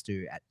dog has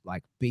to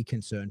be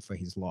concerned for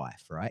his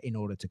life, right? In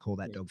order to call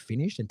that dog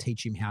finished and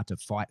teach him how to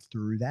fight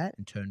through that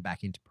and turn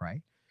back into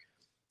prey.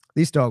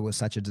 This dog was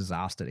such a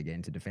disaster to get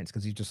into defense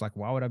because he's just like,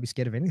 why would I be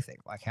scared of anything?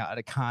 Like how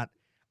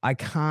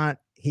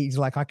he's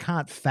like, I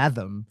can't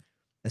fathom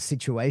a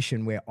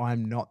situation where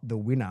I'm not the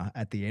winner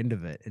at the end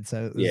of it. And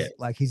so it was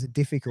like, he's a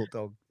difficult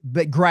dog,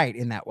 but great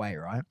in that way.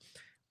 Right.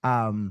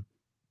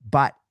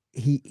 But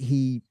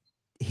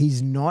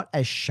he's not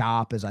as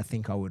sharp as I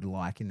think I would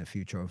like in the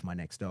future of my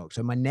next dog.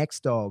 So my next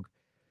dog,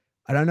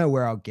 I don't know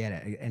where I'll get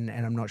it. And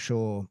I'm not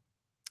sure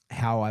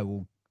how I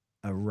will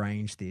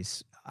arrange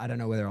this. I don't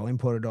know whether I'll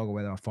import a dog or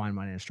whether I'll find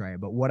one in Australia,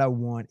 but what I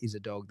want is a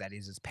dog that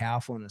is as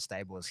powerful and as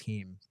stable as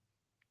him,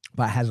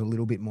 but has a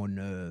little bit more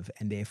nerve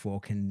and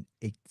therefore can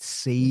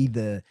see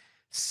the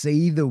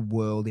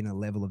world in a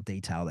level of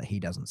detail that he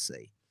doesn't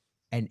see.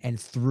 And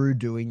through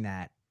doing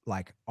that,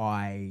 like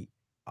I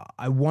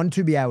want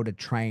to be able to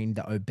train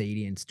the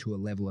obedience to a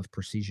level of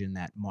precision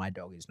that my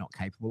dog is not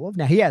capable of.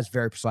 Now he has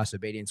very precise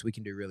obedience. We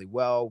can do really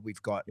well.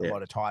 We've got a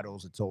lot of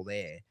titles. It's all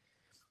there.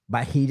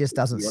 But he just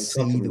doesn't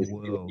see the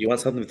world. You want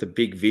something with a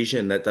big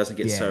vision that doesn't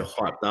get so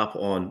hyped up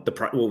on the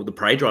prey. Well, the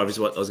prey drive is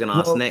what I was going to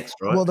ask next,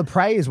 right? Well, the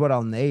prey is what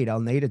I'll need. I'll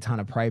need a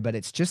ton of prey, but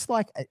it's just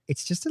like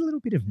it's just a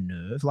little bit of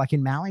nerve. Like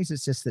in Malleys,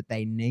 it's just that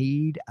they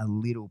need a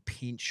little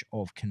pinch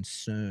of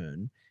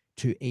concern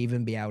to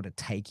even be able to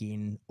take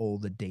in all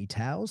the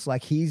details.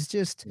 Like he's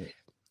just,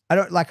 I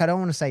don't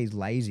want to say he's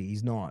lazy.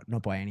 He's not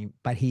by any,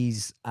 but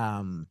he's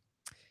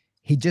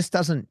he just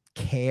doesn't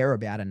care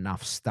about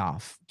enough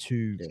stuff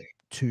to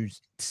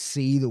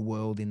see the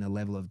world in the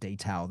level of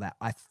detail that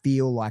I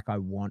feel like I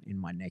want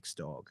in my next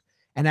dog.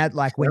 And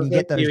like when you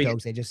get those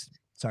dogs, they're just,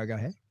 sorry, go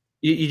ahead.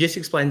 You just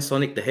explained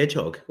Sonic the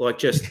Hedgehog, like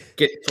just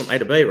get from A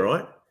to B,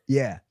 right?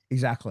 Yeah,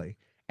 exactly.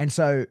 And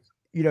so,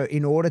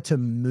 in order to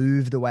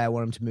move the way I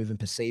want them to move and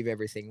perceive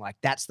everything, like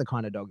that's the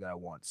kind of dog that I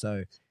want.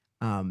 So,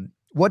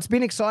 what's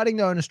been exciting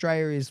though in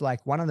Australia is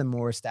like one of the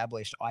more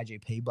established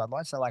IGP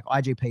bloodlines. So like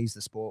IGP is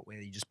the sport where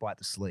you just bite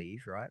the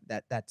sleeve, right?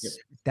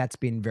 That's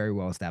been very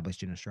well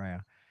established in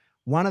Australia.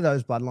 one of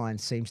those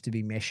bloodlines seems to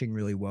be meshing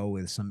really well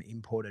with some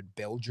imported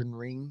Belgian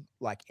ring,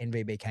 like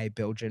NVBK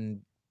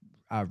Belgian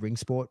ring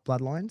sport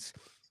bloodlines.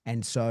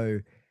 And so,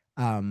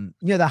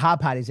 the hard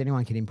part is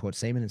anyone can import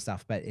semen and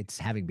stuff, but it's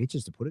having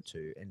bitches to put it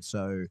to. And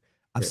so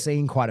I've Yeah.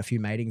 seen quite a few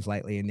matings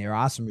lately, and there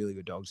are some really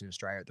good dogs in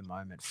Australia at the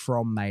moment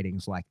from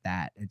matings like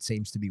that. It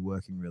seems to be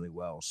working really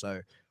well.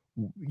 So,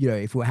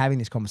 if we are having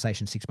this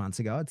conversation 6 months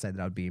ago, I'd say that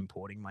I'd be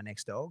importing my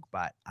next dog,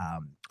 but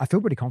I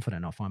feel pretty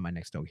confident I'll find my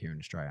next dog here in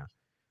Australia.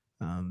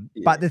 Yeah,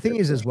 But the thing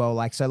that's is as awesome. well,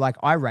 like, so like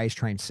I raise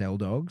train sell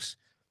dogs,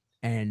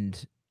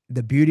 and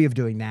the beauty of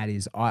doing that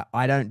is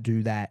I don't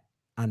do that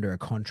under a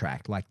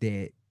contract. Like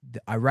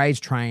I raise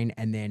train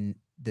and then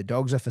the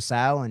dogs are for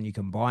sale and you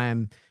can buy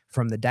them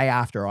from the day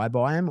after I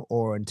buy them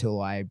or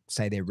until I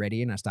say they're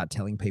ready and I start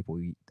telling people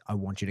I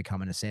want you to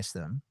come and assess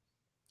them.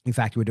 In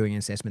fact, we're doing an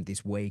assessment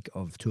this week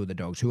of two of the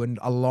dogs who are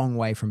a long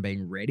way from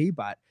being ready,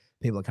 but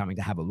people are coming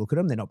to have a look at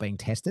them. They're not being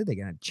tested. They're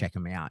going to check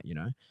them out, you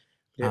know?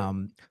 Yeah.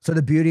 So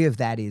the beauty of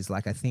that is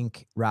like, I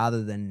think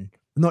rather than,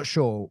 I'm not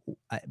sure,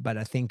 but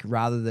I think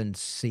rather than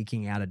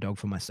seeking out a dog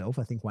for myself,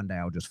 I think one day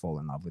I'll just fall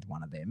in love with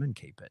one of them and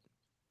keep it.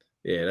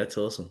 Yeah, that's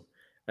awesome.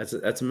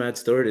 That's a mad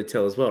story to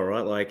tell as well,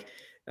 right? Like,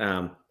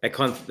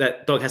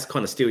 that dog has to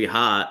kind of steal your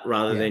heart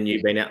rather Yeah. than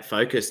you being out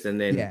focused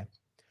and then Yeah.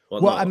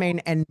 Well, I whatnot. mean,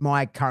 and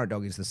my current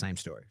dog is the same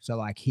story. So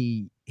like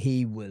he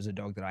was a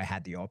dog that I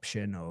had the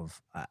option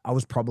of. I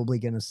was probably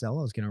going to sell.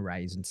 I was going to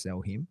raise and sell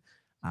him,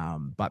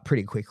 but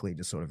pretty quickly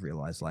just sort of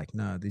realized like,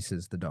 no, this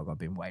is the dog I've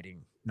been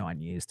waiting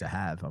 9 years to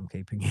have. I'm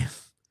keeping him.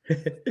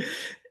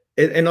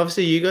 And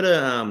obviously you got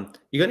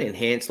to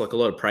enhance like a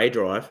lot of prey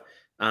drive.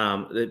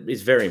 That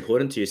is very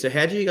important to you. So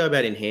how do you go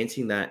about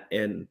enhancing that?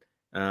 And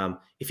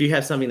if you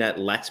have something that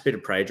lacks a bit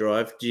of prey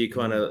drive,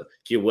 Mm.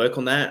 do you work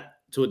on that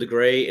to a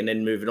degree and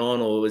then move it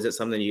on, or is it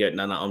something you go,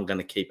 no, I'm going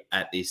to keep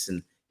at this?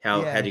 And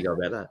how Yeah. do you go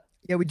about that?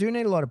 Yeah, we do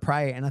need a lot of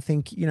prey. And I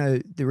think,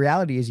 the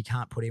reality is you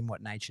can't put in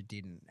what nature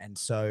didn't. And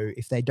so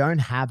if they don't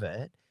have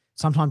it,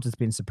 sometimes it's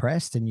been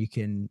suppressed and you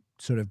can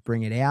sort of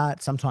bring it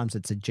out. Sometimes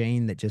it's a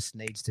gene that just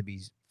needs to be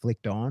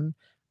flicked on.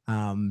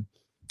 Um,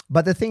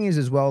 but the thing is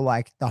as well,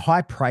 like the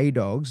high prey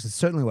dogs is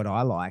certainly what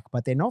I like,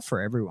 but they're not for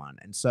everyone.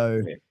 And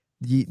so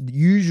Yeah,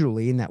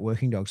 usually in that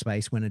working dog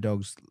space, when a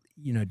dog's,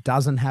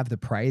 doesn't have the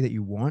prey that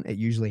you want, it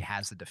usually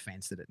has the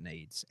defense that it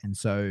needs. And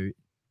so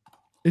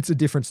it's a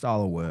different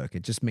style of work.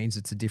 It just means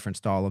it's a different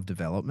style of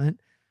development.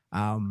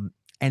 And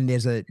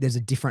there's a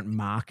different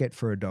market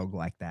for a dog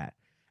like that.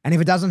 And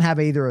if it doesn't have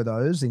either of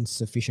those in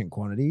sufficient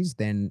quantities,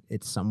 then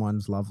it's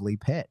someone's lovely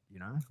pet,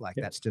 like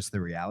yeah, that's just the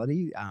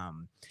reality.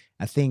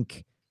 I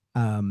think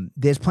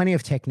there's plenty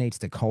of techniques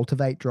to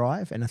cultivate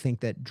drive. And I think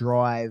that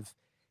drive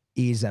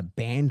is a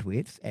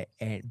bandwidth,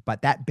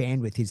 but that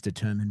bandwidth is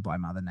determined by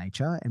Mother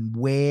Nature and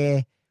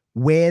where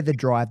the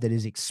drive that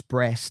is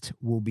expressed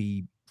will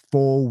be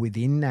fall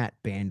within that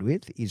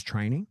bandwidth is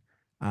training.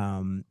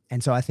 And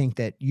so I think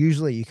that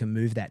usually you can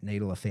move that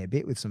needle a fair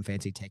bit with some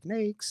fancy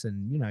techniques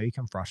and, you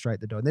can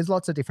frustrate the dog. There's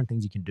lots of different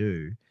things you can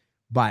do,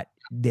 but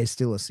there's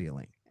still a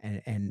ceiling.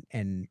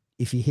 And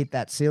if you hit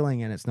that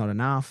ceiling and it's not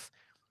enough,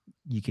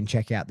 you can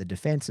check out the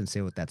defense and see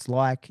what that's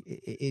like.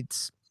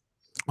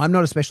 I'm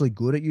not especially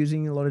good at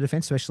using a lot of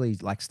defense, especially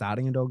like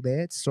starting a dog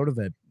there. It's sort of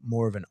a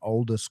more of an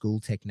older school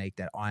technique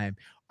that I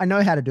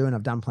know how to do and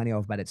I've done plenty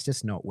of, but it's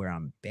just not where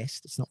I'm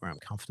best. It's not where I'm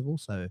comfortable.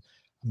 So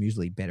I'm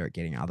usually better at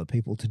getting other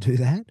people to do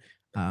that.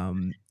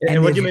 and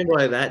And what do there's you mean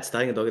by that?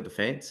 Starting a dog at the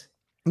fence?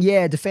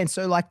 yeah, defense.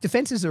 So like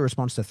defense is a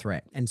response to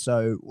threat. And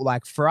so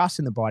like for us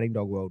in the biting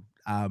dog world,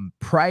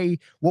 prey,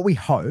 what we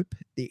hope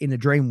in a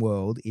dream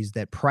world is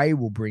that prey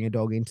will bring a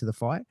dog into the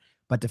fight,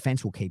 but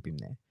defense will keep him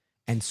there.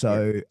 And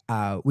Yeah,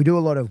 so we do a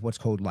lot of what's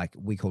called like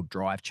we call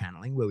drive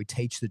channeling, where we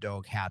teach the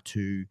dog how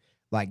to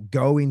like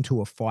go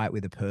into a fight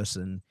with a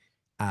person,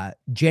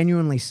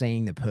 genuinely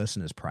seeing the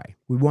person as prey.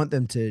 We want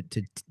them to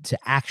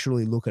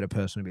actually look at a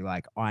person and be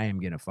like, I am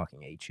gonna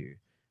fucking eat you.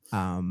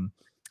 Um,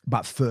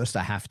 but first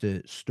I have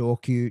to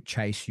stalk you,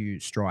 chase you,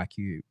 strike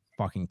you,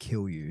 fucking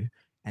kill you,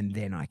 and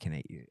then I can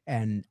eat you.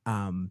 And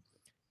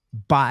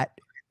but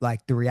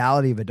like the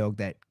reality of a dog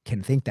that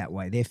can think that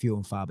way, they're few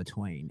and far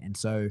between. And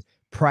so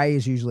prey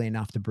is usually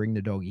enough to bring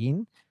the dog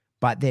in.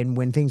 But then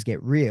when things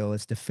get real,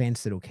 it's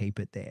defense that'll keep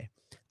it there.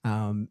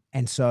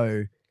 And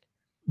so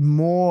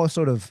more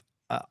sort of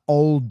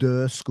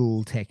older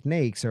school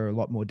techniques are a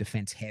lot more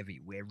defense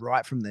heavy, where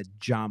right from the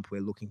jump,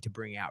 we're looking to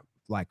bring out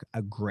like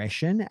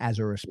aggression as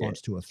a yeah,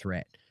 response to a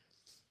threat.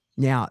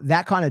 Now,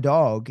 that kind of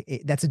dog,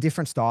 that's a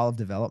different style of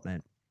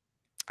development.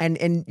 And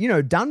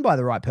done by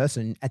the right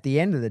person, at the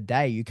end of the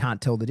day, you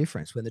can't tell the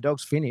difference. When the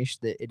dog's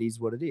finished, that it is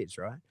what it is,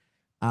 right?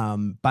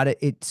 But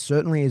it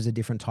certainly is a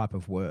different type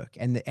of work.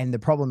 And the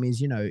problem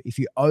is, if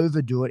you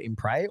overdo it in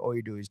prey, all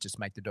you do is just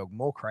make the dog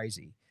more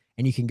crazy.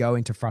 And you can go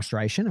into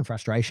frustration, and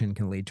frustration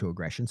can lead to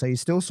aggression. So you're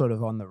still sort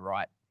of on the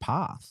right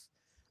path.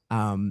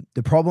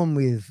 The problem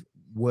with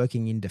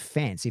working in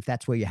defense, if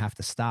that's where you have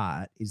to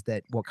start, is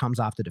that what comes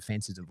after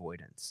defense is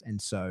avoidance. And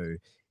so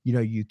you know,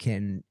 you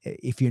can,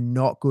 if you're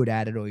not good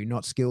at it or you're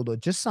not skilled, or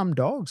just some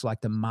dogs,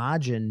 like the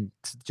margins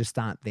just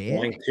aren't there.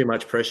 Applying too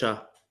much pressure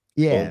or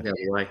Yeah. the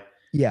other way.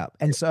 Yeah.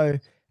 And so,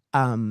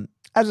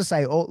 as I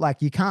say, all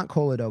like you can't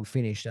call a dog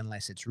finished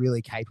unless it's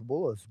really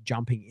capable of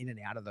jumping in and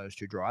out of those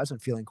two drives and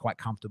feeling quite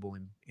comfortable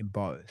in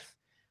both.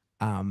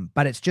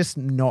 But it's just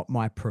not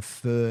my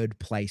preferred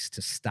place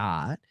to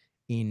start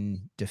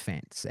in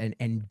defense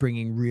and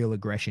bringing real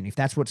aggression. If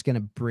that's what's going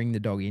to bring the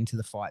dog into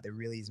the fight, there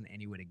really isn't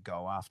anywhere to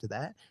go after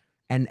that.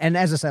 And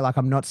as I say, like,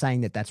 I'm not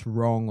saying that that's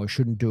wrong or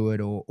shouldn't do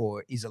it,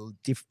 or is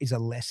a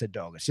lesser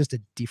dog. It's just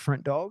a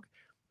different dog.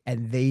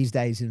 And these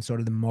days, in sort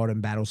of the modern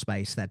battle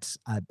space, that's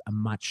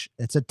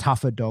it's a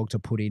tougher dog to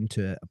put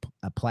into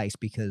a place,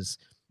 because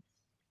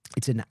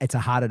it's a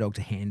harder dog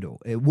to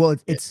handle.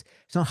 It's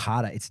not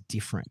harder, it's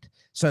different.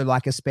 So,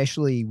 like,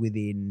 especially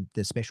within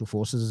the special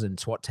forces and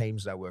SWAT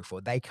teams that I work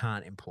for, they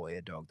can't employ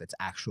a dog that's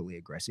actually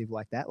aggressive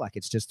like that. Like,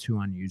 it's just too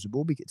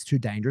unusable, because it's too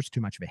dangerous, too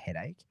much of a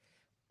headache.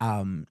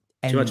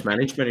 Too much And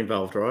management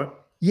involved, right?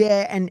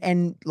 yeah,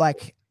 and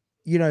like,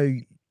 you know,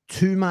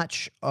 too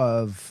much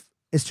of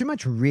it's too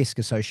much risk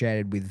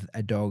associated with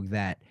a dog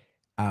that,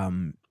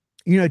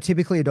 you know,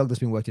 typically a dog that's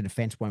been worked in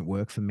defense won't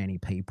work for many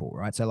people,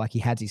 right? So, like, he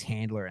has his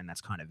handler and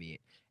that's kind of it.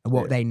 And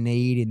what Yeah. they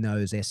need in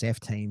those SF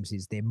teams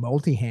is they're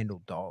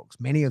multi-handled dogs.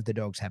 Many of the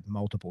dogs have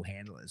multiple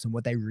handlers, and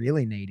what they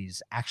really need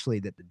is actually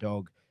that the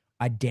dog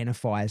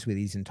identifies with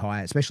his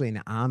entire, especially in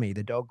the army,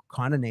 the dog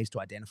kind of needs to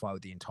identify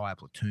with the entire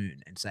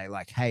platoon and say,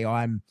 like, hey,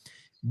 I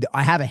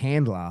have a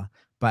handler,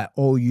 but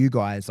all you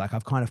guys, like,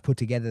 I've kind of put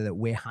together that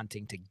we're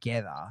hunting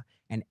together,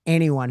 and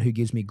anyone who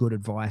gives me good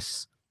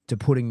advice to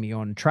putting me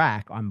on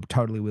track, I'm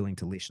totally willing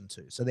to listen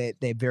to. So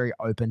they're very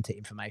open to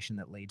information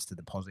that leads to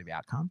the positive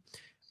outcome.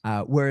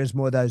 Whereas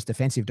more of those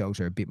defensive dogs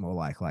are a bit more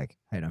like,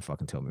 hey, don't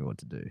fucking tell me what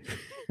to do.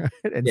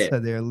 And Yeah. so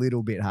they're a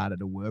little bit harder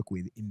to work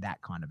with in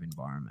that kind of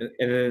environment.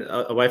 And then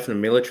away from the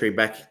military,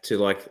 back to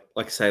like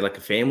say, like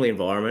a family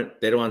environment,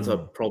 they're the ones I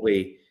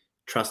probably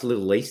trust a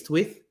little least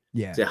with.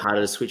 Yeah. They're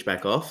harder to switch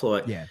back off.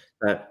 Like, Yeah.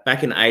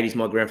 back in the 80s,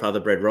 my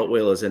grandfather bred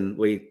Rottweilers, and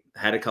we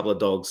had a couple of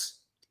dogs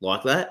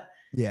like that.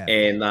 Yeah.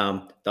 And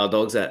they were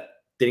dogs that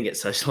didn't get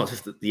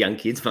socialized with the young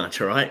kids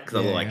much, right?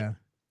 Because they were like,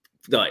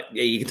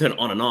 yeah, you can turn it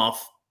on and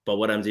off, but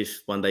what happens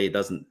if one day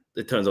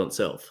it turns on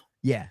itself?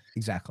 Yeah,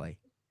 exactly.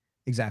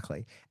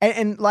 Exactly.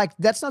 And like,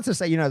 that's not to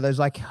say, you know,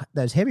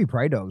 those heavy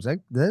prey dogs,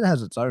 that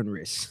has its own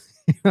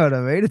risks. You know what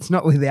I mean? It's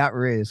not without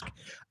risk.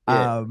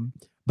 Yeah.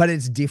 But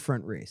it's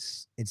different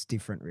risks. It's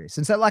different risks.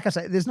 And so, like I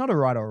say, there's not a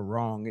right or a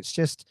wrong. It's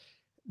just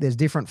there's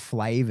different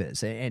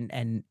flavors.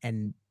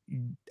 And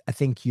I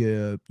think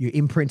your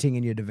imprinting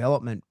and your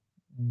development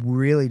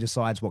really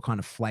decides what kind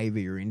of flavor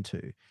you're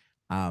into.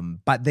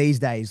 But these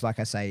days, like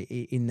I say,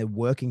 in the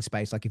working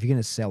space, like, if you're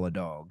going to sell a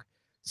dog,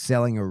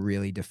 selling a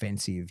really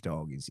defensive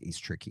dog is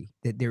tricky.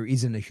 There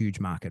isn't a huge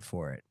market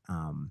for it.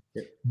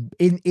 Yep.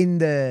 In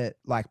the,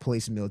 like,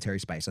 police and military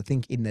space, I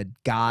think in the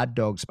guard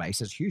dog space,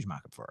 there's a huge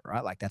market for it,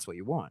 right? Like, that's what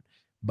you want,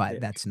 but Yeah.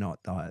 that's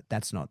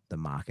not the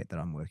market that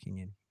I'm working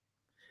in.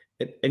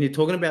 And you're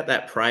talking about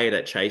that prey,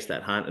 that chase,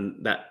 that hunt,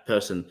 and that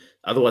person,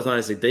 otherwise known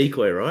as a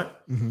decoy, right?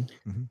 Mm-hmm,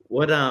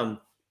 mm-hmm.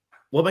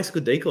 What makes a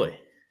good decoy?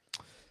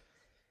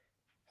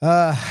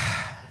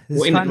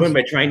 When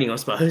we're training, I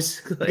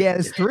suppose. Yeah,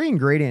 there's 3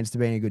 ingredients to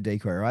being a good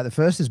decoy, right? The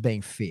first is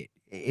being fit.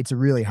 It's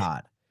really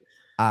hard.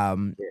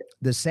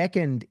 The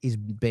second is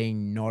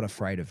being not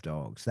afraid of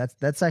dogs.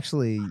 That's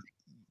actually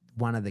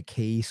one of the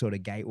key sort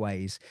of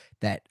gateways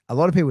that a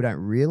lot of people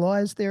don't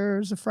realize they're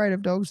as afraid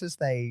of dogs as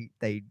they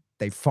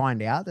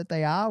find out that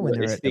they are when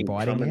they're at the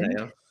biting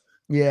end.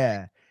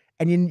 Yeah.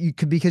 And you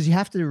could, because you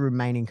have to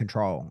remain in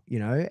control, you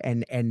know,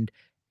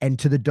 and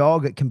to the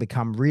dog, it can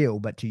become real,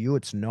 but to you,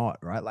 it's not,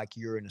 right? Like,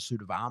 you're in a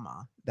suit of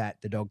armor that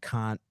the dog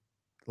can't,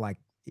 like,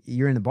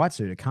 you're in the bite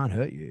suit, it can't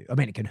hurt you. I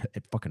mean,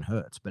 it fucking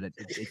hurts, but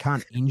it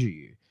can't injure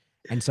you.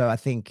 And so I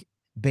think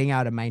being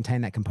able to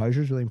maintain that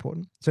composure is really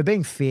important. So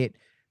being fit,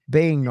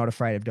 being not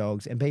afraid of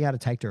dogs, and being able to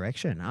take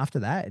direction. After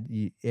that,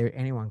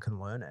 anyone can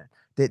learn it.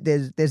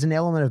 There's an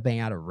element of being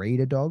able to read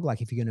a dog.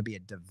 Like, if you're going to be a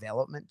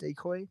development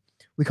decoy,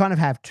 we kind of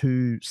have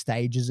 2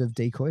 stages of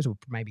decoys, or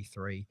maybe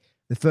 3.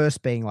 The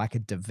first being like a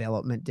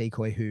development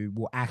decoy who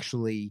will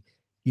actually,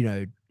 you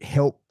know,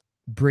 help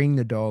bring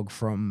the dog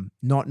from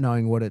not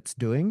knowing what it's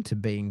doing to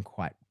being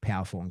quite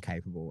powerful and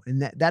capable.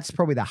 And that's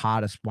probably the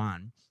hardest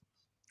one,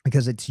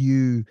 because it's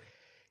you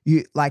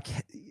like,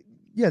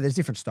 yeah, there's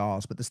different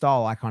styles, but the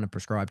style I kind of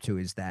prescribe to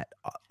is that,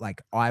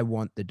 like, I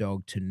want the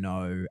dog to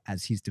know,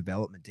 as his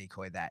development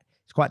decoy, that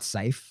it's quite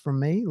safe from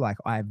me. Like,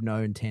 I have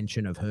no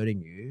intention of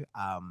hurting you.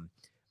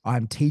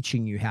 I'm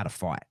teaching you how to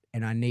fight,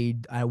 and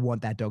I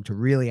want that dog to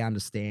really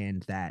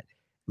understand that,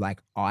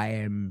 like,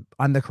 I'm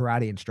the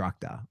karate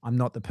instructor. I'm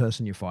not the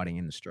person you're fighting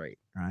in the street,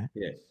 right?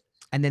 Yeah.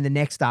 And then the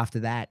next after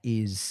that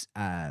is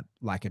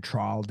like a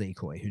trial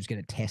decoy who's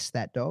going to test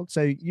that dog.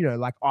 So, you know,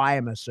 like, I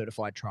am a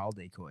certified trial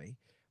decoy,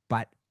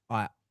 but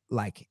I,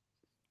 like,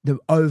 the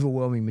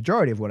overwhelming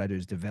majority of what I do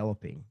is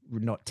developing,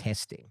 not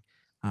testing.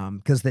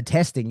 Because the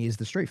testing is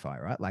the street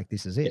fight, right? Like,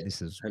 this is it. Yeah,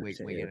 This is we're 100%,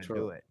 going to that's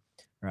do right. it.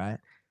 right?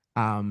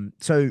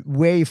 So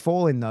where you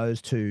fall in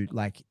those two,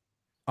 like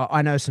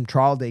I know some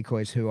trial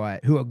decoys who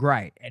are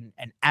great and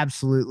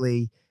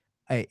absolutely,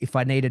 if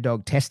I need a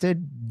dog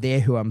tested,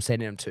 they're who I'm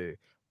sending them to.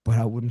 But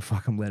I wouldn't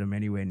fucking let them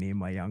anywhere near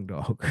my young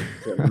dog.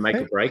 Make or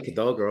Right? break a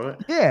dog, right?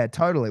 Yeah,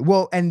 totally.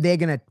 Well, and they're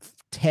gonna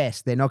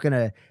test. They're not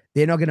gonna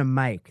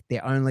make.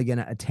 They're only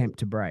gonna attempt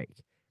to break,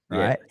 Yeah.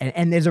 right?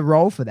 And there's a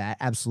role for that,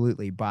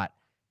 absolutely. But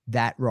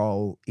that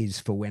role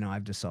is for when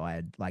I've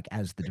decided, like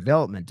as the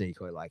development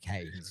decoy, like,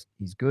 hey,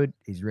 he's good,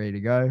 he's ready to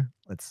go.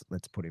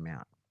 Let's put him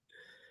out.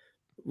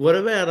 What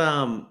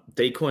about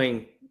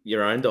decoying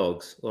your own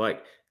dogs?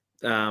 Like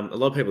a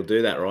lot of people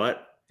do that, right?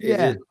 Is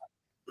Yeah. it?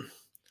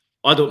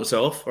 I do it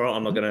myself, right?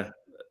 I'm not Mhm, gonna.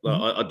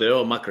 Like, mhm, I do.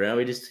 I muck around.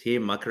 We just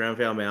hear muck around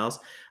for our mouths.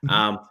 mhm.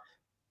 Um,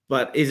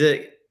 but is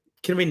it?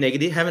 Can it be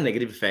negative? Have a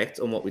negative effect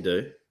on what we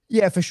do?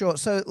 Yeah, for sure.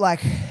 So, like,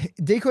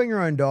 decoying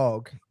your own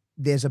dog,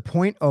 there's a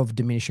point of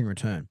diminishing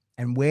return,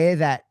 and where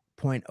that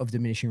point of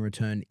diminishing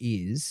return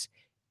is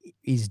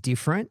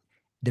different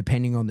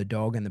depending on the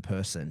dog and the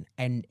person.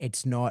 And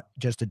it's not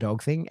just a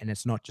dog thing, and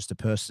it's not just a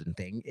person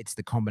thing. It's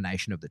the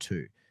combination of the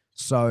two.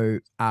 So,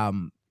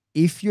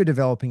 if you're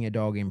developing a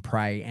dog in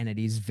prey and it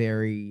is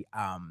very,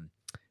 uh,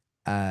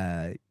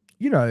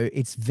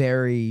 it's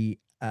very,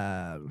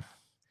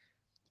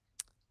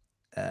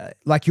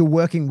 like you're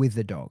working with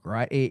the dog,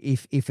 right?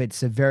 If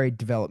it's a very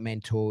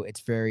developmental,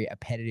 it's very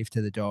appetitive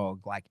to the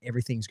dog, like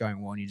everything's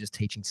going well, and you're just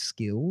teaching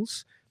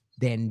skills,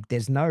 then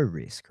there's no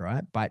risk,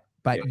 right? But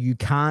Yeah. you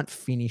can't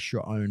finish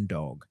your own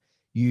dog.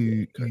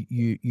 Yeah.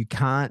 You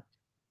can't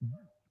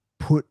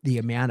put the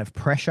amount of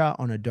pressure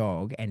on a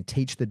dog and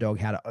teach the dog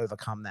how to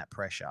overcome that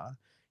pressure,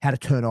 how to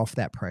turn off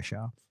that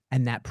pressure,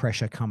 and that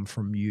pressure come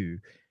from you.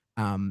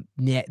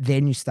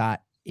 Then you start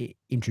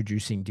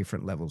introducing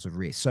different levels of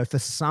risk. So for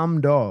some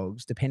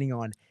dogs, depending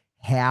on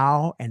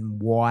how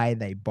and why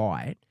they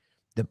bite,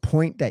 the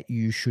point that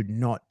you should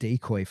not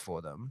decoy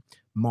for them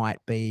might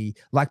be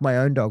like my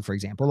own dog, for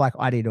example. Like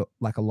I did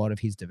like a lot of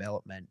his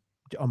development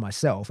on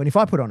myself. And if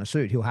I put on a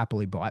suit, he'll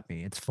happily bite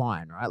me. It's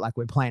fine, right? Like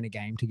we're playing a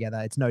game together.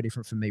 It's no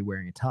different from me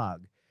wearing a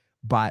tug.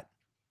 But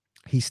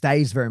he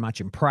stays very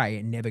much in prey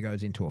and never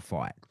goes into a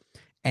fight.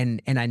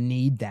 And I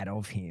need that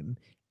of him.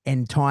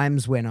 And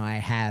times when I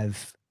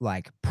have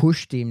like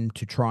pushed him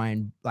to try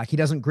and like he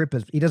doesn't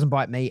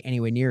bite me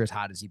anywhere near as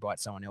hard as he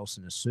bites someone else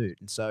in a suit.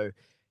 And so,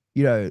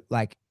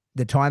 like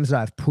the times that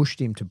I've pushed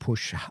him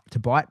to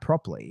bite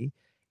properly,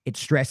 it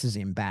stresses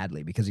him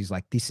badly because he's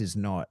like, this is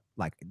not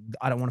like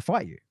I don't want to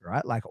fight you,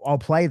 right? Like I'll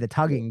play the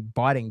tugging,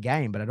 biting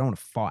game, but I don't want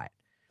to fight.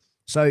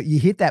 So you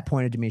hit that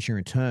point of diminishing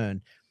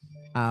return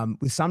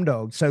with some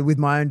dogs. So with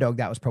my own dog,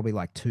 that was probably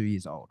like 2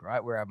 years old,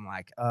 right? Where I'm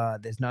like,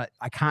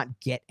 I can't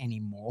get any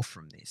more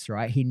from this,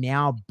 right? He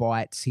now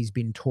bites. He's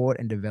been taught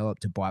and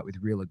developed to bite with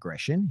real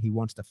aggression. He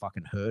wants to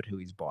fucking hurt who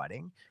he's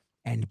biting.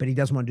 But he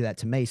doesn't want to do that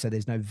to me. So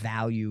there's no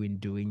value in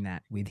doing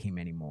that with him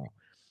anymore.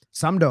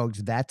 Some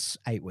dogs, that's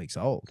 8 weeks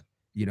old,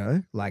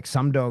 like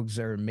some dogs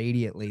are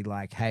immediately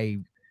like, hey,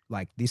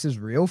 like this is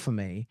real for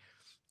me.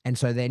 And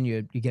so then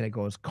you get a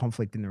cause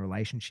conflict in the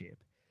relationship.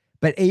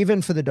 But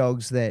even for the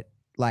dogs that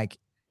like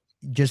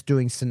just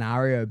doing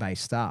scenario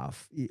based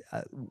stuff,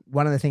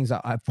 one of the things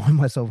that I find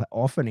myself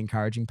often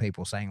encouraging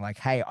people saying like,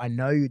 hey, I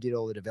know you did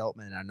all the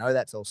development and I know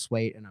that's all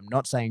sweet. And I'm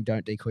not saying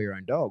don't decoy your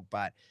own dog,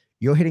 but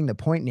you're hitting the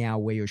point now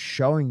where you're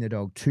showing the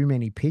dog too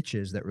many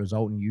pictures that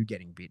result in you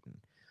getting bitten.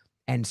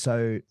 And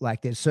so,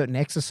 like, there's certain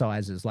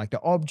exercises like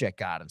the object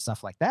guard and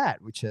stuff like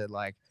that, which are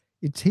like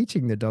you're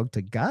teaching the dog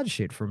to guard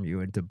shit from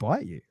you and to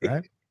bite you,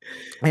 right?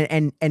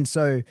 And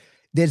so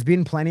there's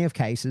been plenty of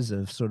cases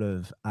of sort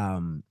of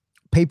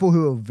people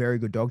who are very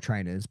good dog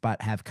trainers,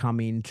 but have come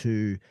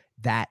into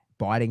that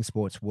biting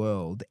sports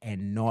world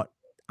and not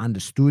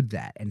understood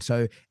that. And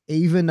so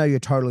even though you're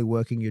totally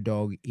working your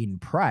dog in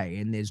prey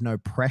and there's no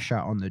pressure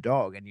on the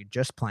dog and you're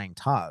just playing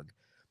tug,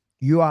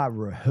 you are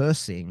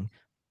rehearsing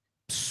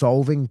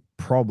solving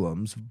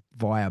problems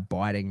via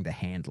biting the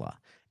handler.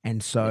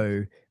 And Yeah.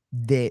 so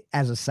there,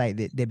 as I say,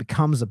 there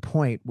becomes a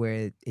point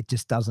where it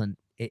just doesn't,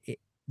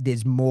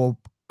 there's more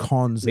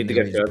cons than Need to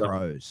there go is further.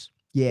 pros.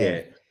 Yeah.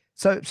 Yeah.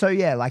 So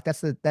yeah, like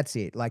that's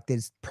it. Like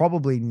there's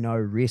probably no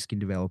risk in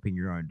developing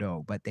your own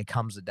dog, but there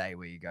comes a day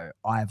where you go,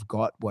 I've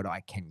got what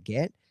I can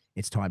get.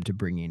 It's time to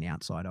bring in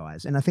outside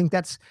eyes. And I think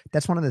that's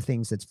one of the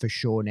things that's for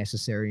sure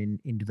necessary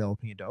in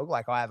developing a dog.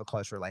 Like I have a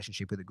close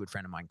relationship with a good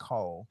friend of mine,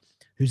 Cole,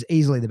 who's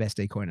easily the best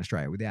decoy in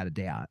Australia, without a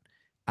doubt.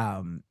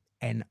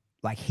 And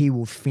like he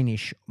will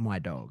finish my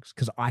dogs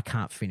because I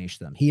can't finish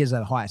them. He has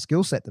a higher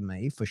skill set than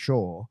me for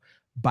sure.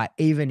 But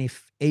even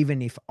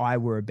if I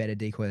were a better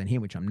decoy than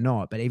him, which I'm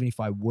not, but even if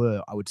I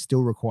were, I would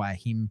still require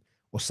him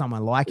or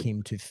someone like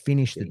him to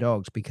finish the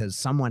dogs because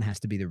someone has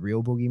to be the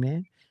real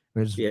boogeyman.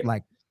 Whereas Yeah.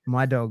 like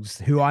my dogs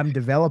who I'm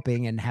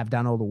developing and have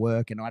done all the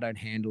work and I don't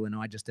handle and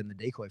I just am the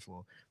decoy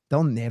for,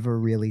 they'll never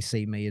really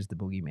see me as the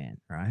boogeyman,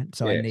 right?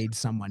 So I Yeah. need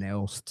someone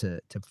else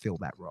to fill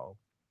that role.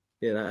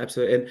 Yeah, no,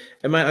 absolutely.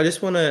 And mate, I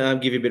just want to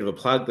give you a bit of a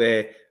plug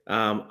there.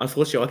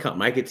 Unfortunately, I can't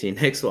make it to your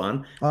next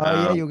one. Oh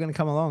yeah, you're going to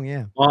come along.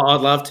 Yeah.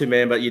 I'd love to,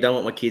 man, but you don't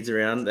want my kids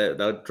around.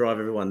 They'll drive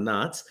everyone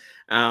nuts.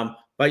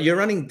 But you're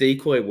running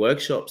decoy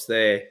workshops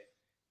there,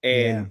 Yeah.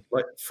 and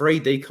like free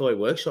decoy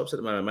workshops at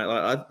the moment,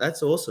 mate.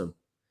 That's awesome.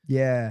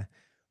 Yeah.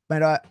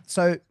 But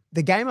so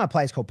the game I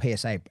play is called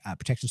PSA,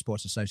 Protection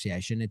Sports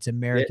Association. It's Yeah,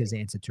 America's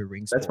answer to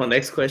ring that's my sports.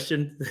 next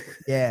question.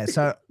 Yeah,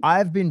 so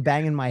I've been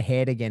banging my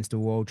head against a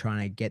wall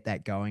trying to get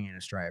that going in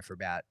Australia for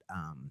about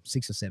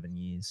 6 or 7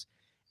 years,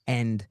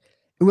 and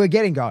we're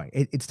getting going.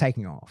 It's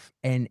taking off,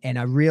 and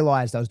I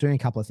realized I was doing a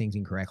couple of things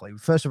incorrectly.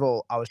 First of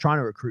all, I was trying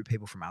to recruit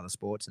people from other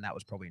sports, and that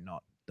was probably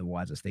not the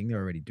wisest thing.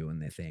 They're already doing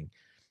their thing.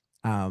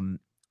 Um,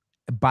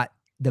 but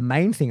the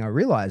main thing I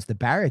realized, the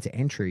barrier to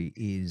entry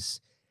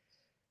is,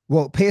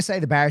 well,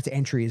 PSA, the barrier to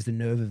entry is the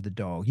nerve of the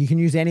dog. You can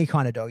use any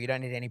kind of dog. You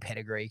don't need any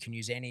pedigree. You can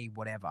use any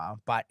whatever,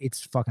 but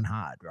it's fucking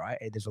hard, right?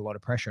 There's a lot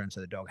of pressure, and so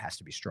the dog has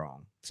to be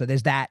strong. So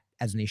there's that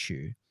as an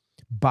issue.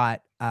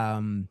 But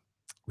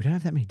we don't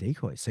have that many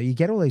decoys. So you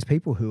get all these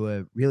people who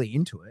are really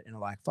into it and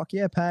are like, fuck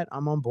yeah, Pat,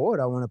 I'm on board.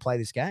 I want to play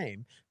this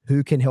game.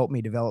 Who can help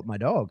me develop my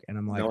dog? And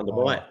I'm No like, one to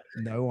oh, bite.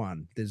 no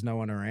one. There's no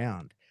one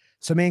around.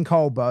 So me and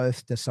Cole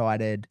both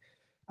decided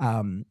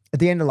at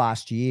the end of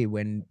last year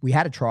when we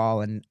had a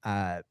trial and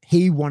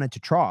he wanted to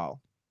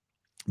trial,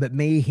 but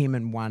me, him,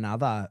 and one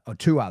other or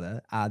two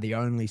other are the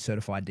only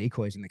certified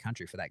decoys in the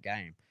country for that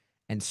game.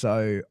 And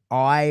so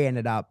I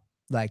ended up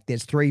like,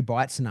 there's 3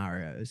 bite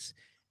scenarios,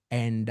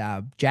 and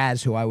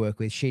Jazz, who I work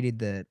with, she did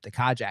the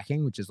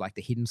carjacking, which is like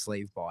the hidden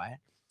sleeve bite.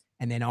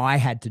 And then I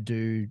had to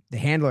do the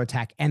handler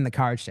attack and the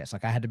courage test.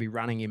 Like I had to be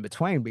running in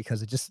between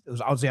because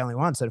I was the only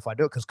one certified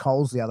to do it because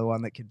Cole's the other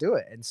one that could do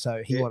it. And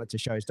so he Yeah. wanted to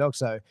show his dog.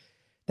 So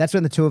that's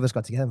when the two of us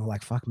got together and we're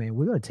like, fuck, man,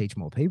 we got to teach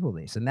more people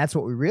this. And that's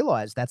what we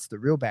realized. That's the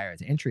real barrier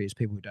to entry, is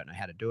people who don't know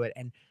how to do it.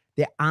 And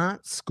there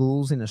aren't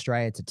schools in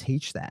Australia to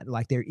teach that.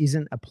 Like there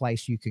isn't a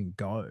place you can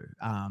go,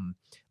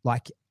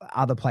 like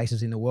other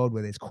places in the world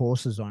where there's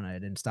courses on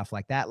it and stuff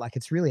like that. Like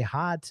it's really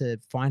hard to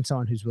find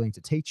someone who's willing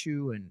to teach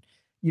you and,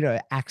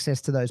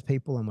 access to those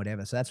people and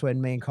whatever. So that's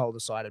when me and Cole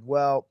decided,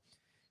 well,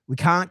 we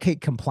can't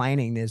keep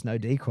complaining there's no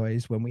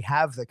decoys when we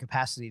have the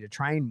capacity to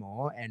train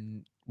more,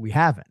 and we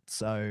haven't.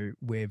 So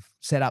we've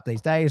set up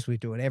these days. We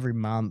do it every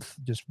month,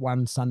 just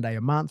one Sunday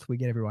a month. We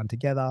get everyone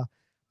together,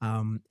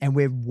 and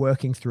we're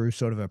working through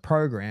sort of a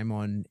program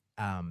on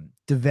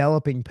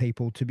developing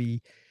people to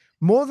be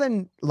more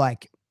than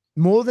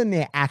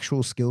their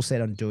actual skill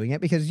set on doing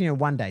it, because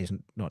one day is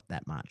not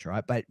that much,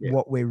 right? But Yeah.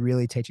 what we're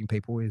really teaching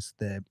people is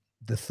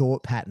the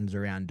thought patterns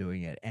around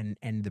doing it,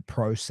 and the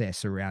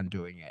process around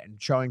doing it,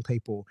 and showing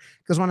people,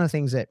 because one of the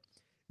things that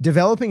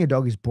developing a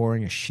dog is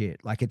boring as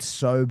shit. Like it's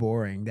so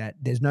boring that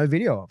there's no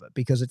video of it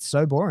because it's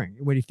so boring.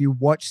 When if you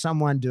watch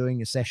someone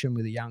doing a session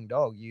with a young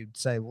dog, you'd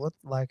say, what,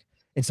 like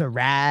it's a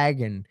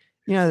rag, and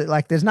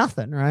like there's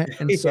nothing, right?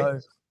 And Yeah. so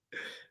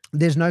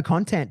there's no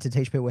content to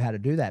teach people how to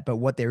do that. But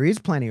what there is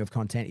plenty of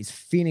content is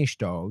finished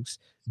dogs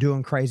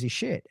doing crazy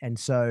shit. And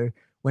so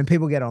when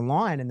people get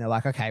online and they're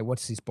like, okay,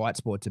 what's this bite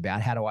sports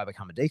about? How do I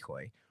become a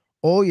decoy?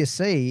 All you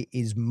see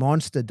is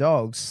monster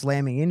dogs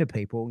slamming into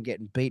people and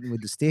getting beaten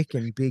with the stick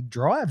and big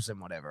drives and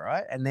whatever,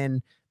 right? And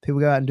then people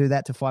go out and do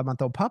that to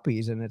 5-month-old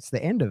puppies, and it's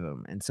the end of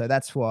them. And so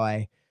that's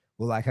why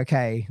we're like,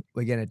 okay,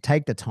 we're going to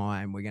take the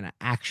time. We're going to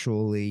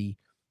actually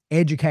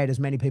educate as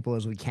many people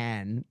as we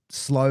can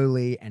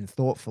slowly and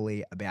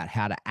thoughtfully about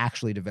how to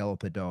actually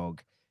develop a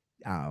dog,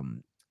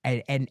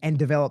 and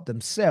develop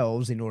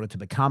themselves in order to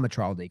become a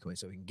trial decoy,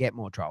 so we can get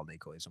more trial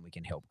decoys and we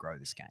can help grow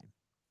this game.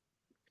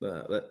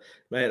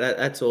 Mate,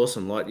 that's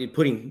awesome. Like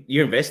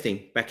you're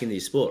investing back into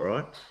your sport,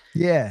 right?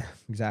 Yeah,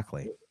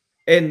 exactly.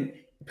 And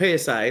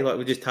PSA, like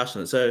we just touched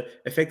on it. So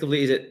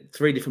effectively, is it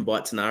 3 different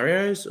bite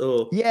scenarios,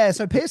 or? Yeah,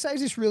 so PSA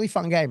is this really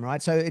fun game,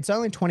 right? So it's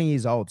only 20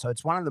 years old, so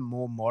it's one of the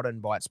more modern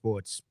bite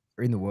sports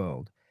in the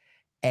world.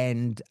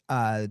 And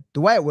the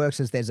way it works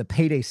is there's a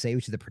PDC,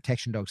 which is the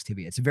protection dog's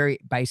tibia. It's a very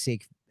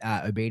basic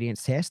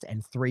obedience test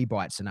and 3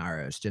 bite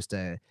scenarios. Just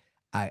a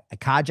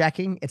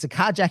carjacking. It's a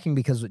carjacking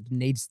because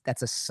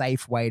that's a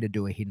safe way to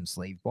do a hidden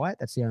sleeve bite.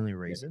 That's the only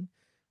reason.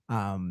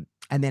 And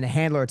then a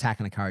handler attack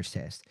and a courage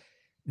test.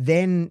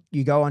 Then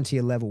you go on to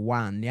your level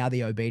 1. Now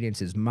the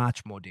obedience is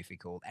much more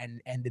difficult.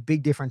 And the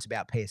big difference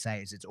about PSA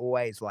is it's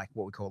always like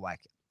what we call like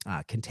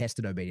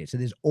contested obedience. So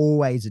there's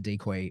always a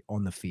decoy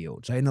on the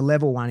field. So in the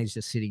level 1, he's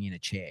just sitting in a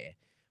chair.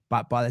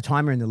 But by the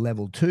time you're in the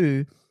level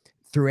 2,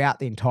 throughout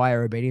the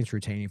entire obedience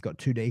routine, you've got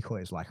 2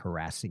 decoys like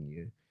harassing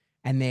you.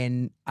 And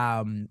then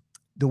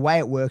the way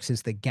it works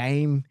is the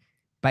game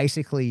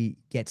basically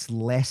gets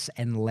less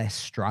and less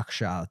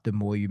structure the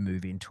more you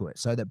move into it.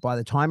 So that by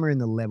the time we're in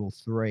the level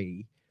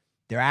 3,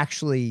 there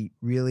actually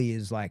really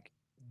is like,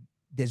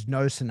 there's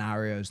no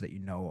scenarios that you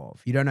know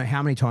of. You don't know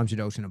how many times your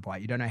dog's going to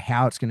bite. You don't know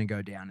how it's going to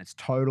go down. It's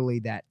totally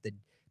that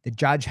the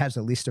judge has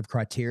a list of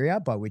criteria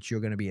by which you're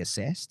going to be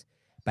assessed,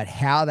 but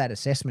how that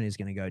assessment is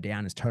going to go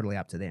down is totally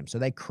up to them. So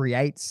they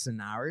create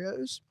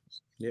scenarios.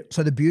 Yep.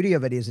 So the beauty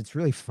of it is it's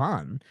really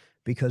fun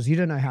because you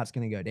don't know how it's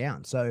going to go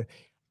down. So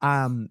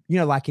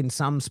like in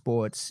some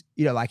sports,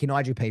 like in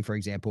IGP, for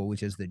example,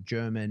 which is the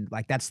German,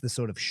 like that's the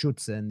sort of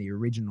Schutzen, the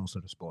original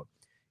sort of sport.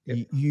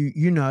 Yep.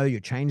 Your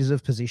changes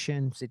of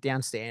position, sit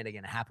down, stand are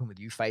going to happen with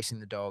you facing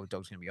the dog. The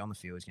dog's going to be on the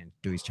field. He's going to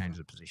do his changes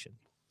of position.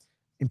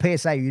 In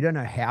PSA, you don't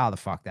know how the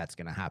fuck that's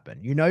going to happen.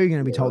 You're going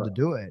to be told to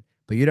do it,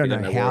 but you don't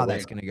know how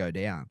that's going to go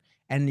down.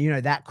 And,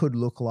 that could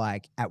look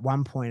like at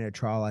one point in a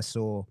trial I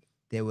saw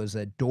there was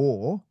a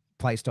door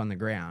placed on the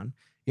ground.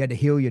 You had to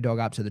heel your dog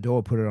up to the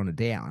door, put it on a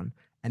down,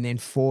 and then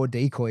 4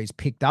 decoys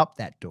picked up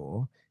that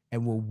door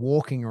and were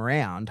walking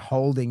around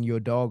holding your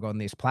dog on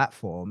this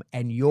platform,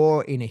 and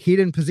you're in a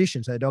hidden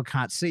position so the dog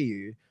can't see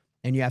you,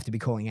 and you have to be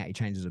calling out your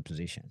changes of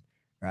position,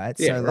 right?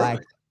 Yeah, so right.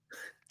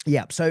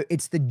 yeah, so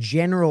it's the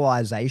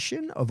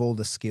generalization of all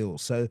the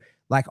skills. So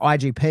like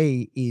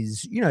IGP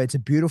is, it's a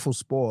beautiful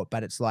sport,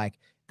 but it's like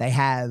they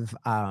have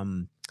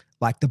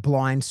like the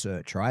blind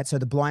search, right? So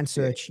the blind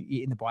search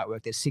in the bite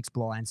work, there's 6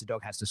 blinds. The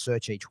dog has to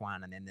search each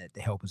one, and then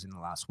the helper's in the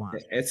last one.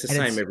 It's the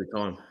And same every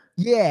time.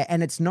 Yeah,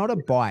 and it's not a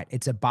bite,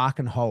 it's a bark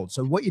and hold.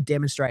 So what you're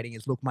demonstrating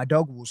is, look, my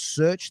dog will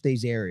search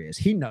these areas.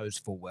 He knows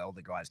full well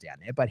the guy's down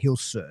there, but he'll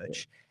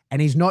search.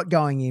 And he's not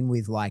going in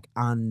with like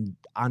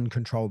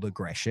uncontrolled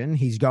aggression.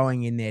 He's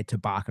going in there to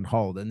bark and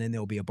hold, and then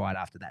there'll be a bite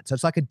after that. So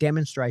it's like a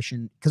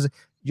demonstration, because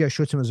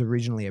Schutzen was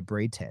originally a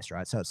breed test,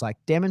 right? So it's like,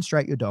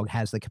 demonstrate your dog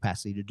has the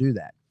capacity to do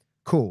that.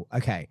 Cool.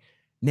 Okay.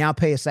 Now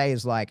PSA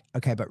is like,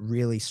 okay, but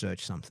really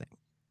search something.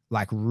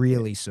 Like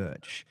really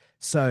search.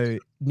 So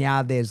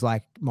now there's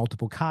like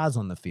multiple cars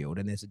on the field,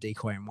 and there's a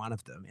decoy in one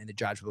of them, and the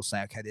judge will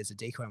say, okay, there's a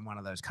decoy in one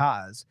of those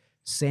cars.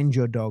 Send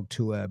your dog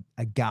to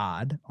a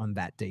guard on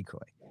that decoy.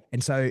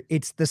 And so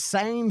it's the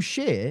same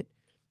shit,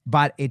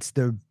 but it's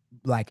the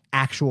like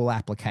actual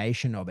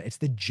application of it. It's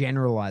the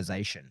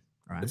generalization,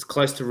 right? It's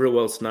close to real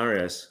world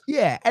scenarios.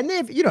 Yeah. And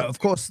then, of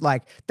course,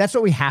 like that's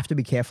what we have to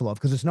be careful of,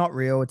 because it's not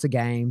real. It's a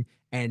game.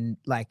 And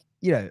like,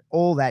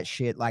 all that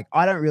shit. Like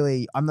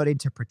I'm not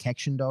into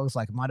protection dogs.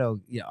 Like my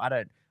dog, I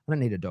don't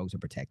need a dog to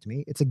protect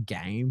me. It's a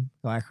game.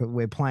 Like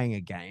we're playing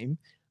a game.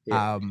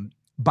 Yeah.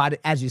 But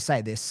as you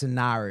say, there's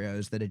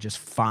scenarios that are just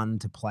fun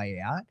to play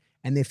out,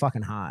 and they're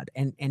fucking hard.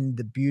 And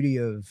the beauty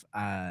of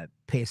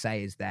PSA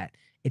is that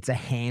it's a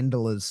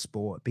handler's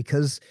sport,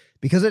 because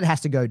it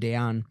has to go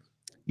down,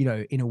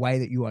 in a way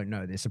that you won't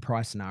know. There's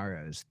surprise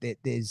scenarios.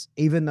 There's,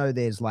 even though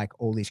there's like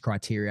all these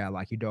criteria,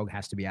 like your dog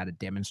has to be able to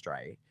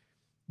demonstrate,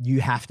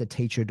 you have to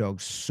teach your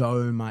dog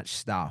so much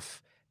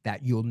stuff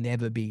that you'll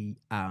never be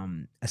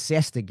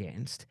assessed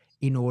against,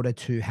 in order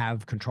to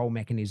have control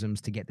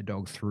mechanisms to get the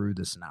dog through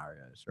the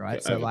scenarios,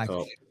 right? So like,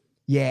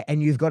 yeah,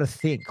 and you've got to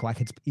think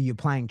like you're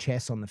playing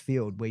chess on the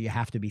field, where you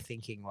have to be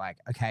thinking like,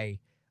 okay,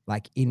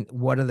 like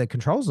what are the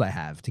controls I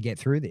have to get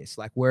through this?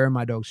 Like, where are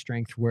my dog's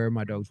strengths? Where are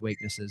my dog's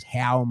weaknesses?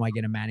 How am I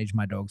going to manage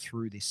my dog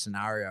through this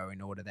scenario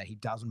in order that he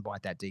doesn't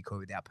bite that decoy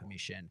without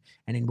permission,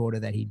 and in order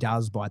that he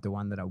does bite the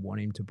one that I want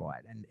him to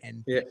bite?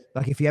 And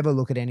like, if you ever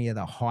look at any of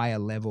the higher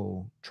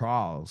level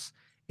trials,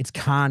 it's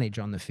carnage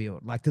on the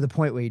field, like to the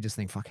point where you just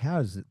think, fuck, how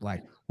is it,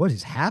 like, what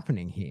is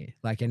happening here?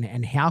 Like,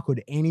 and how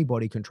could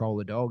anybody control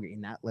a dog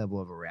in that level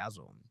of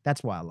arousal?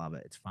 That's why I love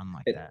it. It's fun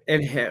like that.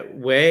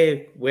 And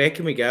where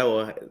can we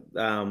go,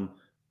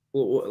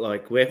 or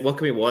like what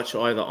can we watch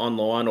either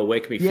online, or where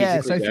can we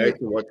physically go to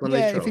watch one of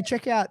these trials? If you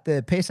check out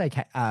the PSA,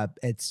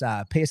 it's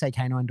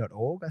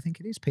psacanine.org, I think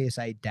it is,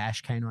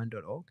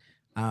 psa-canine.org.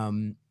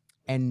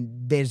 And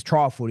there's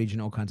trial footage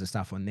and all kinds of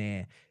stuff on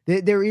there.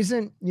 There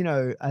isn't,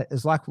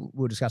 as like we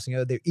were discussing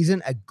earlier, there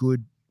isn't a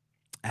good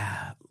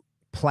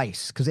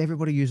place, because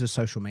everybody uses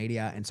social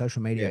media, and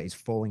social media is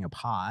falling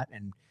apart,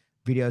 and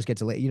videos get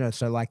deleted,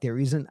 so like there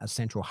isn't a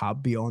central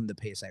hub beyond the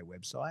PSA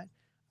website.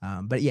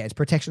 But yeah, it's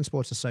Protection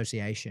Sports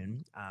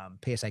Association,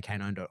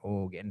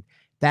 psacanine.org, and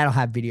that'll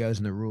have videos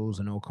and the rules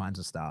and all kinds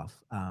of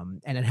stuff.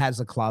 And it has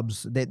the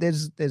clubs.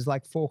 There's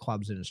like 4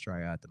 clubs in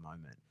Australia at the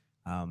moment.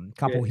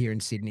 Couple here in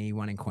Sydney,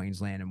 one in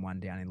Queensland, and one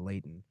down in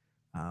Leeton.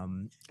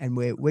 And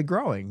we're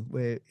growing.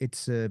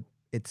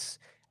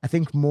 I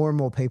think more and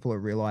more people are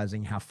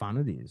realizing how fun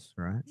it is,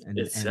 right? And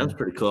it sounds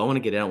pretty cool. I want to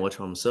get out and watch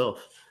one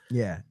myself.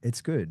 Yeah,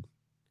 it's good.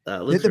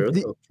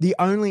 The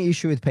only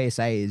issue with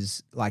PSA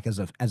is, like, as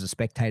a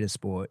spectator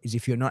sport, is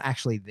if you're not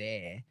actually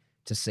there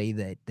to see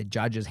the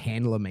judges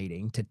handle a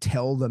meeting to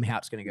tell them how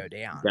it's going to go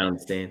down. I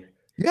understand.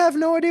 You have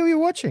no idea what you're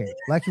watching.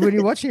 Like when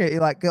you're watching it,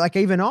 like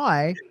even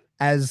I,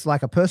 as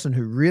like a person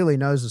who really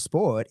knows the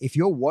sport, if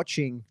you're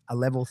watching a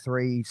level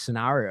 3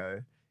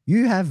 scenario,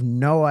 you have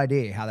no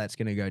idea how that's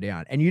going to go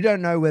down, and you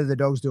don't know whether the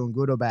dog's doing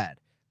good or bad,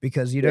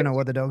 because you don't know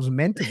what the dog's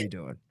meant to be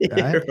doing.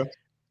 Right?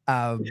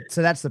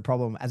 So that's the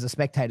problem as a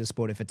spectator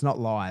sport. If it's not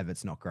live,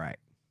 it's not great.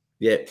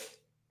 Yeah,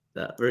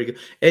 very good.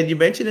 And you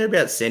mentioned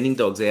about sending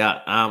dogs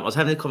out. I was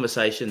having a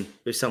conversation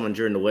with someone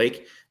during the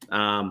week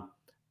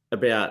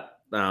about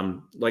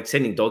like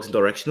sending dogs in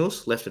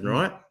directionals left and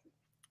right.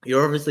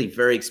 You're obviously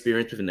very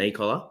experienced with an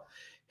e-collar.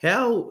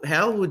 How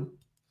would,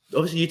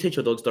 obviously you teach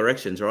your dogs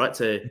directions, right?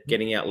 So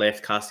getting out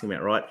left, casting them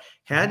out right.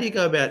 How do you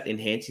go about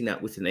enhancing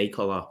that with an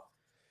e-collar?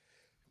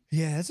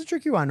 Yeah, that's a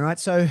tricky one, right?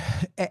 So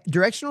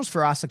directionals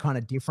for us are kind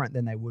of different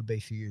than they would be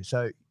for you.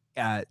 So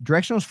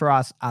directionals for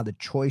us are the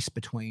choice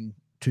between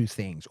two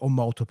things or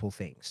multiple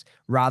things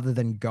rather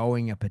than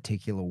going a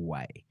particular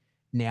way.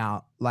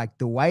 Now, like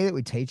the way that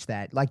we teach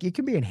that, like it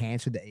can be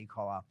enhanced with the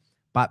e-collar,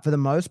 but for the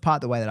most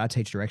part, the way that I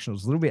teach directionals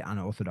is a little bit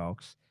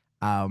unorthodox.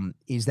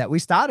 Is that we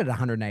start at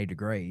 180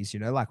 degrees, you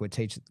know, like we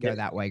teach go Yep.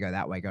 that way, go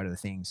that way, go to the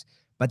things.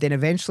 But then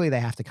eventually they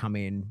have to come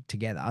in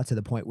together to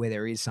the point where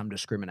there is some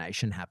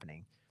discrimination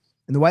happening.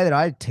 And the way that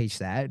I teach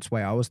that, it's the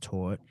way I was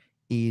taught,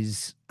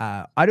 is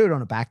I do it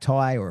on a back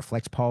tie or a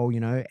flex pole, you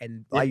know,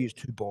 and I Yep. use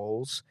two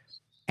balls.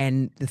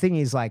 And the thing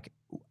is, like,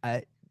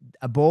 a,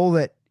 a ball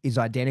that is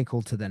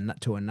identical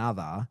to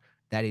another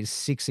that is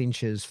 6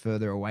 inches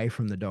further away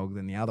from the dog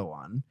than the other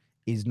one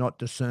is not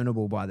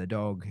discernible by the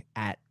dog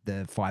at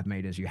the 5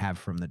 meters you have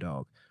from the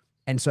dog.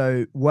 And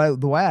so, well,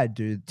 the way I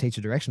do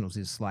teacher directionals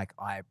is like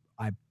I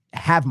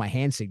have my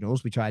hand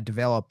signals, which I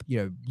develop, you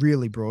know,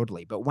 really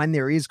broadly. But when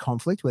there is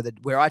conflict,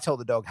 where I tell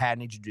the dog, "Hey, I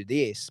need you to do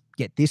this,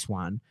 get this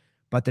one,"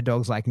 but the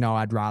dog's like, "No,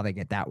 I'd rather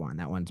get that one.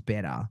 That one's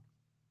better."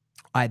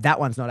 That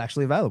one's not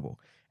actually available.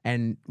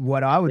 And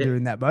what I would do Yep.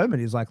 in that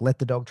moment is like let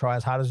the dog try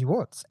as hard as he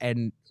wants.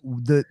 And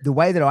the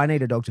way that I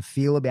need a dog to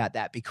feel about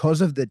that,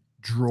 because of the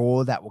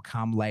draw that will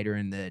come later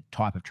in the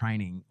type of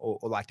training or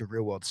like the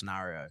real world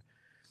scenario,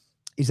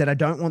 is that I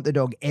don't want the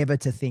dog ever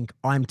to think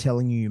I'm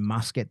telling you you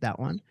must get that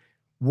one.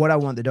 What I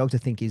want the dog to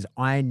think is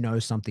I know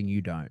something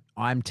you don't.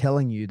 I'm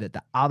telling you that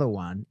the other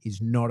one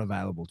is not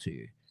available to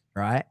you,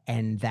 right?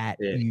 And that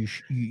Yeah.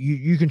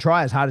 you can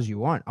try as hard as you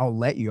want. I'll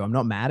let you. I'm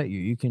not mad at you.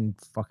 You can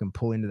fucking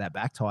pull into that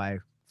back tie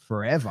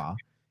forever.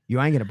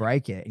 You ain't gonna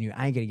break it, and you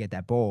ain't gonna get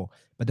that ball.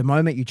 But the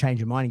moment you change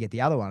your mind and get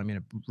the other one, I'm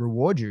gonna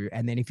reward you.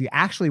 And then if you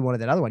actually wanted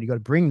that other one, you got to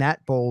bring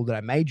that ball that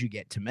I made you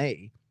get to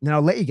me. And then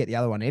I'll let you get the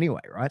other one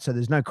anyway, right? So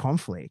there's no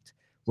conflict.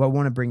 Well, I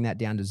want to bring that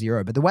down to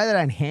zero. But the way that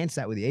I enhance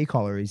that with the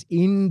e-collar is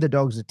in the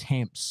dog's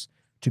attempts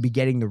to be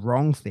getting the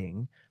wrong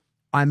thing,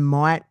 I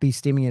might be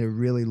stimming at a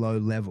really low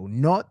level.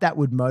 Not that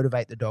would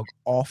motivate the dog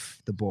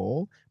off the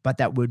ball, but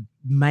that would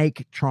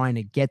make trying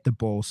to get the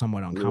ball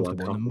somewhat A little uncomfortable. And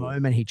the uncomfortable.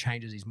 moment he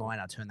changes his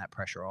mind, I turn that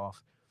pressure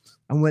off.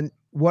 And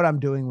what I'm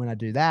doing when I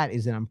do that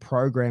is that I'm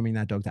programming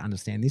that dog to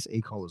understand this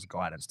e-collar's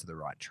guidance to the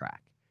right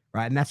track.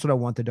 Right. And that's what I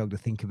want the dog to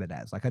think of it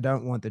as. Like, I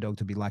don't want the dog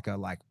to be like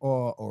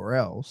or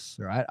else,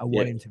 right? I Yeah.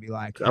 want him to be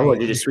like, hey, Otherwise,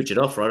 you just switch it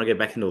off, right? I get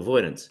back into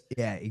avoidance.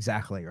 yeah,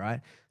 exactly,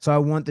 right? So I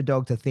want the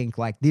dog to think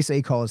like this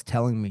e-collar is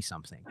telling me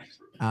something.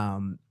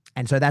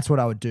 And so that's what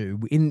I would do.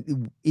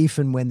 If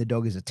and when the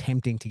dog is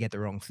attempting to get the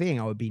wrong thing,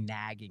 I would be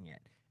nagging it.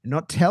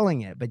 Not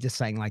telling it, but just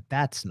saying like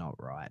that's not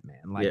right,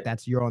 man. Like Yeah.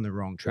 that's you're on the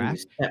wrong And track.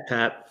 just tap,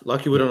 tap,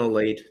 like you would Yeah, on a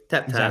lead.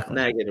 Tap, tap, exactly.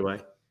 nag it away.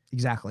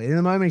 Exactly. And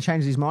the moment he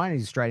changes his mind,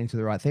 he's straight into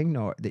the right thing,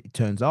 or it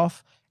turns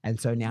off. And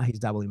so now he's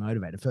doubly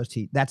motivated. First,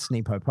 that's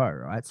Sneak Po,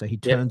 right? So he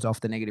Yep. turns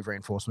off the negative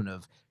reinforcement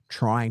of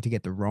trying to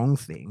get the wrong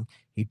thing.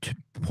 He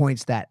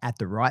points that at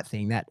the right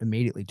thing. That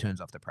immediately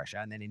turns off the pressure.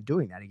 And then in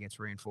doing that, he gets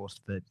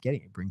reinforced for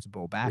getting it, brings the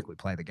ball back. We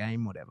play the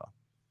game, whatever.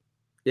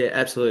 Yeah,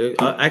 absolutely.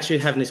 I actually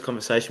having this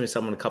conversation with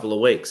someone a couple of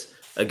weeks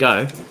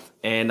ago,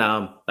 and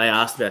they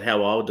asked about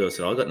how I would do it.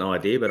 So I got no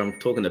idea, but I'm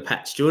talking to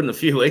Pat Stewart in a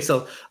few weeks.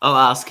 I'll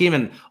ask him,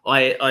 and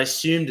I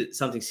assumed it's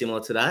something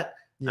similar to that.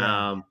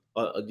 Yeah.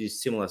 I do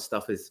similar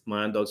stuff with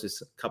my own dogs.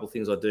 There's a couple of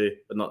things I do,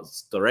 but not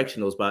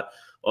directionals. But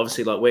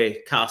obviously, like we're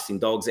casting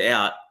dogs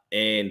out,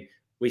 and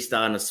we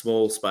start in a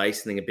small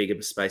space, and then a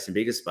bigger space and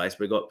bigger space.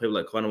 We've got people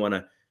that kind of want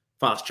to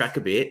fast track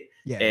a bit,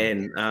 Yeah.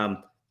 and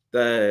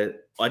the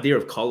idea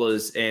of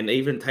collars and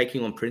even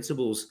taking on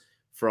principles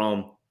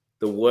from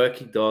the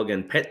working dog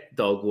and pet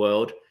dog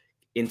world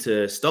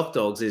into stock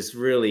dogs is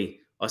really,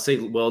 I see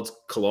worlds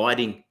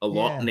colliding a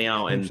lot Yeah.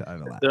 now, Heaps and of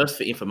the overlap. thirst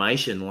for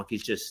information like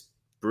is just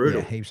Yeah,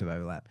 brutal. heaps of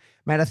overlap.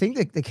 Man, I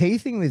think the key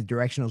thing with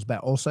directionals, but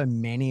also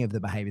many of the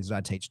behaviors that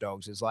I teach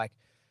dogs is like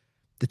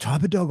the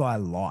type of dog I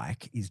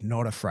like is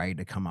not afraid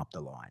to come up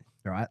the line,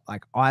 right?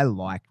 Like I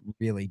like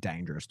really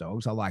dangerous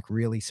dogs. I like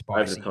really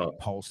Over the spicy, top.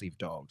 impulsive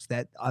dogs.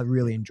 That I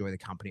really enjoy the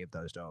company of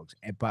those dogs.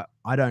 But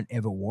I don't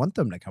ever want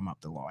them to come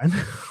up the line.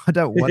 I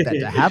don't want that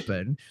to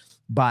happen.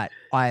 But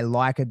I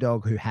like a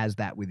dog who has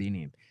that within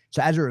him.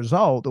 So as a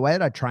result, the way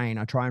that I try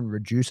and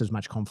reduce as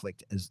much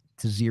conflict as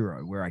to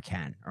zero where I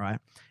can. Right.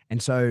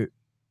 And so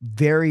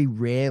very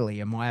rarely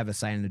am I ever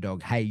saying to the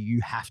dog, hey,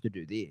 you have to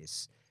do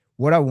this.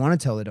 What I want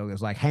to tell the dog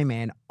is like, hey,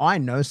 man, I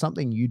know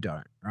something you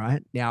don't,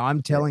 right? Now I'm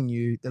Yeah. telling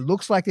you, it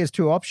looks like there's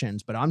two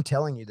options, but I'm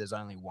telling you there's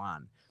only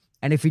one.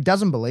 And if he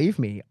doesn't believe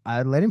me,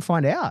 I let him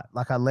find out.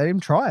 Like I let him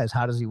try as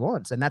hard as he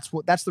wants. And that's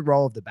the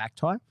role of the back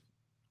tie.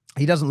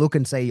 He doesn't look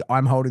and see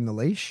I'm holding the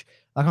leash.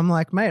 Like I'm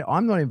like, mate,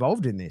 I'm not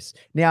involved in this.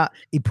 Now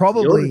he It's your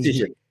probably,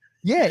 decision.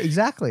 yeah,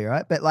 exactly,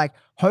 right. But like,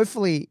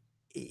 hopefully,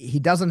 he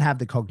doesn't have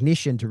the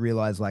cognition to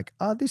realize, like,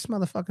 oh, this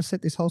motherfucker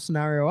set this whole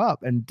scenario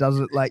up and does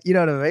it like, you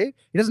know what I mean?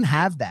 He doesn't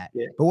have that.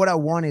 Yeah. But what I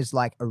want is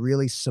like a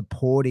really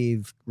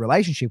supportive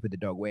relationship with the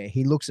dog where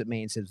he looks at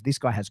me and says, this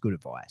guy has good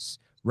advice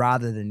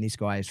rather than this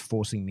guy is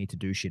forcing me to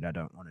do shit I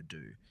don't want to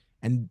do.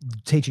 And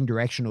teaching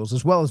directionals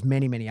as well as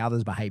many, many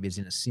others behaviors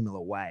in a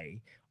similar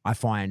way, I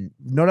find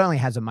not only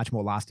has a much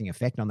more lasting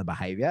effect on the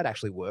behavior, it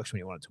actually works when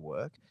you want it to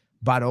work,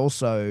 but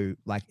also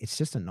like it's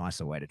just a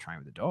nicer way to train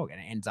with a dog, and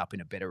it ends up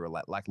in a better,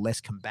 like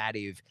less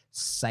combative,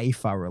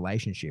 safer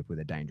relationship with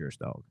a dangerous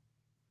dog.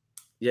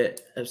 Yeah,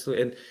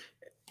 absolutely. And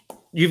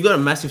you've got a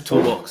massive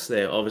toolbox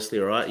there, obviously,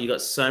 right? You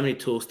got so many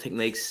tools,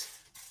 techniques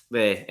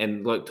there,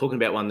 and like talking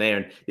about one there.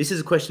 And this is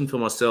a question for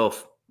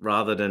myself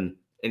rather than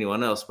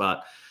anyone else,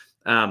 but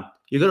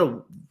you've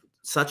got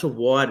such a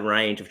wide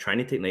range of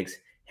training techniques.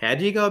 How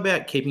do you go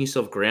about keeping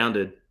yourself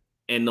grounded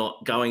and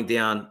not going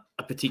down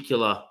a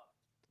particular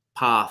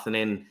path and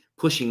then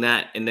pushing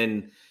that? And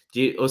then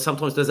or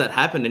sometimes does that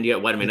happen and you go,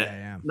 wait a minute,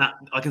 Yeah, nah,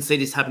 I can see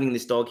this happening in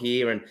this dog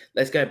here, and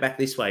let's go back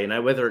this way,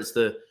 whether it's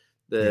the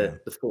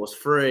force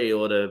free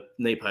or the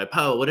Nepo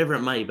Po, whatever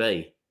it may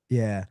be.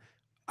 yeah.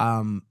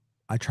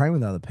 I train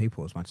with other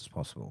people as much as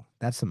possible.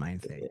 That's the main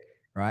thing,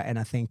 right? And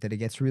I think that it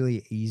gets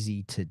really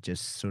easy to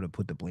just sort of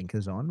put the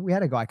blinkers on. We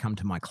had a guy come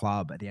to my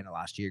club at the end of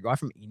last year, a guy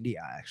from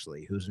India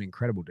actually, who was an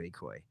incredible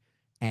decoy,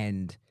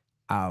 and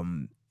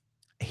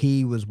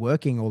he was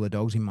working all the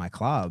dogs in my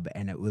club,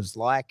 and it was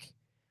like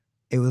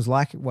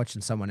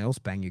watching someone else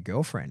bang your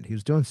girlfriend. He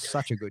was doing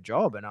such a good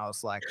job. And I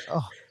was like,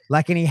 oh,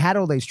 like, and he had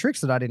all these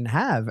tricks that I didn't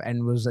have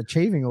and was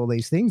achieving all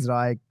these things that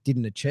I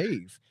didn't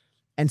achieve.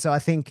 And so I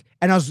think,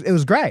 and it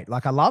was great.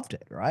 Like I loved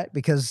it, right?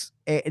 Because,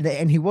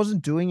 and he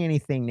wasn't doing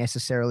anything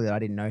necessarily that I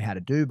didn't know how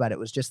to do, but it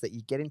was just that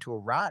you get into a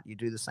rut. You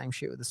do the same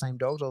shit with the same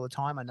dogs all the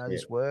time. I know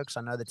this works.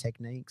 I know the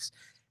techniques.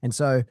 And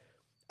so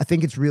I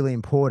think it's really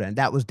important.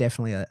 That was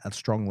definitely a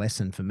strong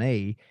lesson for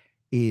me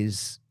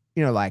is,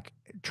 like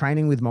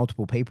training with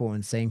multiple people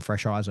and seeing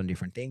fresh eyes on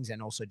different things,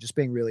 and also just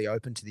being really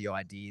open to the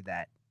idea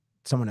that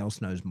someone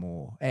else knows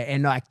more.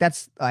 And like,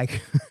 that's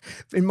like,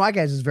 in my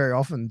case, it's very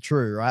often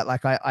true, right?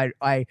 Like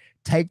I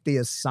take the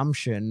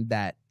assumption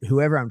that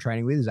whoever I'm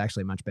training with is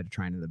actually a much better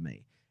trainer than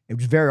me,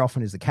 which very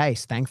often is the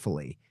case,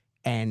 thankfully.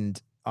 And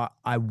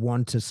I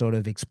want to sort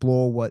of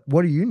explore what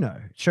do you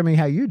know? Show me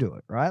how you do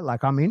it, right?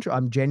 Like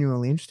I'm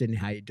genuinely interested in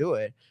how you do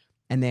it.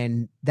 And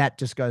then that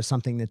just goes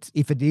something that's,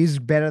 if it is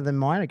better than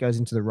mine, it goes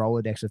into the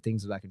Rolodex of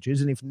things that I can choose.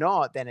 And if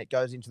not, then it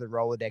goes into the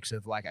Rolodex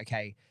of like,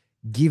 okay,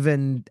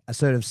 given a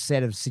sort of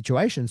set of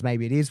situations,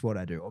 maybe it is what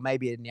I do, or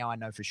maybe now I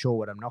know for sure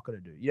what I'm not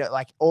going to do.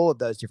 Like all of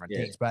those different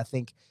things. But I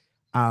think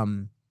I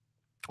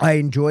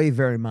enjoy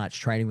very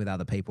much training with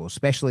other people,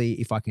 especially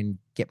if I can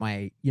get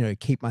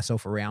keep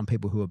myself around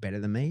people who are better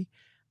than me.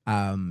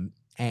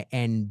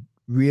 And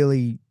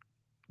really,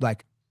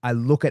 like, I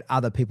look at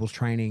other people's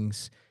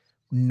trainings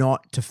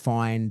not to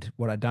find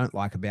what I don't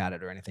like about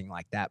it or anything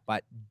like that,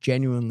 but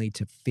genuinely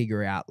to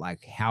figure out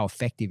like how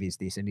effective is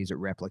this and is it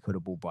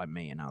replicable by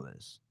me and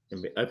others.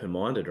 And be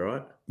open-minded,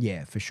 right?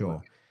 Yeah, for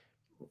sure.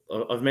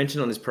 I've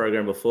mentioned on this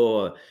program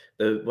before,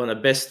 one of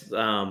the best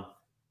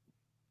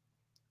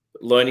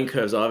learning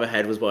curves I ever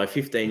had was by a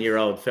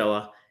 15-year-old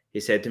fella.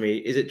 He said to me,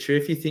 "Is it true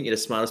if you think you're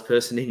the smartest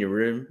person in your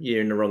room, you're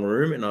in the wrong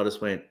room?" And I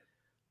just went,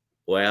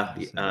 wow.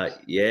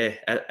 Yeah,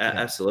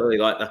 absolutely.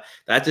 Like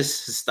that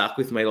just stuck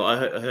with me. Like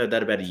I heard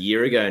that about a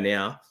year ago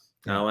now.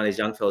 One of these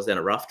young fellas down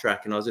at Rough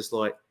Track, and I was just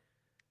like,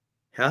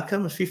 how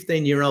come a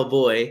 15-year-old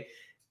boy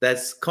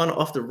that's kind of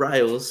off the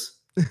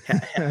rails,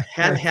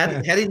 how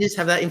did you just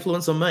have that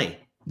influence on me?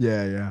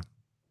 Yeah.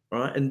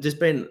 Right. And just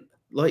being,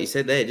 like you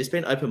said there, just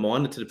being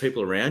open-minded to the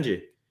people around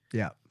you.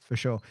 Yeah, for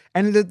sure.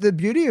 And the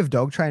beauty of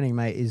dog training,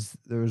 mate, is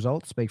the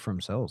results speak for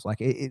themselves.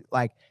 Like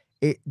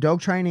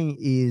dog training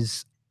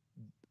is,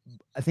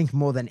 I think,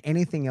 more than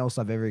anything else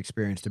I've ever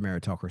experienced, a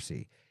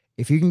meritocracy.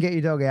 If you can get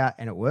your dog out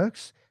and it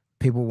works,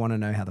 people want to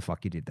know how the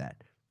fuck you did that.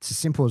 It's as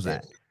simple as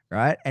that,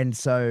 right? And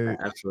so,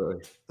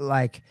 absolutely,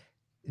 like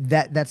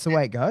that's the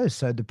way it goes.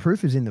 So the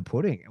proof is in the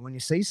pudding. And when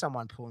you see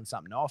someone pulling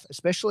something off,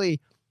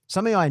 especially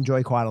something I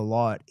enjoy quite a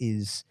lot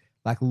is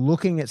like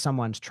looking at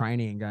someone's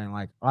training and going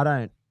like,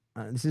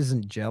 this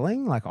isn't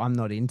gelling. Like I'm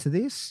not into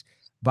this,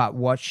 but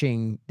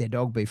watching their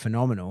dog be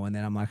phenomenal. And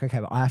then I'm like, okay,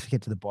 but I have to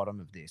get to the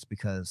bottom of this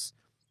because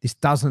this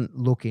doesn't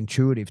look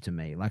intuitive to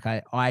me. Like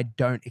I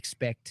don't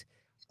expect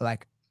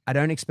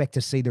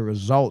to see the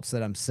results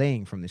that I'm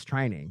seeing from this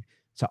training.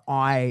 So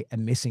I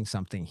am missing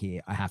something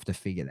here. I have to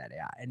figure that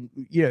out. And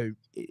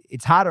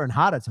it's harder and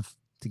harder to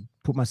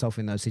put myself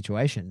in those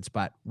situations,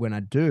 but when I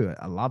do,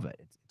 I love it.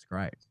 It's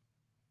great.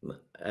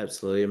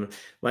 Absolutely,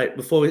 mate.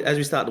 As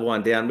we start to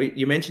wind down,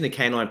 you mentioned the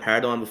canine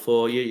paradigm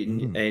before,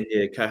 and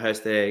your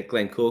co-host there,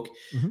 Glenn Cook,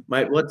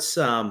 mate. What's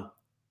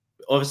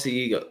obviously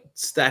you got a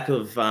stack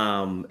of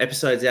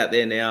episodes out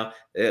there now.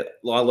 I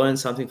learned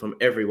something from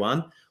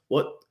everyone.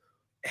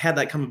 How'd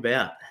that come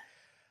about,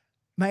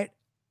 mate?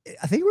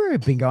 I think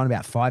we've been going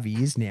about 5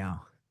 years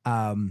now.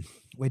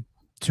 We're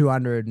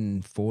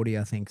 240,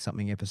 I think,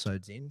 something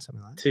episodes in,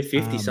 something like that.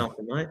 250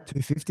 something, mate.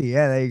 250,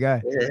 yeah, there you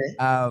go.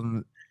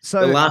 Yeah.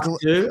 So the last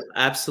two,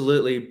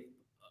 absolutely.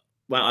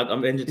 Well,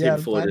 I'm entertained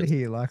before. I'm glad to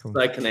hear you like them.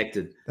 So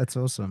connected. That's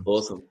awesome.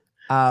 Awesome.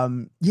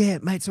 Yeah,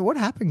 mate. So what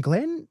happened,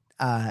 Glenn?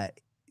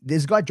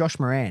 There's a guy, Josh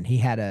Moran. He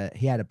had a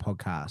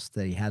podcast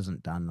that he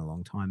hasn't done in a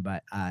long time,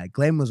 but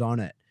Glenn was on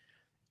it,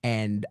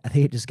 and I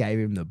think it just gave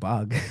him the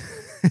bug.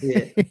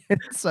 Yeah.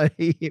 So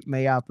he hit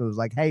me up and was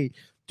like, "Hey, do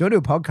you want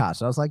to do a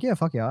podcast?" I was like, "Yeah,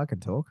 fuck yeah, I can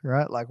talk,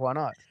 right? Like, why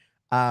not?"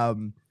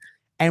 Um,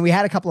 and we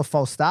had a couple of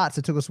false starts.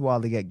 It took us a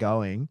while to get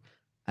going,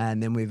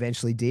 and then we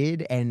eventually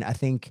did. And I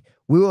think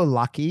we were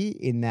lucky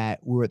in that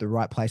we were at the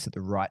right place at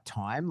the right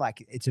time.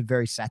 Like, it's a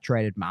very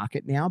saturated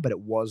market now, but it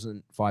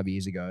wasn't 5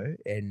 years ago.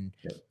 Yeah.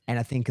 And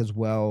I think as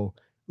well,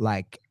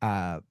 like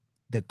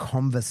the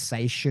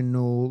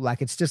conversational,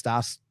 like it's just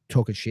us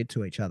talking shit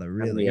to each other, And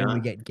really. we And we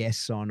are. get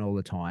guests on all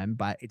the time,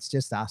 but it's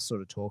just us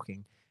sort of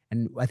talking.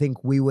 And I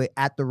think we were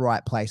at the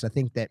right place. I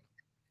think that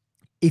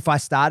if I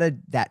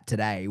started that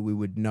today, we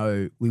would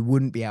know we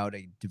wouldn't be able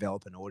to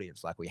develop an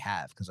audience like we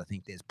have, because I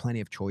think there's plenty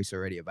of choice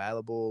already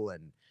available.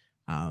 And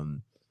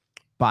um,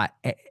 but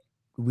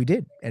we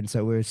did, and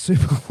so we're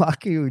super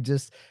lucky.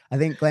 I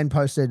think Glenn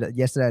posted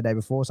yesterday, or the day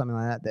before, something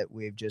like that, that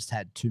we've just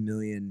had 2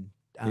 million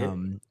Yeah.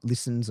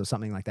 listens or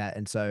something like that.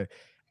 And so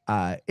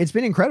it's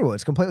been incredible.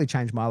 It's completely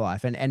changed my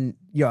life. And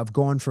I've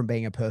gone from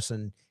being a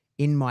person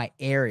in my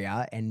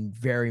area and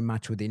very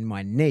much within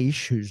my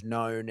niche, who's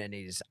known and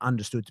is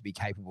understood to be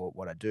capable at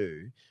what I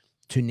do,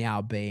 to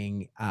now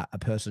being a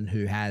person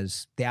who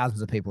has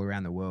thousands of people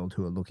around the world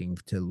who are looking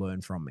to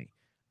learn from me.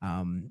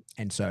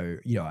 And so,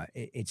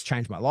 it's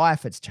changed my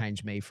life. It's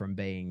changed me from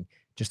being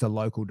just a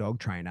local dog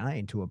trainer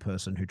into a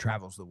person who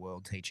travels the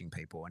world teaching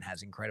people and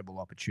has incredible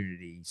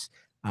opportunities,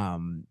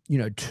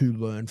 to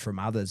learn from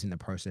others in the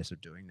process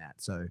of doing that.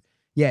 So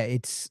yeah,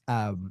 it's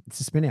a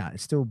spin out.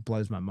 It still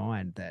blows my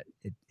mind that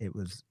it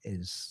was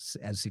as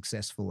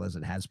successful as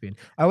it has been.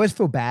 I always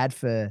feel bad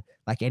for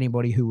like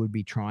anybody who would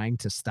be trying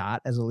to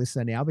start as a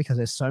listener now, because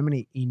there's so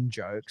many in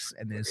jokes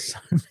and there's so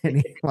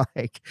many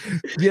like,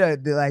 they're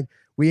like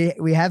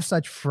we have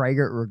such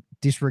fragrant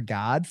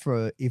disregard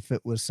for if it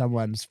was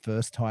someone's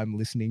first time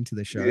listening to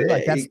the show.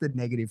 Like Yeah. that's the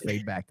negative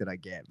feedback that I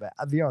get. But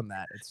beyond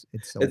that,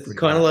 it's all It's pretty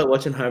kind of good. like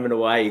watching Home and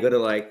Away. You got to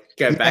like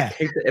go back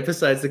Yeah, heaps of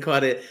episodes to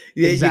kind of,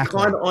 yeah, you're kind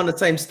exactly. of on the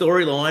same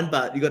storyline,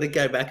 but you got to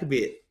go back a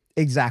bit.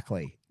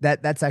 Exactly.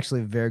 That's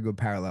actually a very good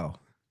parallel.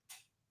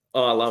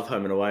 Oh, I love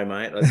Home and Away,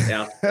 mate. Like,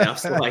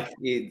 Alf's like,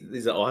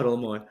 he's an idol of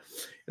mine.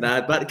 No,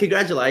 but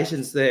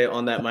congratulations there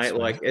on that, mate. Thanks,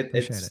 man. Like,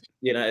 Appreciate it's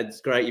it. it's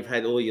great. You've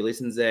had all your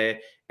listens there,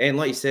 and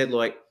like you said,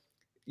 like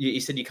you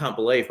said, you can't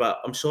believe, but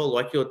I'm sure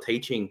like you're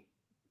teaching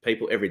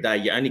people every day.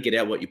 You only get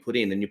out what you put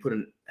in, and you put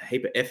a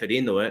heap of effort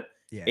into it,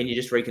 Yeah. and you're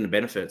just reaping the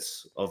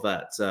benefits of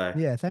that. So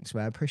Yeah, thanks,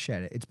 man. I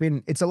appreciate it.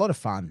 It's a lot of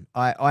fun.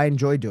 I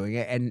enjoy doing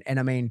it. And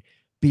I mean,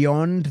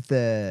 beyond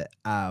the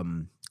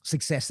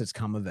success that's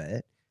come of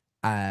it,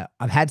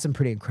 I've had some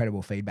pretty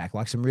incredible feedback,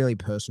 like some really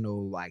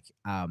personal, like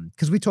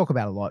because we talk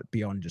about a lot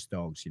beyond just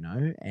dogs,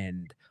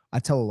 and I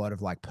tell a lot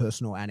of like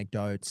personal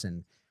anecdotes.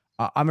 And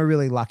I'm a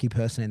really lucky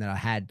person in that I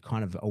had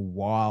kind of a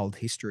wild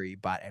history,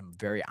 but am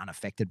very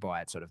unaffected by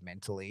it sort of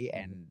mentally.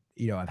 And,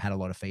 I've had a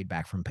lot of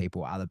feedback from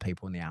other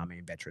people in the army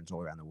and veterans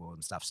all around the world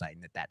and stuff, saying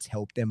that that's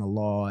helped them a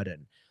lot.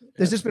 And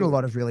there's just been a absolutely.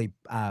 lot of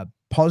really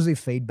positive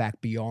feedback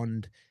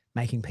beyond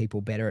making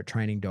people better at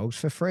training dogs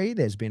for free.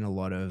 There's been a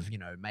lot of,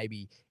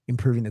 maybe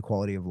improving the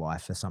quality of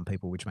life for some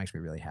people, which makes me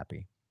really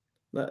happy.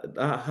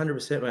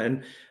 100%,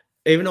 man.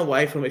 Even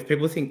away from, if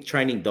people think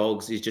training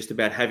dogs is just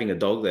about having a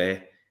dog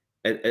there,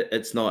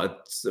 it's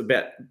not. It's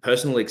about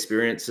personal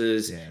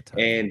experiences Yeah,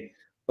 totally. and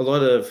a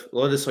lot of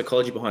the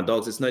psychology behind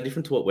dogs. It's no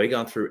different to what we're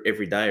going through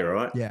every day,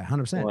 right? Yeah,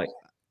 100%. Like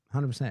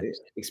 100%.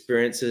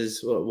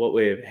 experiences,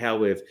 how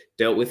we've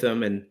dealt with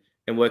them,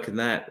 and working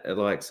that.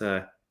 Like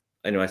so.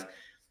 Anyways,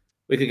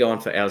 we could go on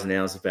for hours and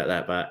hours about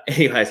that. But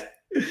anyways,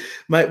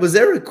 mate, was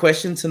there a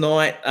question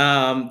tonight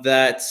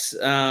that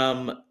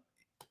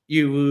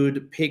you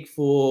would pick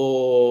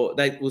for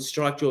that will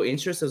strike your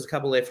interest? There's a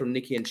couple there from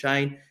Nikki and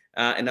Shane,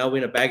 and they'll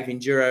win a bag of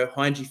Enduro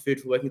Hindgy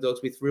food for working dogs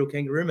with real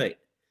kangaroo meat.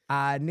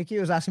 Nikki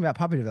was asking about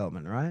puppy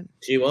development, right?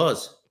 She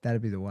was.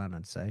 That'd be the one,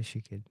 I'd say.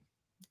 She'd be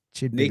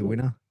Nick, the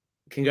winner.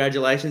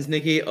 congratulations,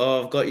 Nikki.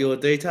 I've got your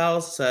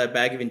details. So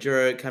bag of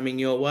Enduro coming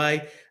your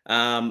way.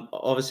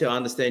 Obviously, I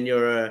understand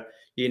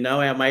you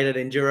know our mate at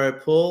Enduro,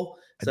 Paul.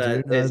 I So do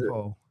know there's a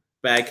Paul.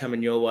 bag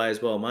coming your way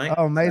as well, mate. Oh,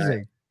 So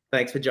amazing.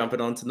 thanks for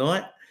jumping on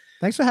tonight.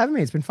 Thanks for having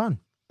me. It's been fun.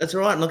 That's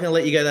all right. I'm not going to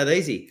let you go that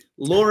easy.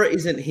 Laura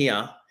isn't here.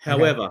 Okay.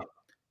 However,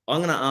 I'm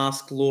going to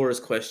ask Laura's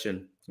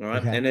question. All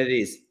right, Okay. and it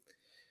is,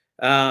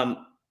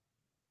 um,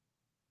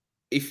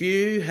 if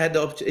you had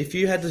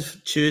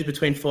to choose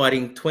between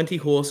fighting 20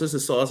 horses the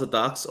size of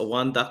ducks or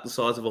one duck the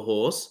size of a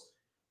horse,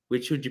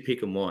 which would you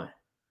pick and why?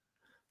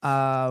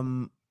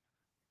 Um,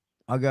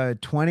 I'll go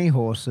 20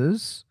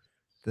 horses,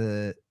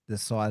 the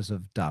size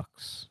of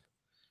ducks.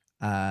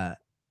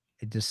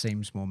 It just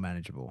seems more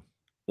manageable.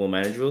 More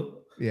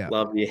manageable. Yeah.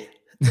 Love you.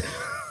 I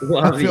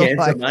Love the feel answer,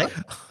 like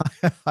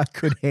mate. I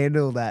could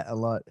handle that a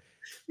lot.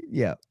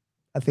 Yeah.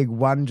 I think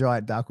one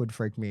giant duck would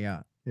freak me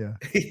out. Yeah.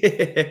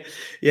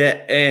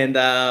 Yeah, and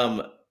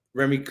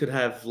Remy could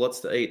have lots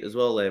to eat as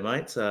well there,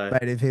 mate. So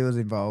But if he was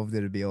involved,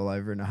 it'd be all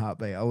over in a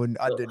heartbeat.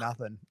 I'd do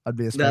nothing. I'd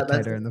be a no, that's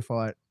spectator in the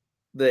fight.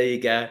 there you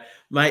go,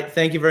 mate.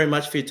 Thank you very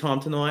much for your time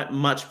tonight.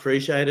 Much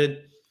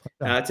appreciated.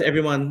 To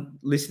everyone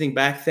listening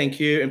back, thank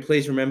you. And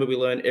please remember, we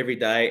learn every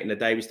day, and the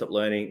day we stop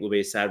learning will be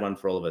a sad one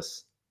for all of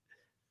us.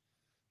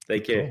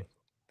 Thank you.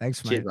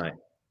 Thanks, Cheers, mate. mate.